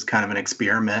it was just kind of an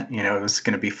experiment. It was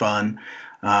going to be fun.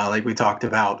 Like we talked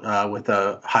about with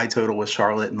a high total with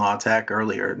Charlotte and La Tech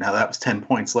earlier. Now that was 10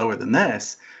 points lower than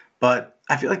this, but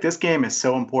I feel like this game is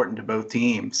so important to both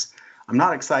teams. I'm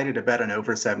not excited to bet an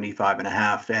over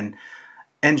 75.5. And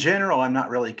in general, I'm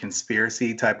not really a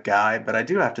conspiracy type guy, but I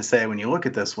do have to say, when you look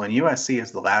at this one, USC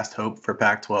is the last hope for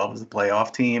Pac-12 as a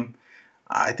playoff team.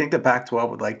 I think the Pac-12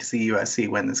 would like to see USC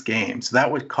win this game. So that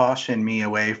would caution me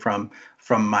away from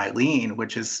my lean,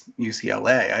 which is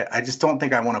UCLA. I just don't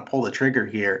think I want to pull the trigger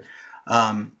here.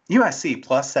 USC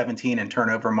plus 17 in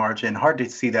turnover margin. Hard to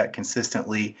see that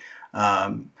consistently.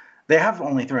 They have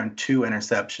only thrown 2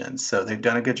 interceptions, so they've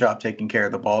done a good job taking care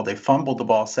of the ball. They fumbled the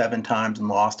ball 7 times and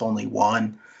lost only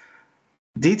 1.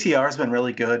 DTR has been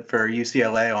really good for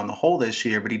UCLA on the whole this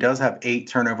year, but he does have 8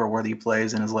 turnover-worthy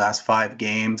plays in his last 5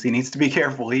 games. He needs to be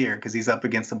careful here because he's up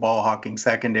against the ball-hawking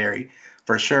secondary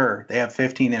for sure. They have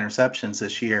 15 interceptions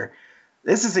this year.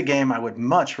 This is a game I would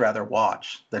much rather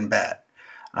watch than bet.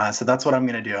 So that's what I'm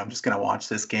going to do. I'm just going to watch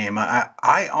this game.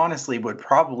 I honestly would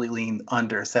probably lean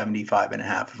under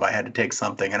 75.5 if I had to take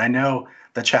something. And I know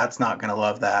the chat's not going to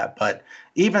love that, but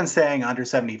even saying under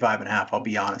 75.5, I'll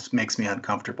be honest, makes me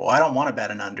uncomfortable. I don't want to bet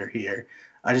an under here.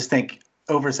 I just think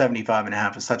over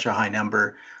 75.5 is such a high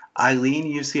number. I lean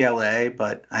UCLA,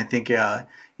 but I think,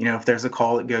 if there's a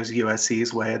call that goes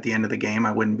USC's way at the end of the game,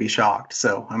 I wouldn't be shocked.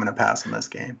 So I'm going to pass on this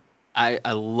game.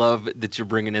 I love that you're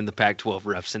bringing in the Pac-12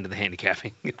 refs into the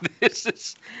handicapping. This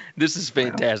is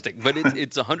fantastic, but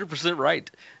it's 100% right.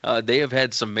 They have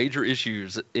had some major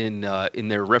issues in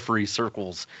their referee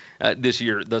circles this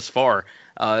year thus far.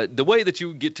 The way that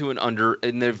you get to an under,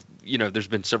 and there's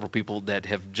been several people that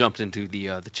have jumped into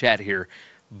the chat here,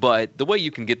 but the way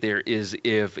you can get there is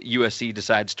if USC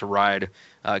decides to ride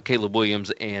Caleb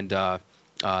Williams and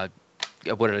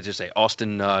what did I just say?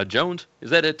 Austin Jones? Is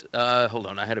that it? Hold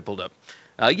on, I had it pulled up.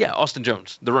 Yeah, Austin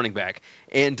Jones, the running back.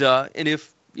 And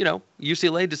if,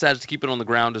 UCLA decides to keep it on the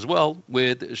ground as well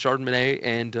with Chardonnay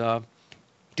and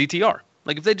DTR.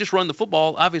 Like, if they just run the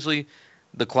football, obviously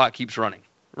the clock keeps running,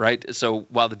 right? So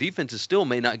while the defenses still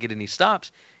may not get any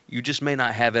stops, you just may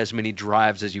not have as many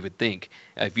drives as you would think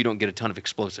if you don't get a ton of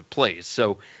explosive plays.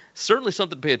 So certainly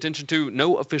something to pay attention to.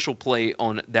 No official play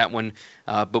on that one,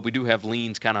 but we do have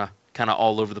leans kind of kind of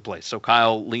all over the place. So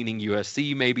Kyle leaning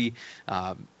USC maybe.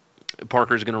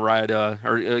 Parker's going to ride,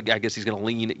 I guess he's going to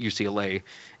lean at UCLA,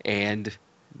 and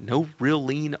no real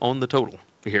lean on the total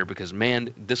here because,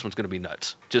 man, this one's going to be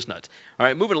nuts. Just nuts. All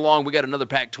right, moving along. We got another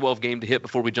Pac-12 game to hit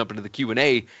before we jump into the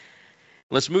Q&A.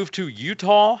 Let's move to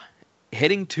Utah,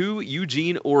 heading to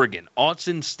Eugene, Oregon.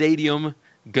 Autzen Stadium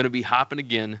going to be hopping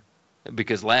again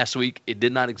because last week it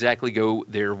did not exactly go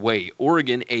their way.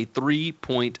 Oregon, a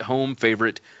 3-point home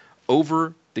favorite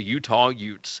over the Utah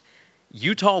Utes.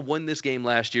 Utah won this game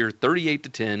last year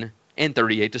 38-10 and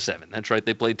 38-7. That's right.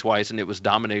 They played twice, and it was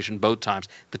domination both times.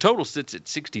 The total sits at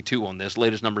 62 on this.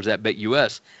 Latest numbers at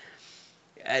BetUS.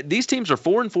 These teams are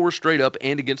 4-4 straight up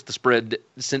and against the spread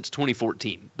since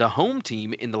 2014. The home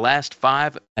team in the last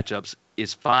 5 matchups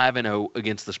is 5-0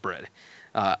 against the spread.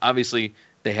 Obviously,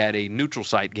 they had a neutral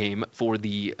site game for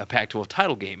the Pac-12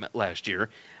 title game last year,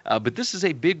 but this is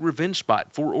a big revenge spot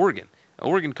for Oregon.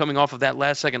 Oregon coming off of that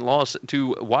last-second loss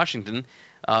to Washington.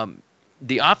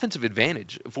 The offensive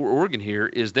advantage for Oregon here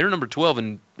is they're number 12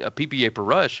 in PPA per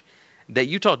rush. That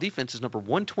Utah defense is number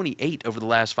 128 over the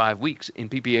last 5 weeks in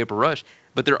PPA per rush,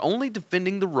 but they're only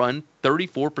defending the run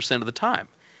 34% of the time.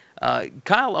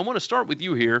 Kyle, I want to start with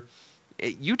you here.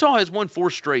 Utah has won 4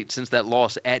 straight since that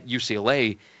loss at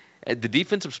UCLA. The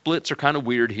defensive splits are kind of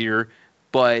weird here,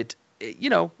 but,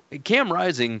 Cam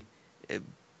Rising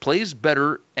plays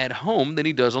better at home than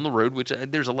he does on the road, which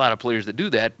there's a lot of players that do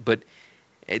that. But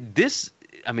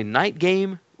night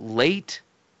game, late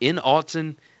in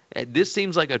Autzen, this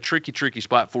seems like a tricky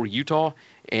spot for Utah,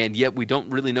 and yet we don't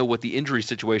really know what the injury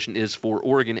situation is for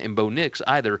Oregon and Bo Nix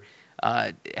either.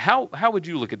 How would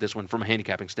you look at this one from a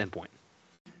handicapping standpoint?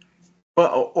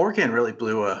 Well, Oregon really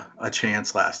blew a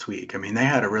chance last week. I mean, they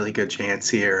had a really good chance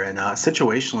here, and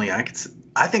situationally,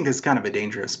 I think it's kind of a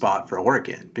dangerous spot for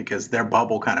Oregon because their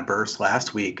bubble kind of burst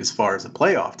last week as far as a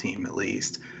playoff team, at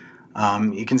least.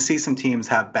 You can see some teams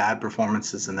have bad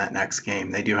performances in that next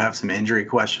game. They do have some injury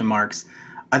question marks.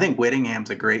 I think Whittingham's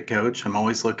a great coach. I'm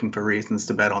always looking for reasons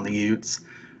to bet on the Utes.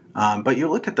 But you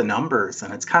look at the numbers,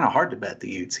 and it's kind of hard to bet the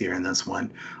Utes here in this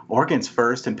one. Oregon's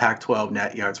first in Pac-12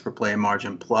 net yards per play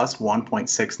margin, plus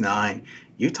 1.69.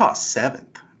 Utah's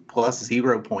 7th, plus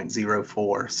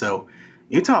 0.04. So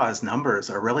Utah's numbers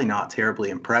are really not terribly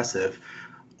impressive.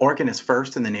 Oregon is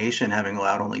first in the nation, having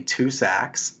allowed only 2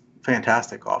 sacks.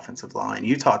 Fantastic offensive line.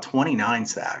 Utah, 29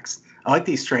 sacks. I like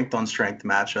these strength-on-strength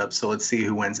matchups, so let's see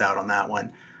who wins out on that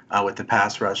one with the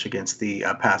pass rush against the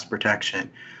pass protection.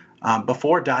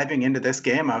 Before diving into this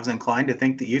game, I was inclined to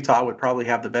think that Utah would probably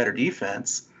have the better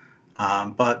defense,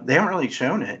 but they haven't really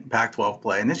shown it in Pac-12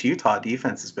 play, and this Utah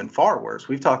defense has been far worse.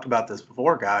 We've talked about this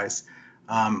before, guys.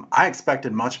 I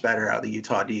expected much better out of the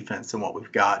Utah defense than what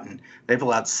we've gotten. They've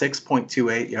allowed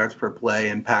 6.28 yards per play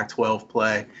in Pac-12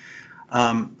 play.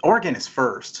 Oregon is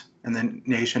first in the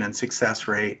nation in success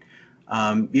rate.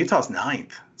 Utah's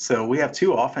 9th. So we have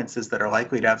 2 offenses that are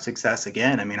likely to have success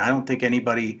again. I mean, I don't think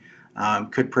anybody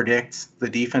could predict the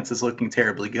defense is looking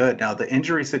terribly good. Now, the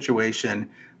injury situation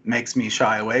makes me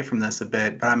shy away from this a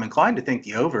bit, but I'm inclined to think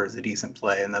the over is a decent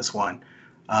play in this one.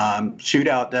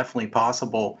 Shootout definitely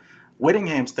possible.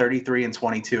 Whittingham's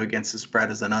 33-22 against the spread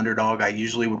as an underdog. I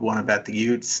usually would want to bet the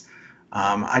Utes.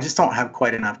 I just don't have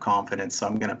quite enough confidence, so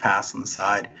I'm going to pass on the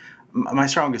side. My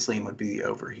strongest lean would be the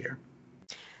over here.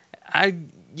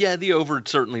 The over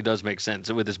certainly does make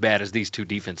sense with as bad as these 2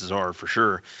 defenses are, for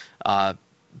sure.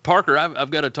 Parker,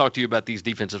 I've got to talk to you about these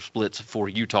defensive splits for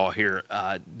Utah here.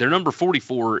 They're number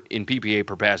 44 in PPA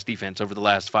per pass defense over the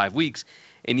last 5 weeks,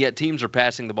 and yet teams are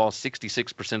passing the ball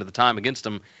 66% of the time against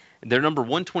them. They're number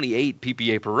 128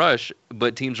 PPA per rush,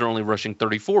 but teams are only rushing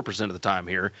 34% of the time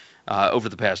here over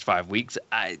the past 5 weeks.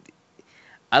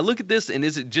 I look at this, and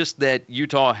is it just that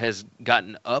Utah has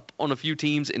gotten up on a few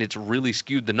teams and it's really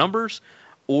skewed the numbers?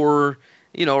 Or,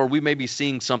 are we maybe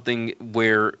seeing something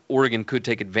where Oregon could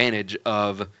take advantage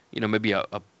of, maybe a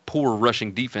poor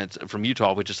rushing defense from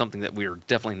Utah, which is something that we're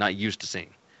definitely not used to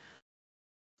seeing?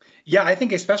 Yeah, I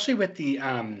think especially with the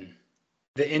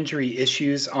injury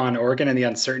issues on Oregon and the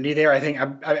uncertainty there, I think,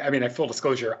 full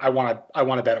disclosure, I want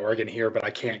to bet Oregon here, but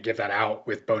I can't give that out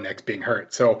with Bo Nix being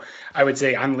hurt. So I would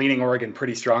say I'm leaning Oregon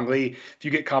pretty strongly. If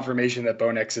you get confirmation that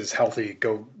Bo Nix is healthy,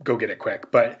 go get it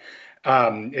quick. But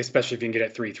especially if you can get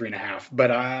it 3.5. But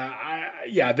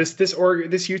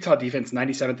this Utah defense,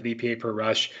 97th in EPA per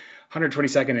rush,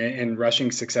 122nd in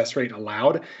rushing success rate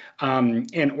allowed.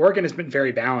 And Oregon has been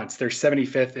very balanced. They're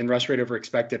 75th in rush rate over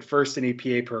expected, first in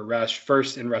EPA per rush,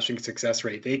 first in rushing success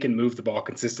rate. They can move the ball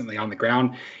consistently on the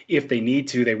ground if they need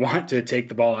to. They want to take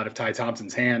the ball out of Ty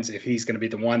Thompson's hands if he's going to be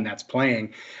the one that's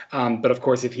playing. But of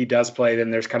course, if he does play,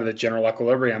 then there's kind of the general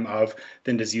equilibrium of,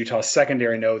 then does Utah's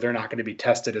secondary know they're not going to be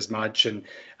tested as much, and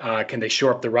can they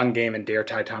shore up the run game and dare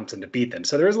Ty Thompson to beat them?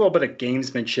 So there is a little bit of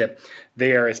gamesmanship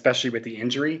there, especially with the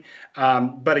injury.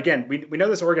 But again, we know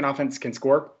this Oregon offense can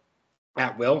score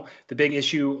at will. The big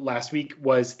issue last week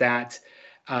was that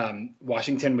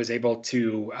Washington was able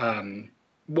to,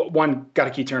 one, got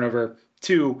a key turnover,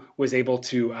 two, was able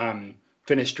to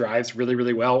finish drives really,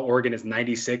 really well. Oregon is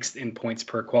 96th in points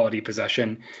per quality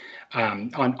possession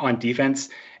on defense.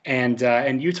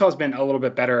 And Utah's been a little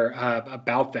bit better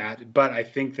about that, but I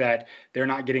think that they're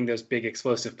not getting those big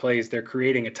explosive plays. They're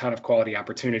creating a ton of quality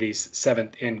opportunities,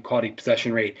 7th in quality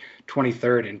possession rate,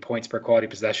 23rd in points per quality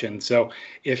possession. So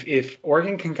if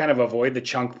Oregon can kind of avoid the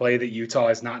chunk play that Utah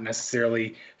has not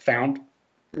necessarily found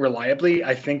reliably,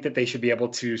 I think that they should be able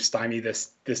to stymie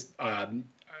this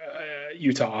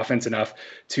Utah offense enough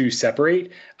to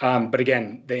separate. But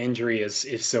again, the injury is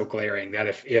so glaring that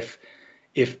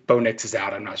if Bo Nix is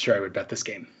out, I'm not sure I would bet this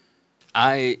game.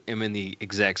 I am in the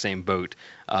exact same boat.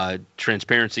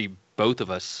 Transparency, both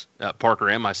of us, Parker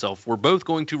and myself, we're both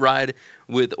going to ride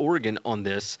with Oregon on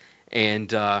this.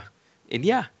 And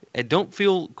yeah, I don't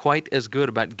feel quite as good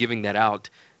about giving that out,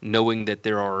 knowing that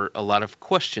there are a lot of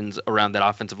questions around that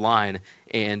offensive line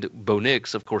and Bo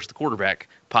Nix, of course, the quarterback,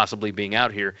 possibly being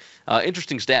out here.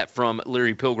 Interesting stat from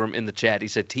Larry Pilgrim in the chat. He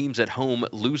said teams at home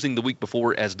losing the week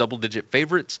before as double-digit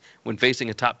favorites when facing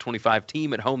a top 25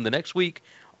 team at home the next week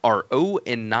are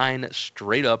 0-9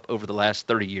 straight up over the last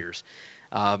 30 years.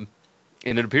 And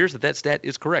it appears that stat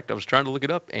is correct. I was trying to look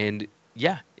it up, and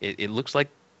yeah, it looks like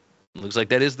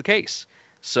that is the case.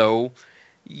 So,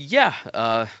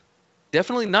 yeah,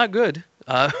 definitely not good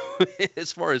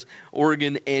as far as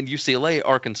Oregon and UCLA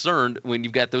are concerned when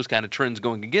you've got those kind of trends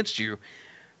going against you.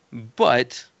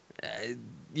 But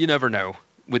you never know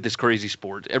with this crazy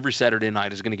sport. Every Saturday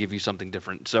night is going to give you something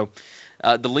different. So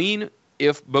the lean,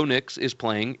 if Bo Nix is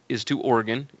playing, is to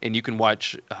Oregon, and you can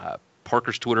watch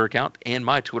Parker's Twitter account and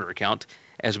my Twitter account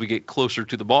as we get closer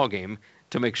to the ball game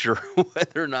to make sure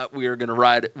whether or not we are going to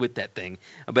ride with that thing.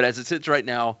 But as it sits right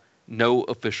now, no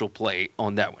official play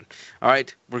on that one. All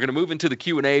right, we're going to move into the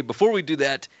Q&A. Before we do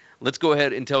that, let's go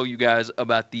ahead and tell you guys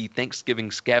about the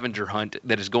Thanksgiving scavenger hunt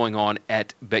that is going on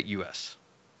at BetUS.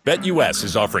 BetUS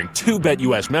is offering 2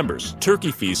 BetUS members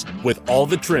turkey feasts with all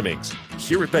the trimmings.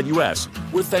 Here at BetUS,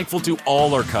 we're thankful to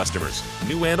all our customers,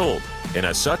 new and old. And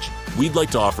as such, we'd like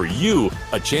to offer you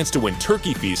a chance to win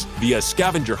turkey feasts via a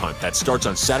scavenger hunt that starts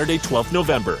on Saturday, 12th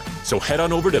November. So head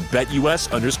on over to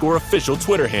BetUS_official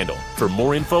Twitter handle for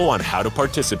more info on how to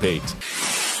participate.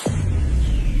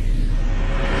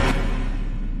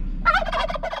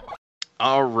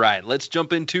 All right, let's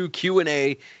jump into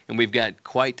Q&A, and we've got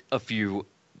quite a few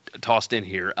tossed in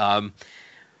here.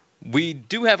 We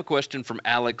do have a question from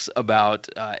Alex about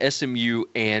SMU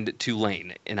and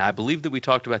Tulane, and I believe that we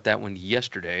talked about that one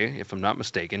yesterday, if I'm not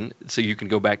mistaken. So you can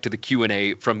go back to the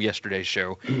Q&A from yesterday's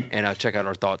show and check out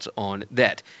our thoughts on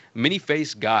that.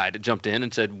 Many-Face Guide jumped in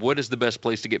and said, what is the best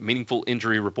place to get meaningful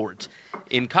injury reports?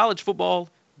 In college football,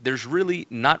 there's really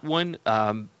not one.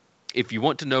 If you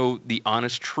want to know the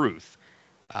honest truth,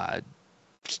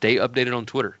 stay updated on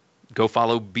Twitter. Go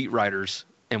follow beat writers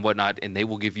and whatnot, and they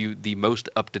will give you the most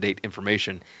up-to-date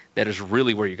information. That is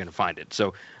really where you're going to find it.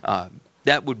 So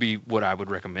that would be what I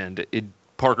would recommend.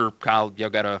 Parker, Kyle, y'all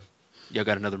got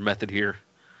another method here?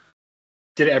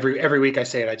 Did it every week I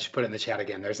say it, I just put it in the chat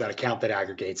again. There's that account that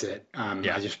aggregates it.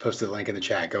 Yeah. I just posted the link in the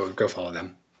chat. Go follow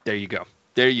them. There you go.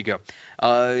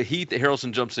 Heath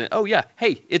Harrelson jumps in. Oh, yeah.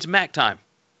 Hey, it's Mac time.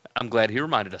 I'm glad he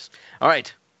reminded us. All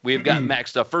right. We've got Mac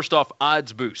stuff. First off,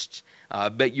 odds boosts.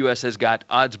 BetUS has got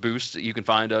odds boosts that you can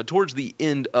find towards the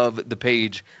end of the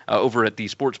page over at the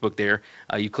sportsbook there.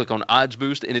 You click on odds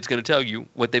boost, and it's going to tell you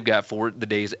what they've got for the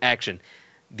day's action.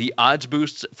 The odds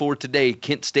boosts for today,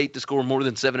 Kent State to score more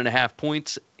than 7.5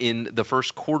 points in the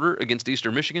first quarter against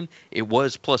Eastern Michigan. It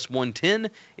was plus 110.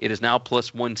 It is now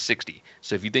plus 160.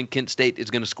 So if you think Kent State is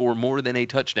going to score more than a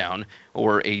touchdown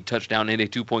or a touchdown and a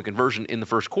 2-point conversion in the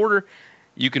first quarter,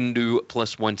 you can do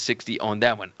plus 160 on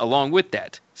that one. Along with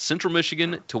that, Central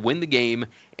Michigan to win the game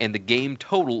and the game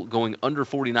total going under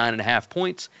 49.5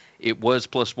 points. It was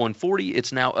plus 140.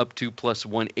 It's now up to plus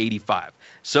 185.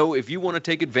 So if you want to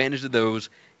take advantage of those,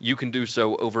 you can do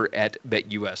so over at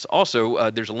BetUS. Also,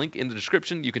 there's a link in the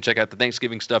description. You can check out the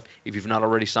Thanksgiving stuff if you've not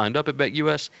already signed up at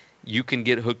BetUS. you can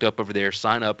get hooked up over there.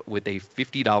 Sign up with a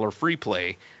 $50 free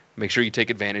play. Make sure you take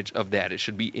advantage of that. It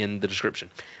should be in the description.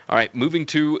 All right, moving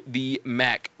to the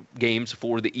MAC games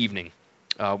for the evening.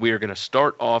 We are going to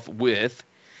start off with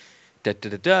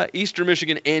Eastern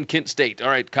Michigan and Kent State. All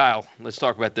right, Kyle, let's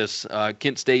talk about this.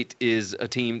 Kent State is a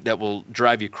team that will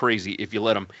drive you crazy if you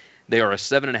let them. They are a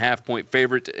 7.5-point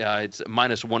favorite. It's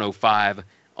minus 105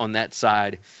 on that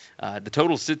side. The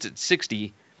total sits at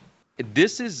 60.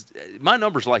 My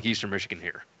numbers like Eastern Michigan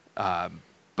here.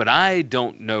 But I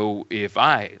don't know if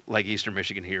I like Eastern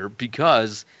Michigan here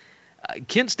because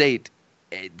Kent State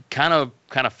kind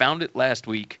of found it last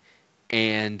week,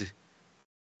 and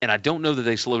I don't know that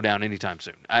they slow down anytime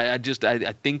soon. I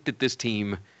think that this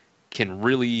team can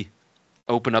really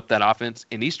open up that offense.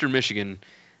 In Eastern Michigan,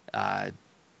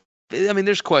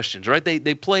 there's questions, right?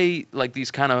 They play like these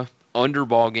kind of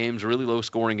underball games, really low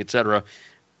scoring, etc.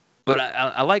 But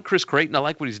I like Chris Creighton. I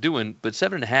like what he's doing. But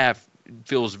 7.5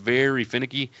 feels very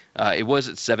finicky. It was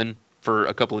at 7 for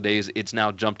a couple of days. It's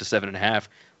now jumped to 7.5.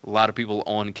 A lot of people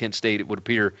on Kent State, it would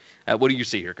appear. What do you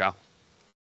see here, Kyle?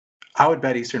 I would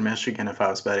bet Eastern Michigan if I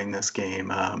was betting this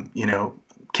game.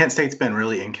 Kent State's been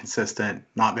really inconsistent,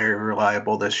 not very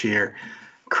reliable this year.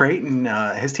 Creighton,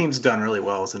 his team's done really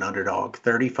well as an underdog,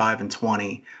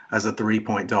 35-20 as a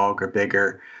 3-point dog or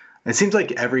bigger. It seems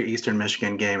like every Eastern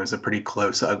Michigan game is a pretty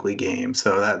close, ugly game.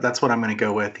 So that's what I'm going to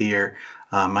go with here.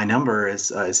 My number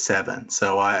is 7.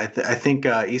 So I think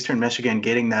Eastern Michigan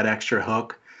getting that extra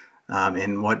hook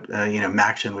in what,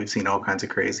 MACtion, we've seen all kinds of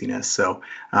craziness. So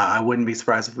I wouldn't be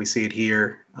surprised if we see it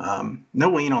here.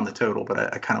 No lean on the total, but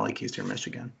I kind of like Eastern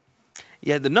Michigan.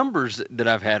 Yeah, the numbers that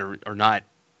I've had are not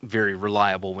very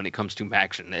reliable when it comes to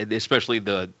MACtion, especially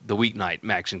the weeknight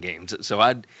MACtion games. So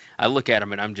I look at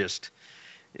them and I'm just...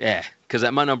 Yeah, because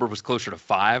my number was closer to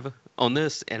 5 on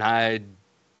this, and I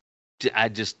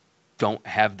just don't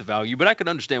have the value. But I can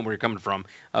understand where you're coming from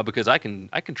because I can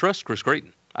trust Chris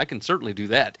Creighton. I can certainly do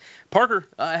that. Parker,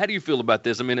 how do you feel about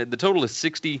this? The total is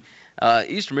 60.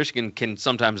 Eastern Michigan can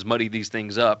sometimes muddy these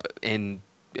things up, and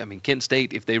Kent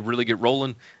State, if they really get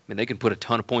rolling, they can put a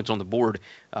ton of points on the board.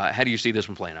 How do you see this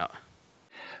one playing out?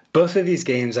 Both of these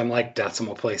games, I'm like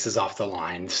decimal places off the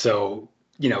line, so.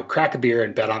 Crack a beer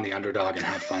and bet on the underdog and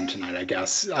have fun tonight, I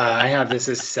guess. I have this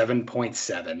as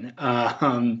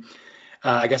 7.7.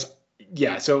 I guess,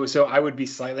 yeah, so I would be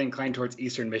slightly inclined towards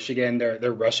Eastern Michigan.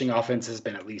 Their rushing offense has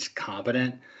been at least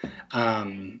competent.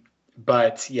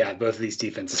 But, yeah, both of these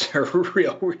defenses are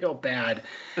real bad.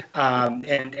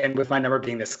 And with my number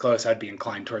being this close, I'd be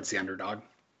inclined towards the underdog.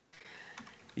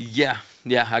 Yeah,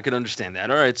 I could understand that.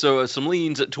 All right, so some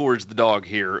leans towards the dog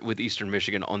here with Eastern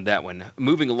Michigan on that one.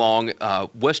 Moving along,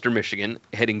 Western Michigan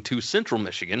heading to Central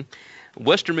Michigan.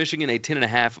 Western Michigan, a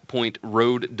 10.5-point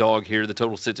road dog here. The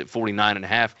total sits at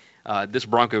 49.5. This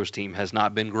Broncos team has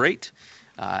not been great,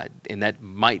 and that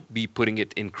might be putting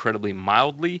it incredibly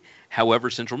mildly. However,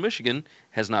 Central Michigan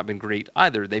has not been great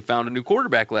either. They found a new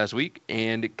quarterback last week,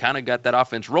 and it kind of got that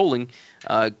offense rolling.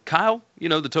 Kyle,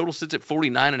 the total sits at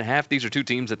 49.5. These are two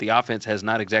teams that the offense has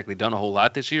not exactly done a whole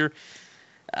lot this year.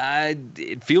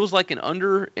 It feels like an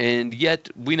under, and yet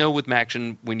we know with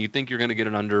MACtion, when you think you're going to get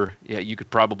an under, yeah, you could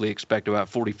probably expect about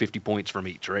 40, 50 points from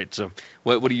each, right? So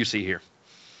what do you see here?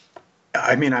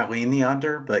 I lean the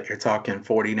under, but you're talking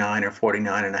 49 or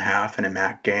 49.5 in a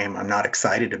MAC game. I'm not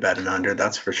excited to bet an under,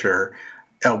 that's for sure.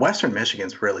 Western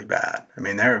Michigan's really bad.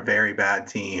 They're a very bad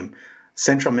team.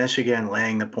 Central Michigan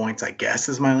laying the points, I guess,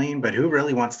 is my lean, but who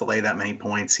really wants to lay that many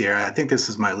points here? I think this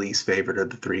is my least favorite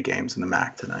of the 3 games in the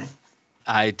MAC tonight.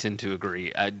 I tend to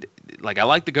agree. I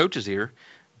like the coaches here,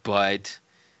 but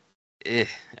they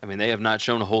have not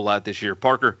shown a whole lot this year.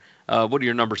 Parker, what do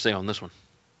your numbers say on this one?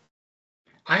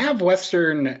 I have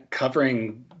Western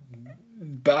covering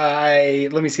by,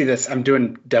 let me see this. I'm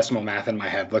doing decimal math in my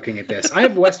head looking at this. I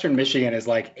have Western Michigan as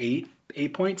like eight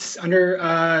points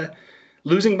under,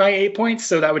 losing by 8 points.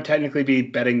 So that would technically be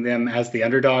betting them as the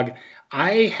underdog.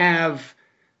 I have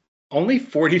only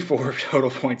 44 total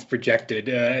points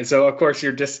projected. So, of course,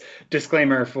 your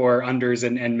disclaimer for unders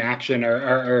and MACtion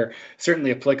are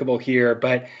certainly applicable here.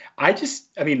 But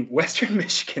Western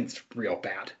Michigan's real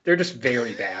bad. They're just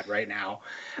very bad right now.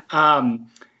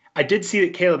 I did see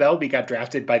that Caleb Elby got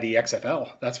drafted by the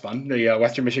XFL. That's fun. The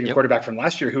Western Michigan quarterback from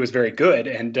last year who was very good.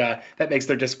 And that makes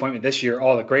their disappointment this year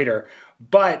all the greater.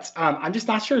 But I'm just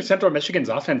not sure Central Michigan's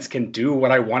offense can do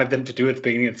what I wanted them to do at the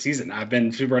beginning of the season. I've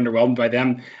been super underwhelmed by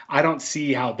them. I don't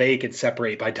see how they could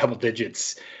separate by double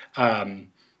digits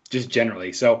just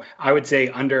generally. So I would say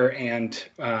under and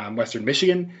Western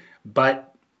Michigan.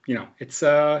 But, it's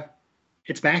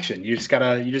MACtion. You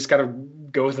just gotta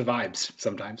go with the vibes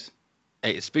sometimes.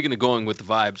 Hey, speaking of going with the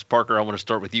vibes, Parker, I want to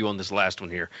start with you on this last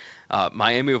one here.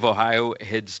 Miami of Ohio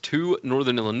heads to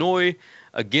Northern Illinois.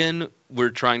 Again, we're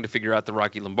trying to figure out the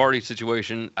Rocky Lombardi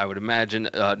situation. I would imagine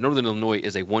Northern Illinois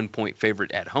is a 1-point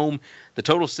favorite at home. The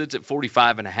total sits at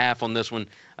 45.5 on this one.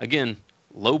 Again,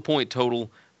 low point total,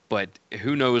 but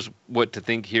who knows what to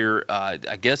think here. I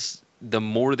guess the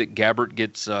more that Gabbert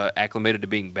gets acclimated to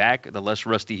being back, the less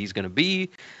rusty he's going to be.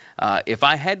 If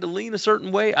I had to lean a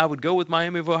certain way, I would go with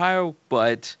Miami of Ohio,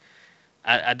 but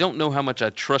I don't know how much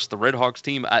I trust the Red Hawks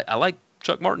team. I like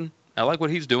Chuck Martin. I like what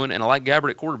he's doing, and I like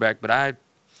Gabbert at quarterback, but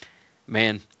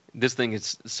man, this thing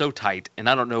is so tight, and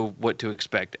I don't know what to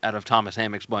expect out of Thomas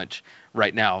Hammock's bunch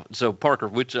right now. So, Parker,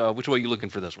 which way are you looking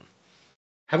for this one?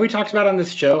 Have we talked about on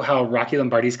this show how Rocky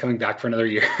Lombardi's coming back for another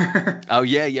year? Oh,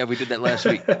 yeah, we did that last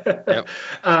week. Yep.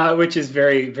 Which is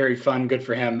very, very fun. Good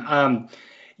for him.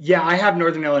 Yeah, I have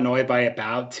Northern Illinois by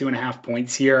about 2.5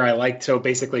 points here. I like to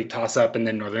basically toss up, and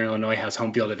then Northern Illinois has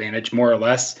home field advantage, more or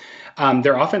less.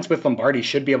 Their offense with Lombardi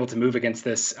should be able to move against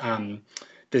this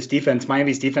this defense.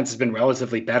 Miami's defense has been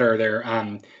relatively better. They're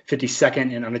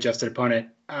 52nd in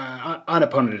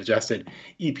unopponent adjusted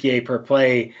EPA per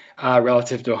play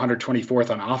relative to 124th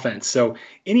on offense. So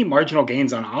any marginal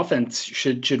gains on offense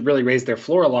should really raise their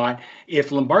floor a lot.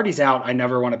 If Lombardi's out, I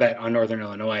never want to bet on Northern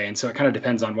Illinois. And so it kind of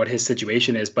depends on what his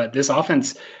situation is. But this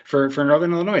offense for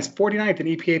Northern Illinois is 49th in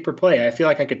EPA per play. I feel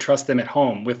like I could trust them at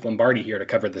home with Lombardi here to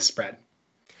cover the spread.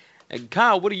 And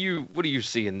Kyle, what do you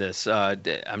see in this?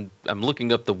 I'm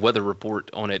looking up the weather report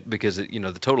on it because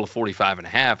the total of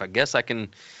 45.5. I guess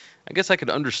I could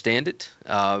understand it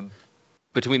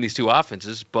between these two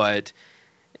offenses, but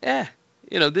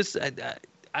this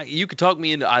you could talk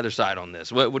me into either side on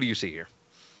this. What do you see here?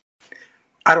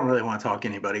 I don't really want to talk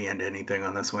anybody into anything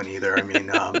on this one either. I mean,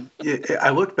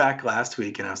 I looked back last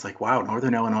week and I was like, wow,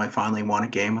 Northern Illinois finally won a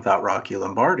game without Rocky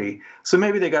Lombardi. So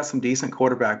maybe they got some decent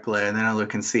quarterback play. And then I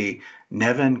look and see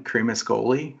Nevin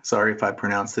Cremascoli. Sorry if I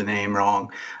pronounced the name wrong.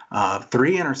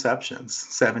 3 interceptions,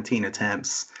 17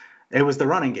 attempts. It was the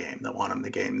running game that won them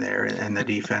the game there, and the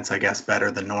defense, I guess,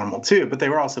 better than normal too. But they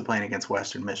were also playing against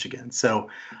Western Michigan. So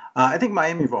I think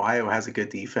Miami of Ohio has a good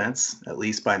defense, at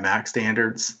least by MAC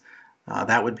standards.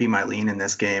 That would be my lean in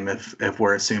this game if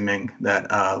we're assuming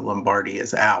that Lombardi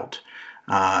is out.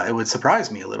 It would surprise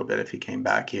me a little bit if he came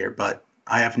back here, but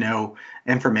I have no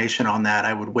information on that.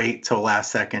 I would wait till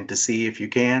last second to see if you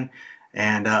can.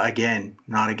 And again,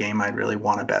 not a game I'd really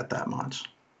want to bet that much.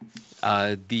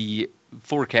 The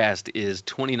forecast is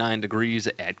 29 degrees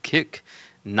at kick,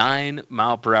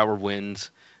 9-mile-per-hour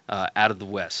winds out of the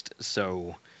west.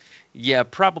 So, yeah,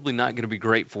 probably not going to be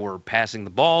great for passing the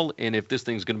ball. And if this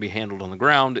thing's going to be handled on the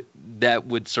ground, that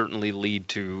would certainly lead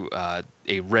to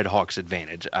a Red Hawks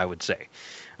advantage, I would say.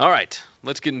 All right,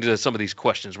 let's get into some of these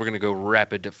questions. We're going to go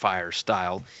rapid fire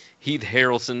style. Heath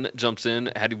Harrelson jumps in.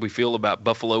 How did we feel about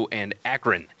Buffalo and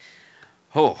Akron?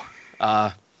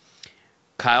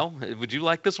 Kyle, would you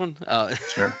like this one?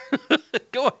 Sure.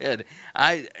 Go ahead.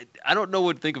 I don't know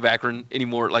what to think of Akron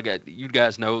anymore. You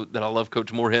guys know that I love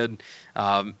Coach Moorhead,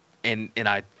 and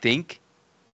I think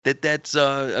that's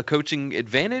a coaching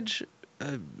advantage.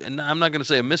 And I'm not going to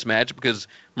say a mismatch because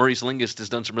Maurice Lingist has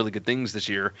done some really good things this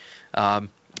year.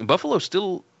 Buffalo's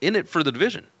still in it for the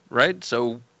division, right?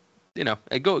 So, go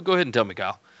ahead and tell me,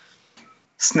 Kyle.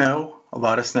 Snow, a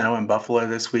lot of snow in Buffalo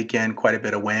this weekend, quite a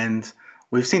bit of wind.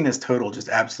 We've seen this total just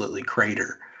absolutely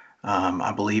crater.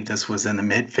 I believe this was in the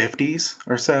mid-50s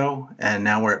or so, and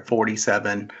now we're at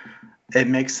 47. It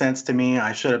makes sense to me.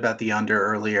 I should have bet the under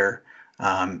earlier.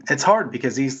 It's hard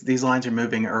because these lines are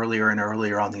moving earlier and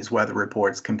earlier on these weather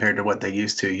reports compared to what they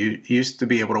used to. You used to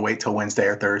be able to wait till Wednesday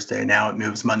or Thursday. Now it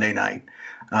moves Monday night.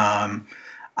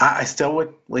 I still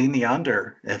would lean the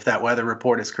under if that weather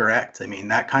report is correct. I mean,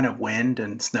 that kind of wind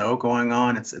and snow going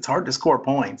on, it's hard to score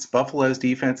points. Buffalo's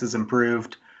defense has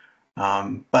improved.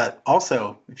 But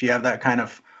also, if you have that kind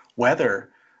of weather,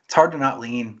 it's hard to not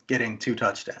lean getting 2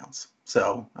 touchdowns.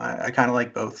 So I kind of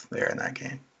like both there in that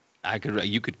game.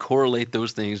 You could correlate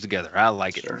those things together. I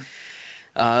like Sure.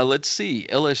 it. Let's see.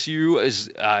 LSU is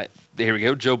there we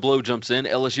go. Joe Blow jumps in.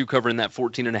 LSU covering that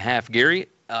 14.5. Gary,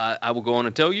 I will go on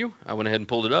and tell you. I went ahead and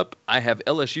pulled it up. I have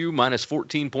LSU minus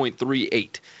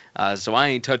 14.38. So I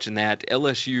ain't touching that.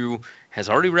 LSU has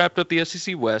already wrapped up the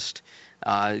SEC West.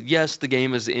 Yes, the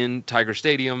game is in Tiger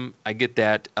Stadium. I get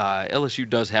that. LSU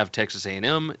does have Texas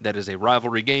A&M. That is a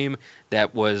rivalry game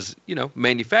that was,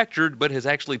 manufactured, but has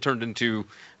actually turned into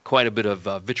quite a bit of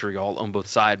vitriol on both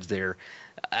sides there.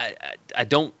 I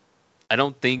don't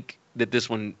think that this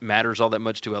one matters all that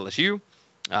much to LSU.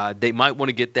 They might want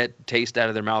to get that taste out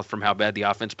of their mouth from how bad the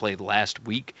offense played last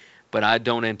week, but I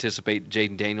don't anticipate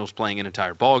Jaden Daniels playing an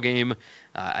entire ball game.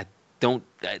 I don't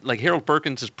like Harold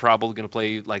Perkins is probably going to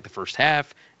play like the first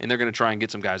half, and they're going to try and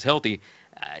get some guys healthy.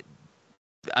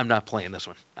 I'm not playing this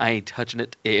one. I ain't touching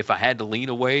it. If I had to lean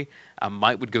away,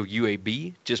 I would go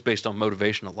UAB just based on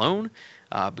motivation alone,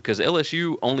 because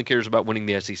LSU only cares about winning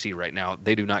the SEC right now.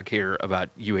 They do not care about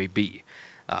UAB.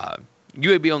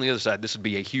 UAB on the other side, this would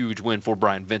be a huge win for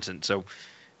Brian Vincent. So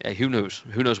who knows?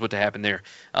 Who knows what to happen there?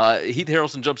 Heath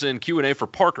Harrelson jumps in Q&A for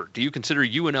Parker. Do you consider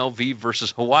UNLV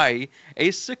versus Hawaii a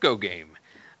sicko game?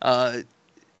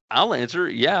 I'll answer,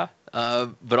 yeah.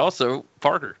 But also,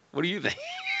 Parker, what do you think?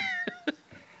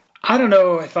 I don't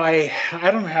know if I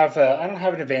don't have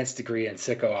an advanced degree in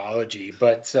psychology,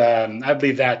 but I'd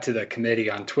leave that to the committee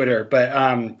on Twitter. But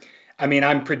I mean,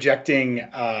 I'm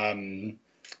projecting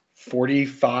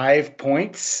 45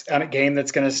 points on a game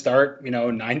that's going to start,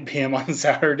 9 p.m. on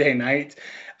Saturday night.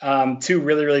 Two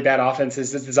really, really bad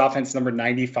offenses. This is offense number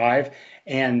 95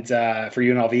 and for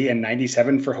UNLV and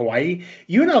 97 for Hawaii.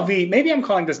 UNLV, maybe I'm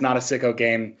calling this not a sicko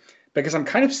game, because I'm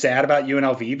kind of sad about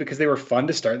UNLV because they were fun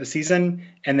to start the season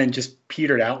and then just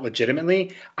petered out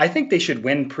legitimately. I think they should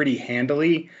win pretty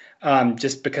handily,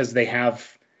 just because they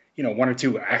have, one or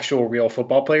two actual real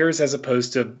football players as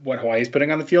opposed to what Hawaii is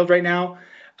putting on the field right now.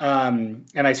 And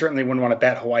I certainly wouldn't want to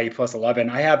bet Hawaii plus 11.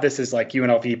 I have this as like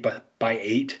UNLV by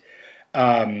 8.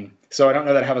 So I don't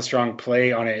know that I have a strong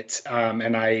play on it. But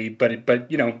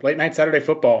late night Saturday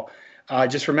football,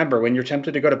 just remember, when you're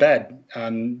tempted to go to bed,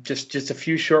 just a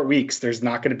few short weeks, there's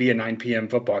not going to be a 9 p.m.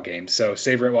 football game. So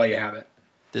savor it while you have it.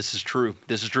 This is true.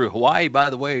 Hawaii,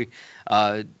 by the way,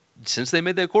 since they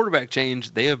made that quarterback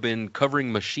change, they have been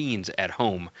covering machines at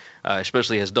home,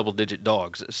 especially as double-digit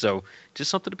dogs. So just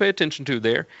something to pay attention to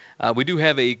there. We do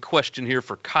have a question here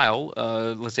for Kyle.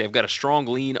 Let's see, I've got a strong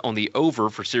lean on the over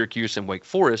for Syracuse and Wake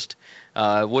Forest.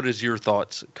 What is your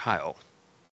thoughts, Kyle?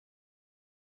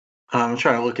 I'm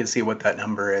trying to look and see what that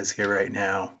number is here right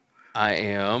now. I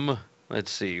am.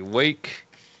 Let's see. Wake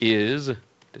is.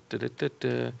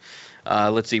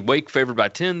 Let's see. Wake favored by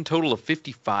 10. Total of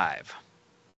 55.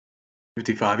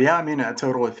 55. Yeah, I mean, a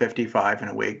total of 55 in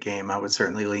a Wake game, I would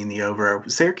certainly lean the over.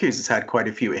 Syracuse has had quite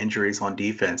a few injuries on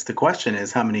defense. The question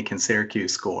is, how many can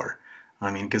Syracuse score?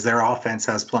 I mean, because their offense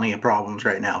has plenty of problems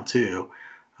right now, too.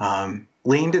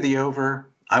 Lean to the over.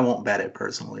 I won't bet it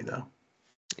personally, though.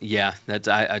 Yeah,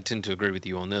 I tend to agree with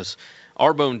you on this.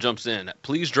 Arbone jumps in.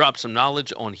 Please drop some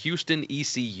knowledge on Houston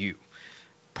ECU.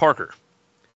 Parker,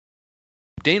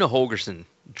 Dana Holgorsen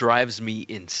drives me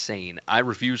insane. I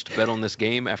refuse to bet on this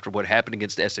game after what happened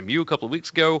against SMU a couple of weeks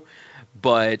ago,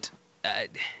 but I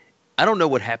don't know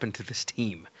what happened to this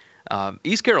team.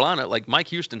 East Carolina, like Mike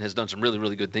Houston has done some really,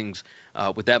 really good things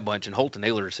with that bunch, and Holton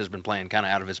Ahlers has been playing kind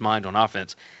of out of his mind on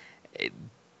offense.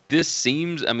 This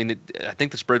seems, I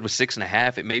think the spread was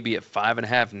 6.5. It may be at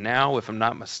 5.5 now, if I'm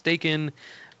not mistaken.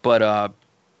 But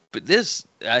this,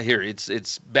 I hear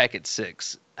it's back at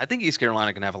 6. I think East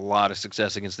Carolina can have a lot of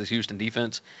success against this Houston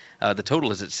defense. The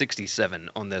total is at 67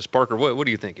 on this. Parker, what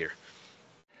do you think here?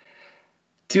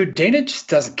 Dude, Dana just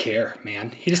doesn't care,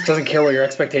 man. He just doesn't care what your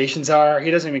expectations are.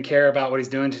 He doesn't even care about what he's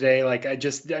doing today.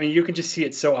 You can just see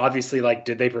it so obviously, like,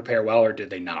 did they prepare well or did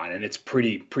they not? And it's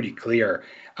pretty clear.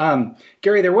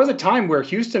 Gary, there was a time where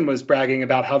Houston was bragging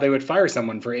about how they would fire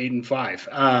someone for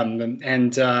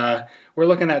 8-5. We're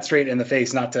looking that straight in the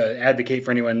face, not to advocate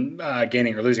for anyone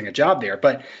gaining or losing a job there.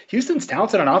 But Houston's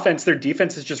talented on offense. Their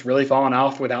defense has just really fallen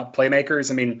off without playmakers.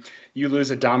 I mean, you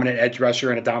lose a dominant edge rusher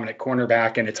and a dominant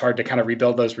cornerback, and it's hard to kind of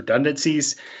rebuild those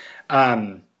redundancies.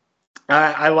 I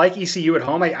like ECU at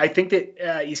home. I think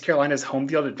that East Carolina's home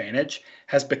field advantage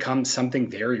has become something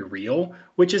very real,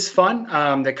 which is fun.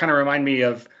 That kind of remind me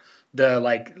of the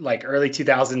like early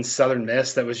 2000s Southern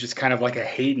Miss that was just kind of like a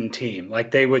hating team.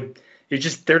 Like they're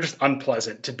just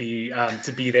unpleasant to be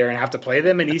there and have to play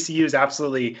them. And ECU is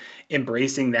absolutely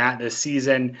embracing that this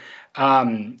season.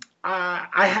 I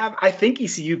think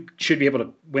ECU should be able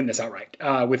to win this outright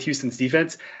with Houston's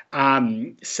defense.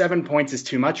 7 points is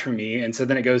too much for me. And so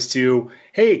then it goes to,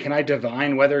 hey, can I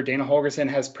divine whether Dana Holgorsen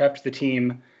has prepped the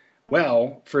team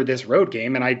well for this road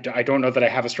game? And I don't know that I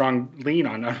have a strong lean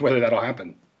on whether that'll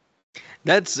happen.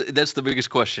 That's the biggest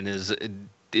question is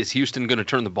Houston going to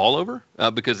turn the ball over?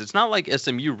 Because it's not like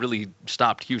SMU really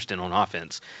stopped Houston on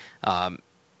offense.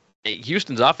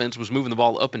 Houston's offense was moving the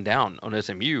ball up and down on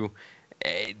SMU.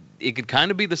 It could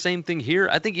kind of be the same thing here.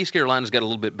 I think East Carolina's got a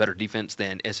little bit better defense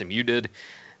than SMU did.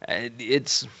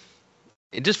 It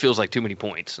just feels like too many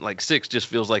points. Like 6 just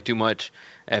feels like too much.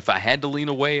 If I had to lean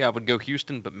away, I would go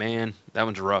Houston, but man, that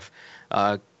one's rough.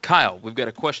 Kyle, we've got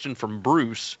a question from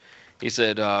Bruce. He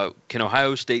said, can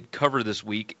Ohio State cover this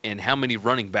week, and how many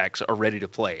running backs are ready to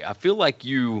play? I feel like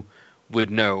you would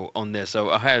know on this.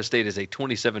 So Ohio State is a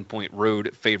 27-point road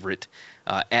favorite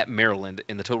at Maryland,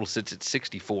 and the total sits at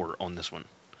 64 on this one.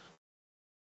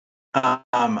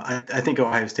 I think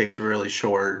Ohio State's really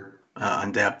short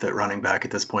on depth at running back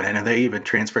at this point. I know they even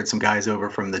transferred some guys over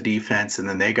from the defense, and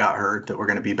then they got hurt that were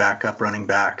going to be backup running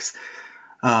backs.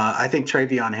 I think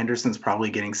Travion Henderson's probably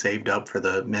getting saved up for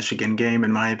the Michigan game,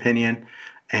 in my opinion.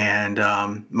 And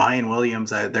Mayan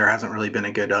Williams, there hasn't really been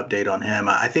a good update on him.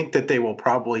 I think that they will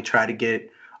probably try to get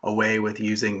away with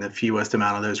using the fewest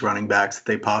amount of those running backs that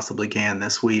they possibly can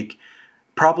this week.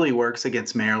 Probably works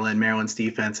against Maryland. Maryland's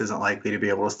defense isn't likely to be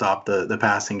able to stop the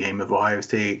passing game of Ohio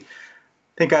State.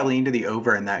 I think I lean to the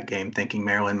over in that game, thinking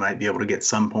Maryland might be able to get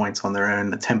some points on their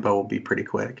own. The tempo will be pretty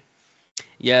quick.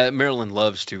 Yeah, Maryland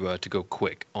loves to go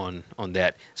quick on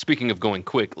that. Speaking of going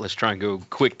quick, let's try and go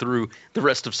quick through the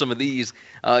rest of some of these.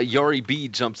 Yari B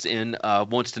jumps in,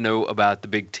 wants to know about the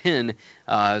Big Ten.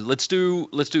 Let's do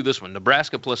this one.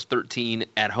 Nebraska plus 13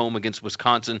 at home against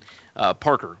Wisconsin.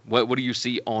 Parker, what do you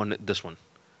see on this one?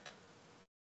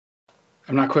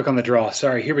 I'm not quick on the draw.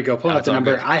 Sorry. Here we go. Pulling up the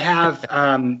number. Good.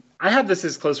 I have this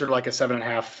as closer to like a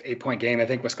 7.5, 8-point game. I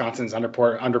think Wisconsin's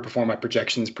underperformed my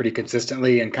projections pretty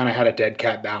consistently and kind of had a dead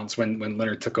cat bounce when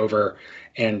Leonard took over,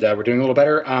 and we're doing a little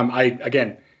better. I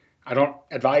don't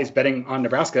advise betting on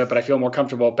Nebraska, but I feel more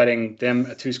comfortable betting them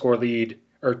a 2-score lead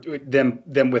or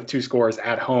them with 2 scores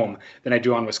at home than I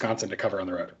do on Wisconsin to cover on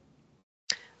the road.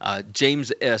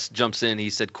 James S. jumps in. He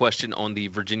said, question on the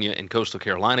Virginia and Coastal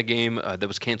Carolina game that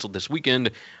was canceled this weekend.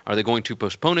 Are they going to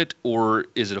postpone it, or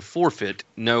is it a forfeit?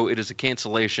 No, it is a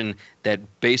cancellation that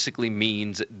basically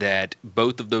means that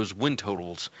both of those win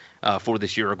totals for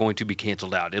this year are going to be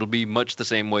canceled out. It'll be much the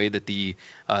same way that the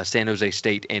San Jose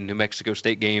State and New Mexico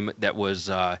State game that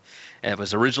was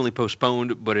originally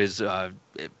postponed, but is,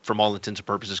 from all intents and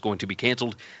purposes, going to be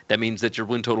canceled. That means that your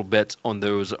win total bets on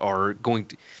those are going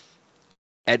to...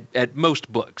 At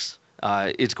most books,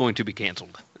 it's going to be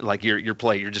canceled. Like your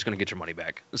play, you're just going to get your money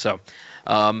back. So,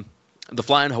 the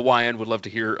Flying Hawaiian would love to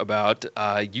hear about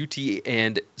UT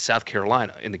and South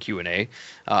Carolina in the Q&A.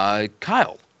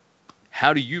 Kyle,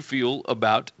 how do you feel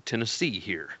about Tennessee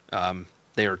here?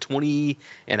 They are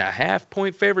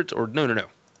 20.5-point favorites, or no.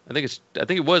 I think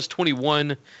it was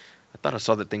 21. I thought I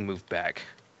saw that thing move back.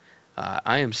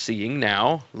 I am seeing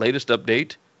now latest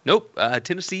update. Nope,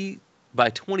 Tennessee by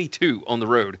 22 on the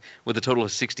road with a total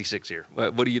of 66 here.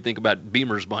 What do you think about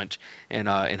Beamer's bunch and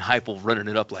Heupel running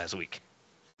it up last week?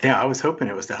 Yeah, I was hoping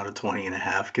it was down to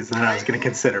 20.5 because then I was going to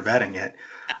consider betting it.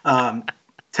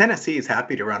 Tennessee is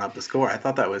happy to run up the score. I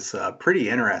thought that was pretty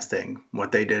interesting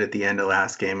what they did at the end of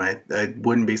last game. I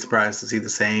wouldn't be surprised to see the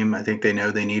same. I think they know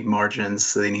they need margins.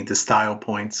 So they need the style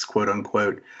points, quote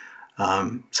unquote.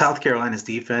 South Carolina's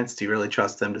defense, do you really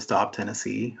trust them to stop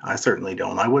Tennessee? I certainly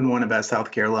don't. I wouldn't want to bet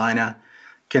South Carolina.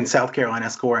 Can South Carolina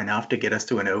score enough to get us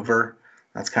to an over?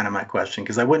 That's kind of my question,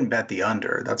 because I wouldn't bet the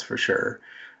under, that's for sure.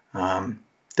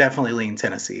 Definitely lean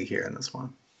Tennessee here in this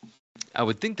one. I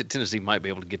would think that Tennessee might be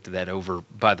able to get to that over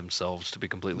by themselves, to be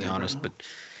completely honest. But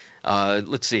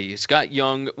let's see. Scott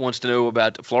Young wants to know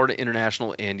about Florida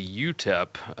International and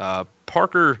UTEP.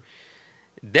 Parker,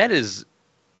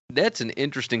 that's an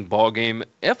interesting ball game.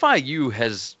 FIU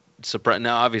has surprised.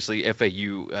 Now, obviously,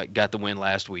 FAU got the win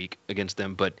last week against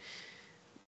them, but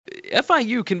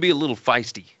FIU can be a little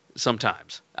feisty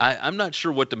sometimes. I'm not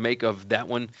sure what to make of that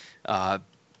one.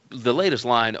 The latest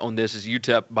line on this is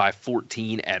UTEP by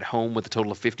 14 at home with a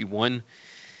total of 51.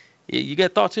 You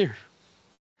got thoughts here?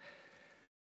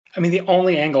 I mean, the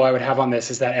only angle I would have on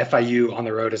this is that FIU on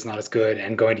the road is not as good,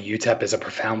 and going to UTEP is a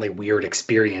profoundly weird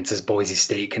experience, as Boise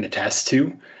State can attest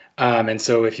to. And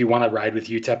so if you want to ride with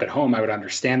UTEP at home, I would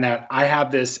understand that. I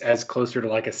have this as closer to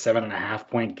like a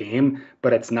 7.5-point game,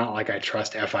 but it's not like I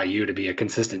trust FIU to be a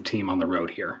consistent team on the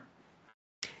road here.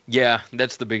 Yeah,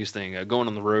 that's the biggest thing. Going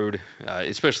on the road,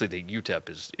 especially the UTEP,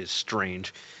 is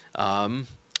strange.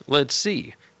 Let's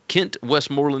see. Kent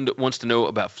Westmoreland wants to know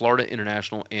about Florida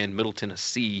International and Middle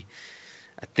Tennessee.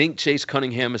 I think Chase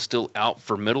Cunningham is still out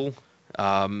for Middle.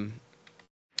 Kyle,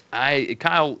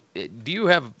 do you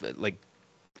have like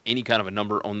any kind of a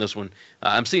number on this one?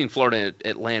 I'm seeing Florida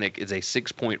Atlantic is a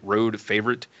 6-point road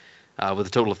favorite with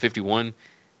a total of 51.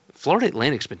 Florida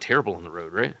Atlantic's been terrible on the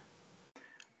road, right?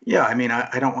 Yeah, I mean,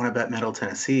 I don't want to bet Middle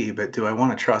Tennessee, but do I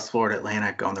want to trust Florida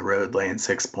Atlantic on the road laying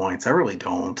 6 points? I really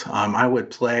don't. I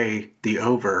would play the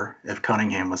over if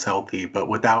Cunningham was healthy, but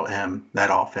without him,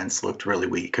 that offense looked really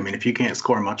weak. I mean, if you can't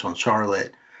score much on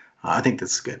Charlotte, I think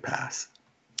this is a good pass.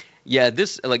 Yeah,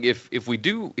 this like if we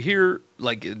do hear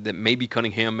like that maybe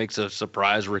Cunningham makes a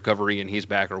surprise recovery and he's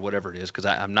back or whatever it is, because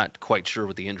I'm not quite sure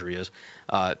what the injury is.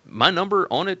 My number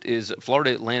on it is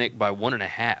Florida Atlantic by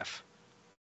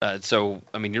 1.5. So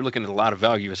I mean you're looking at a lot of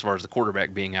value as far as the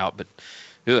quarterback being out, but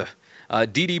ugh.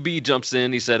 DDB jumps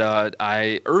in. He said,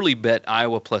 I early bet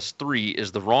Iowa +3.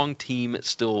 Is the wrong team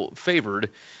still favored?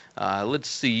 Let's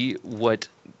see what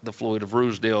the Floyd of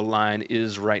Rosedale line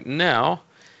is right now.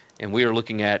 And we are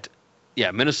looking at,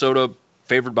 Minnesota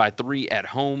favored by 3 at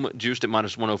home, juiced at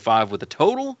 -105 with a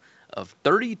total of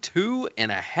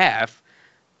 32.5.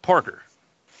 Parker,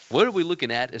 what are we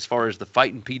looking at as far as the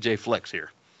fighting PJ Flex here?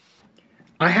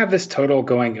 I have this total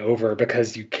going over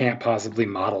because you can't possibly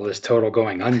model this total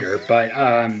going under, but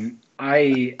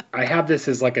I have this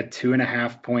as like a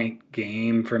 2.5 point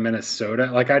game for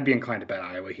Minnesota. Like I'd be inclined to bet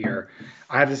Iowa here.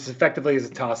 I have this effectively as a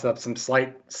toss up, some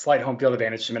slight home field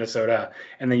advantage to Minnesota,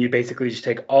 and then you basically just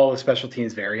take all the special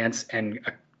teams variance and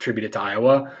attribute it to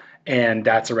Iowa, and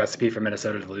that's a recipe for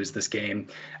Minnesota to lose this game.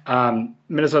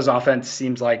 Minnesota's offense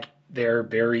seems like they're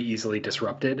very easily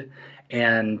disrupted,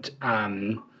 and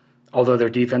although their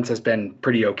defense has been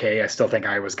pretty okay, I still think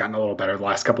Iowa's gotten a little better the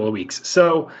last couple of weeks.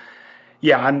 So,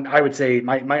 yeah, I would say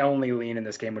my only lean in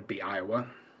this game would be Iowa.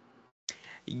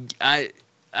 I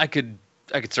could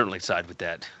certainly side with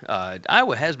that.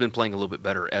 Iowa has been playing a little bit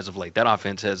better as of late. That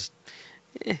offense has,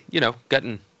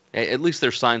 gotten at least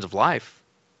there's signs of life.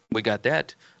 We got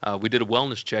that. We did a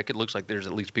wellness check. It looks like there's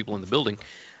at least people in the building.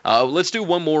 Let's do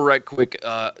one more right quick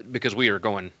because we are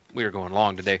going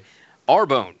long today.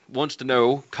 Arbone wants to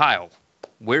know, Kyle,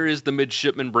 where is the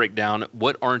midshipman breakdown?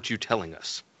 What aren't you telling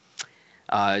us?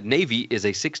 Navy is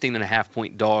a 16.5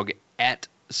 point dog at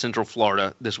Central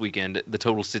Florida this weekend. The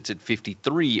total sits at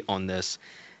 53 on this.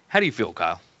 How do you feel,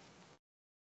 Kyle?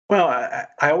 Well,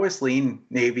 I always lean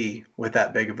Navy with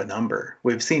that big of a number.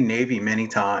 We've seen Navy many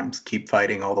times keep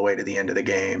fighting all the way to the end of the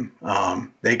game.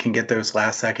 They can get those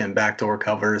last-second backdoor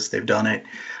covers. They've done it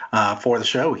for the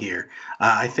show here.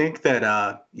 I think that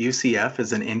UCF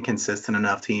is an inconsistent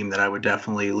enough team that I would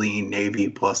definitely lean Navy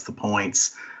plus the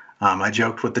points. I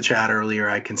joked with the chat earlier.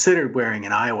 I considered wearing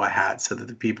an Iowa hat so that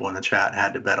the people in the chat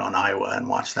had to bet on Iowa and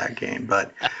watch that game,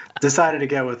 but decided to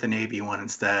go with the Navy one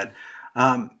instead.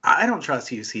 I don't trust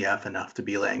UCF enough to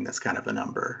be laying this kind of a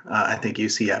number. I think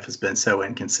UCF has been so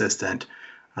inconsistent.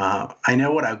 I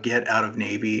know what I'll get out of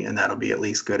Navy, and that'll be at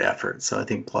least good effort. So I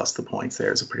think plus the points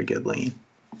there is a pretty good lean.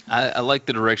 I like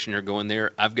the direction you're going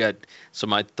there. I've got, so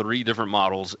my 3 different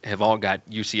models have all got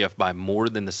UCF by more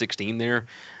than the 16 there,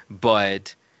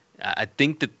 but I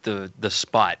think that the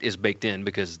spot is baked in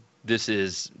because this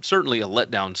is certainly a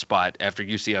letdown spot after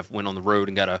UCF went on the road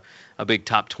and got a big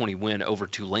top 20 win over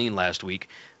Tulane last week.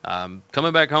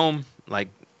 Coming back home, like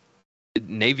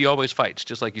Navy always fights,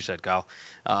 just like you said, Kyle.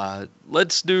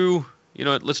 Let's do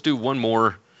one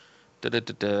more.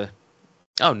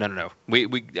 Oh, no.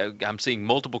 I'm seeing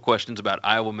multiple questions about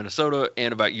Iowa, Minnesota,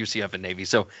 and about UCF and Navy.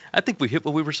 So I think we hit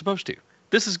what we were supposed to.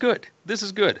 This is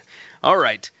good. All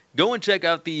right. Go and check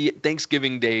out the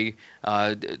Thanksgiving Day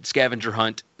scavenger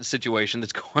hunt situation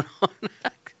that's going on.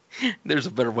 There's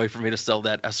a better way for me to sell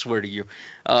that, I swear to you.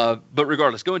 But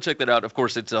regardless, go and check that out. Of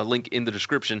course, it's a link in the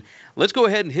description. Let's go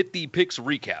ahead and hit the picks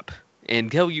recap and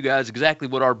tell you guys exactly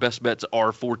what our best bets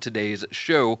are for today's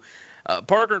show.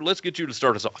 Parker, let's get you to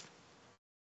start us off.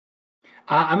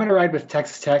 I'm going to ride with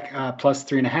Texas Tech plus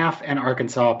 3.5 and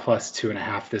Arkansas plus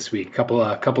 2.5 this week. Couple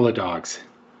of dogs.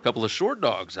 Couple of short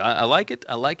dogs. I like it.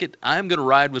 I'm going to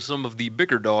ride with some of the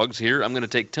bigger dogs here. I'm going to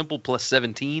take Temple plus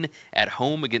 17 at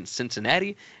home against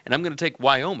Cincinnati, and I'm going to take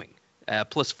Wyoming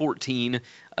plus 14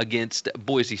 against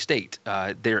Boise State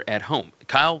there at home.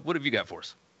 Kyle, what have you got for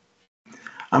us?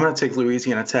 I'm going to take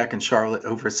Louisiana Tech and Charlotte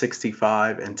over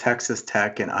 65 and Texas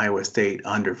Tech and Iowa State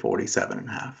under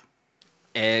 47.5.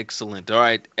 Excellent. All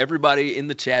right, everybody in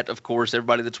the chat, of course,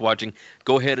 everybody that's watching,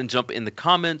 go ahead and jump in the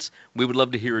comments. We would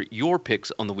love to hear your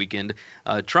picks on the weekend.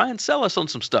 Try and sell us on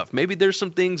some stuff. Maybe there's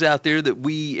some things out there that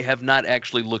we have not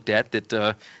actually looked at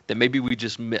that maybe we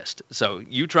just missed. So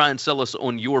you try and sell us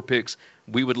on your picks.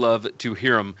 We would love to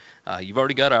hear them. You've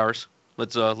already got ours.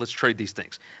 Let's trade these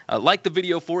things. Like the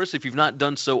video for us if you've not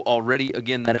done so already.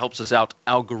 Again, that helps us out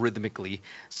algorithmically.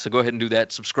 So go ahead and do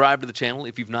that. Subscribe to the channel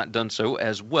if you've not done so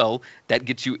as well. That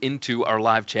gets you into our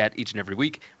live chat each and every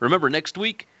week. Remember, next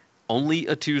week, only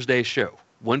a Tuesday show.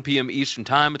 1 p.m. Eastern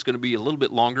Time. It's going to be a little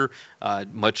bit longer,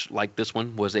 much like this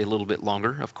one was a little bit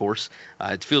longer, of course.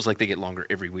 It feels like they get longer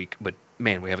every week, but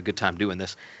man, we have a good time doing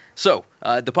this. So,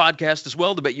 the podcast as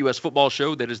well, the BetUS Football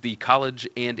Show, that is the college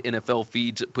and NFL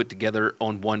feeds put together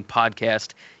on one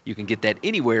podcast. You can get that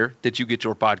anywhere that you get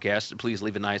your podcast. Please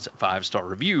leave a nice 5-star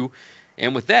review.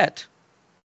 And with that,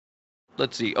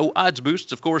 let's see. Oh, odds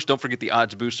boosts, of course. Don't forget the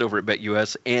odds boosts over at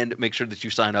BetUS, and make sure that you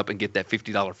sign up and get that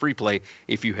 $50 free play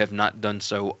if you have not done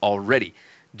so already.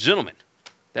 Gentlemen,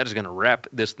 that is going to wrap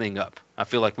this thing up. I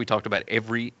feel like we talked about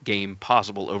every game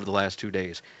possible over the last 2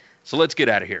 days. So let's get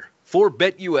out of here. For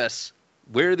BetUS,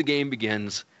 where the game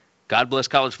begins, God bless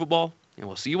college football, and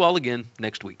we'll see you all again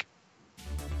next week.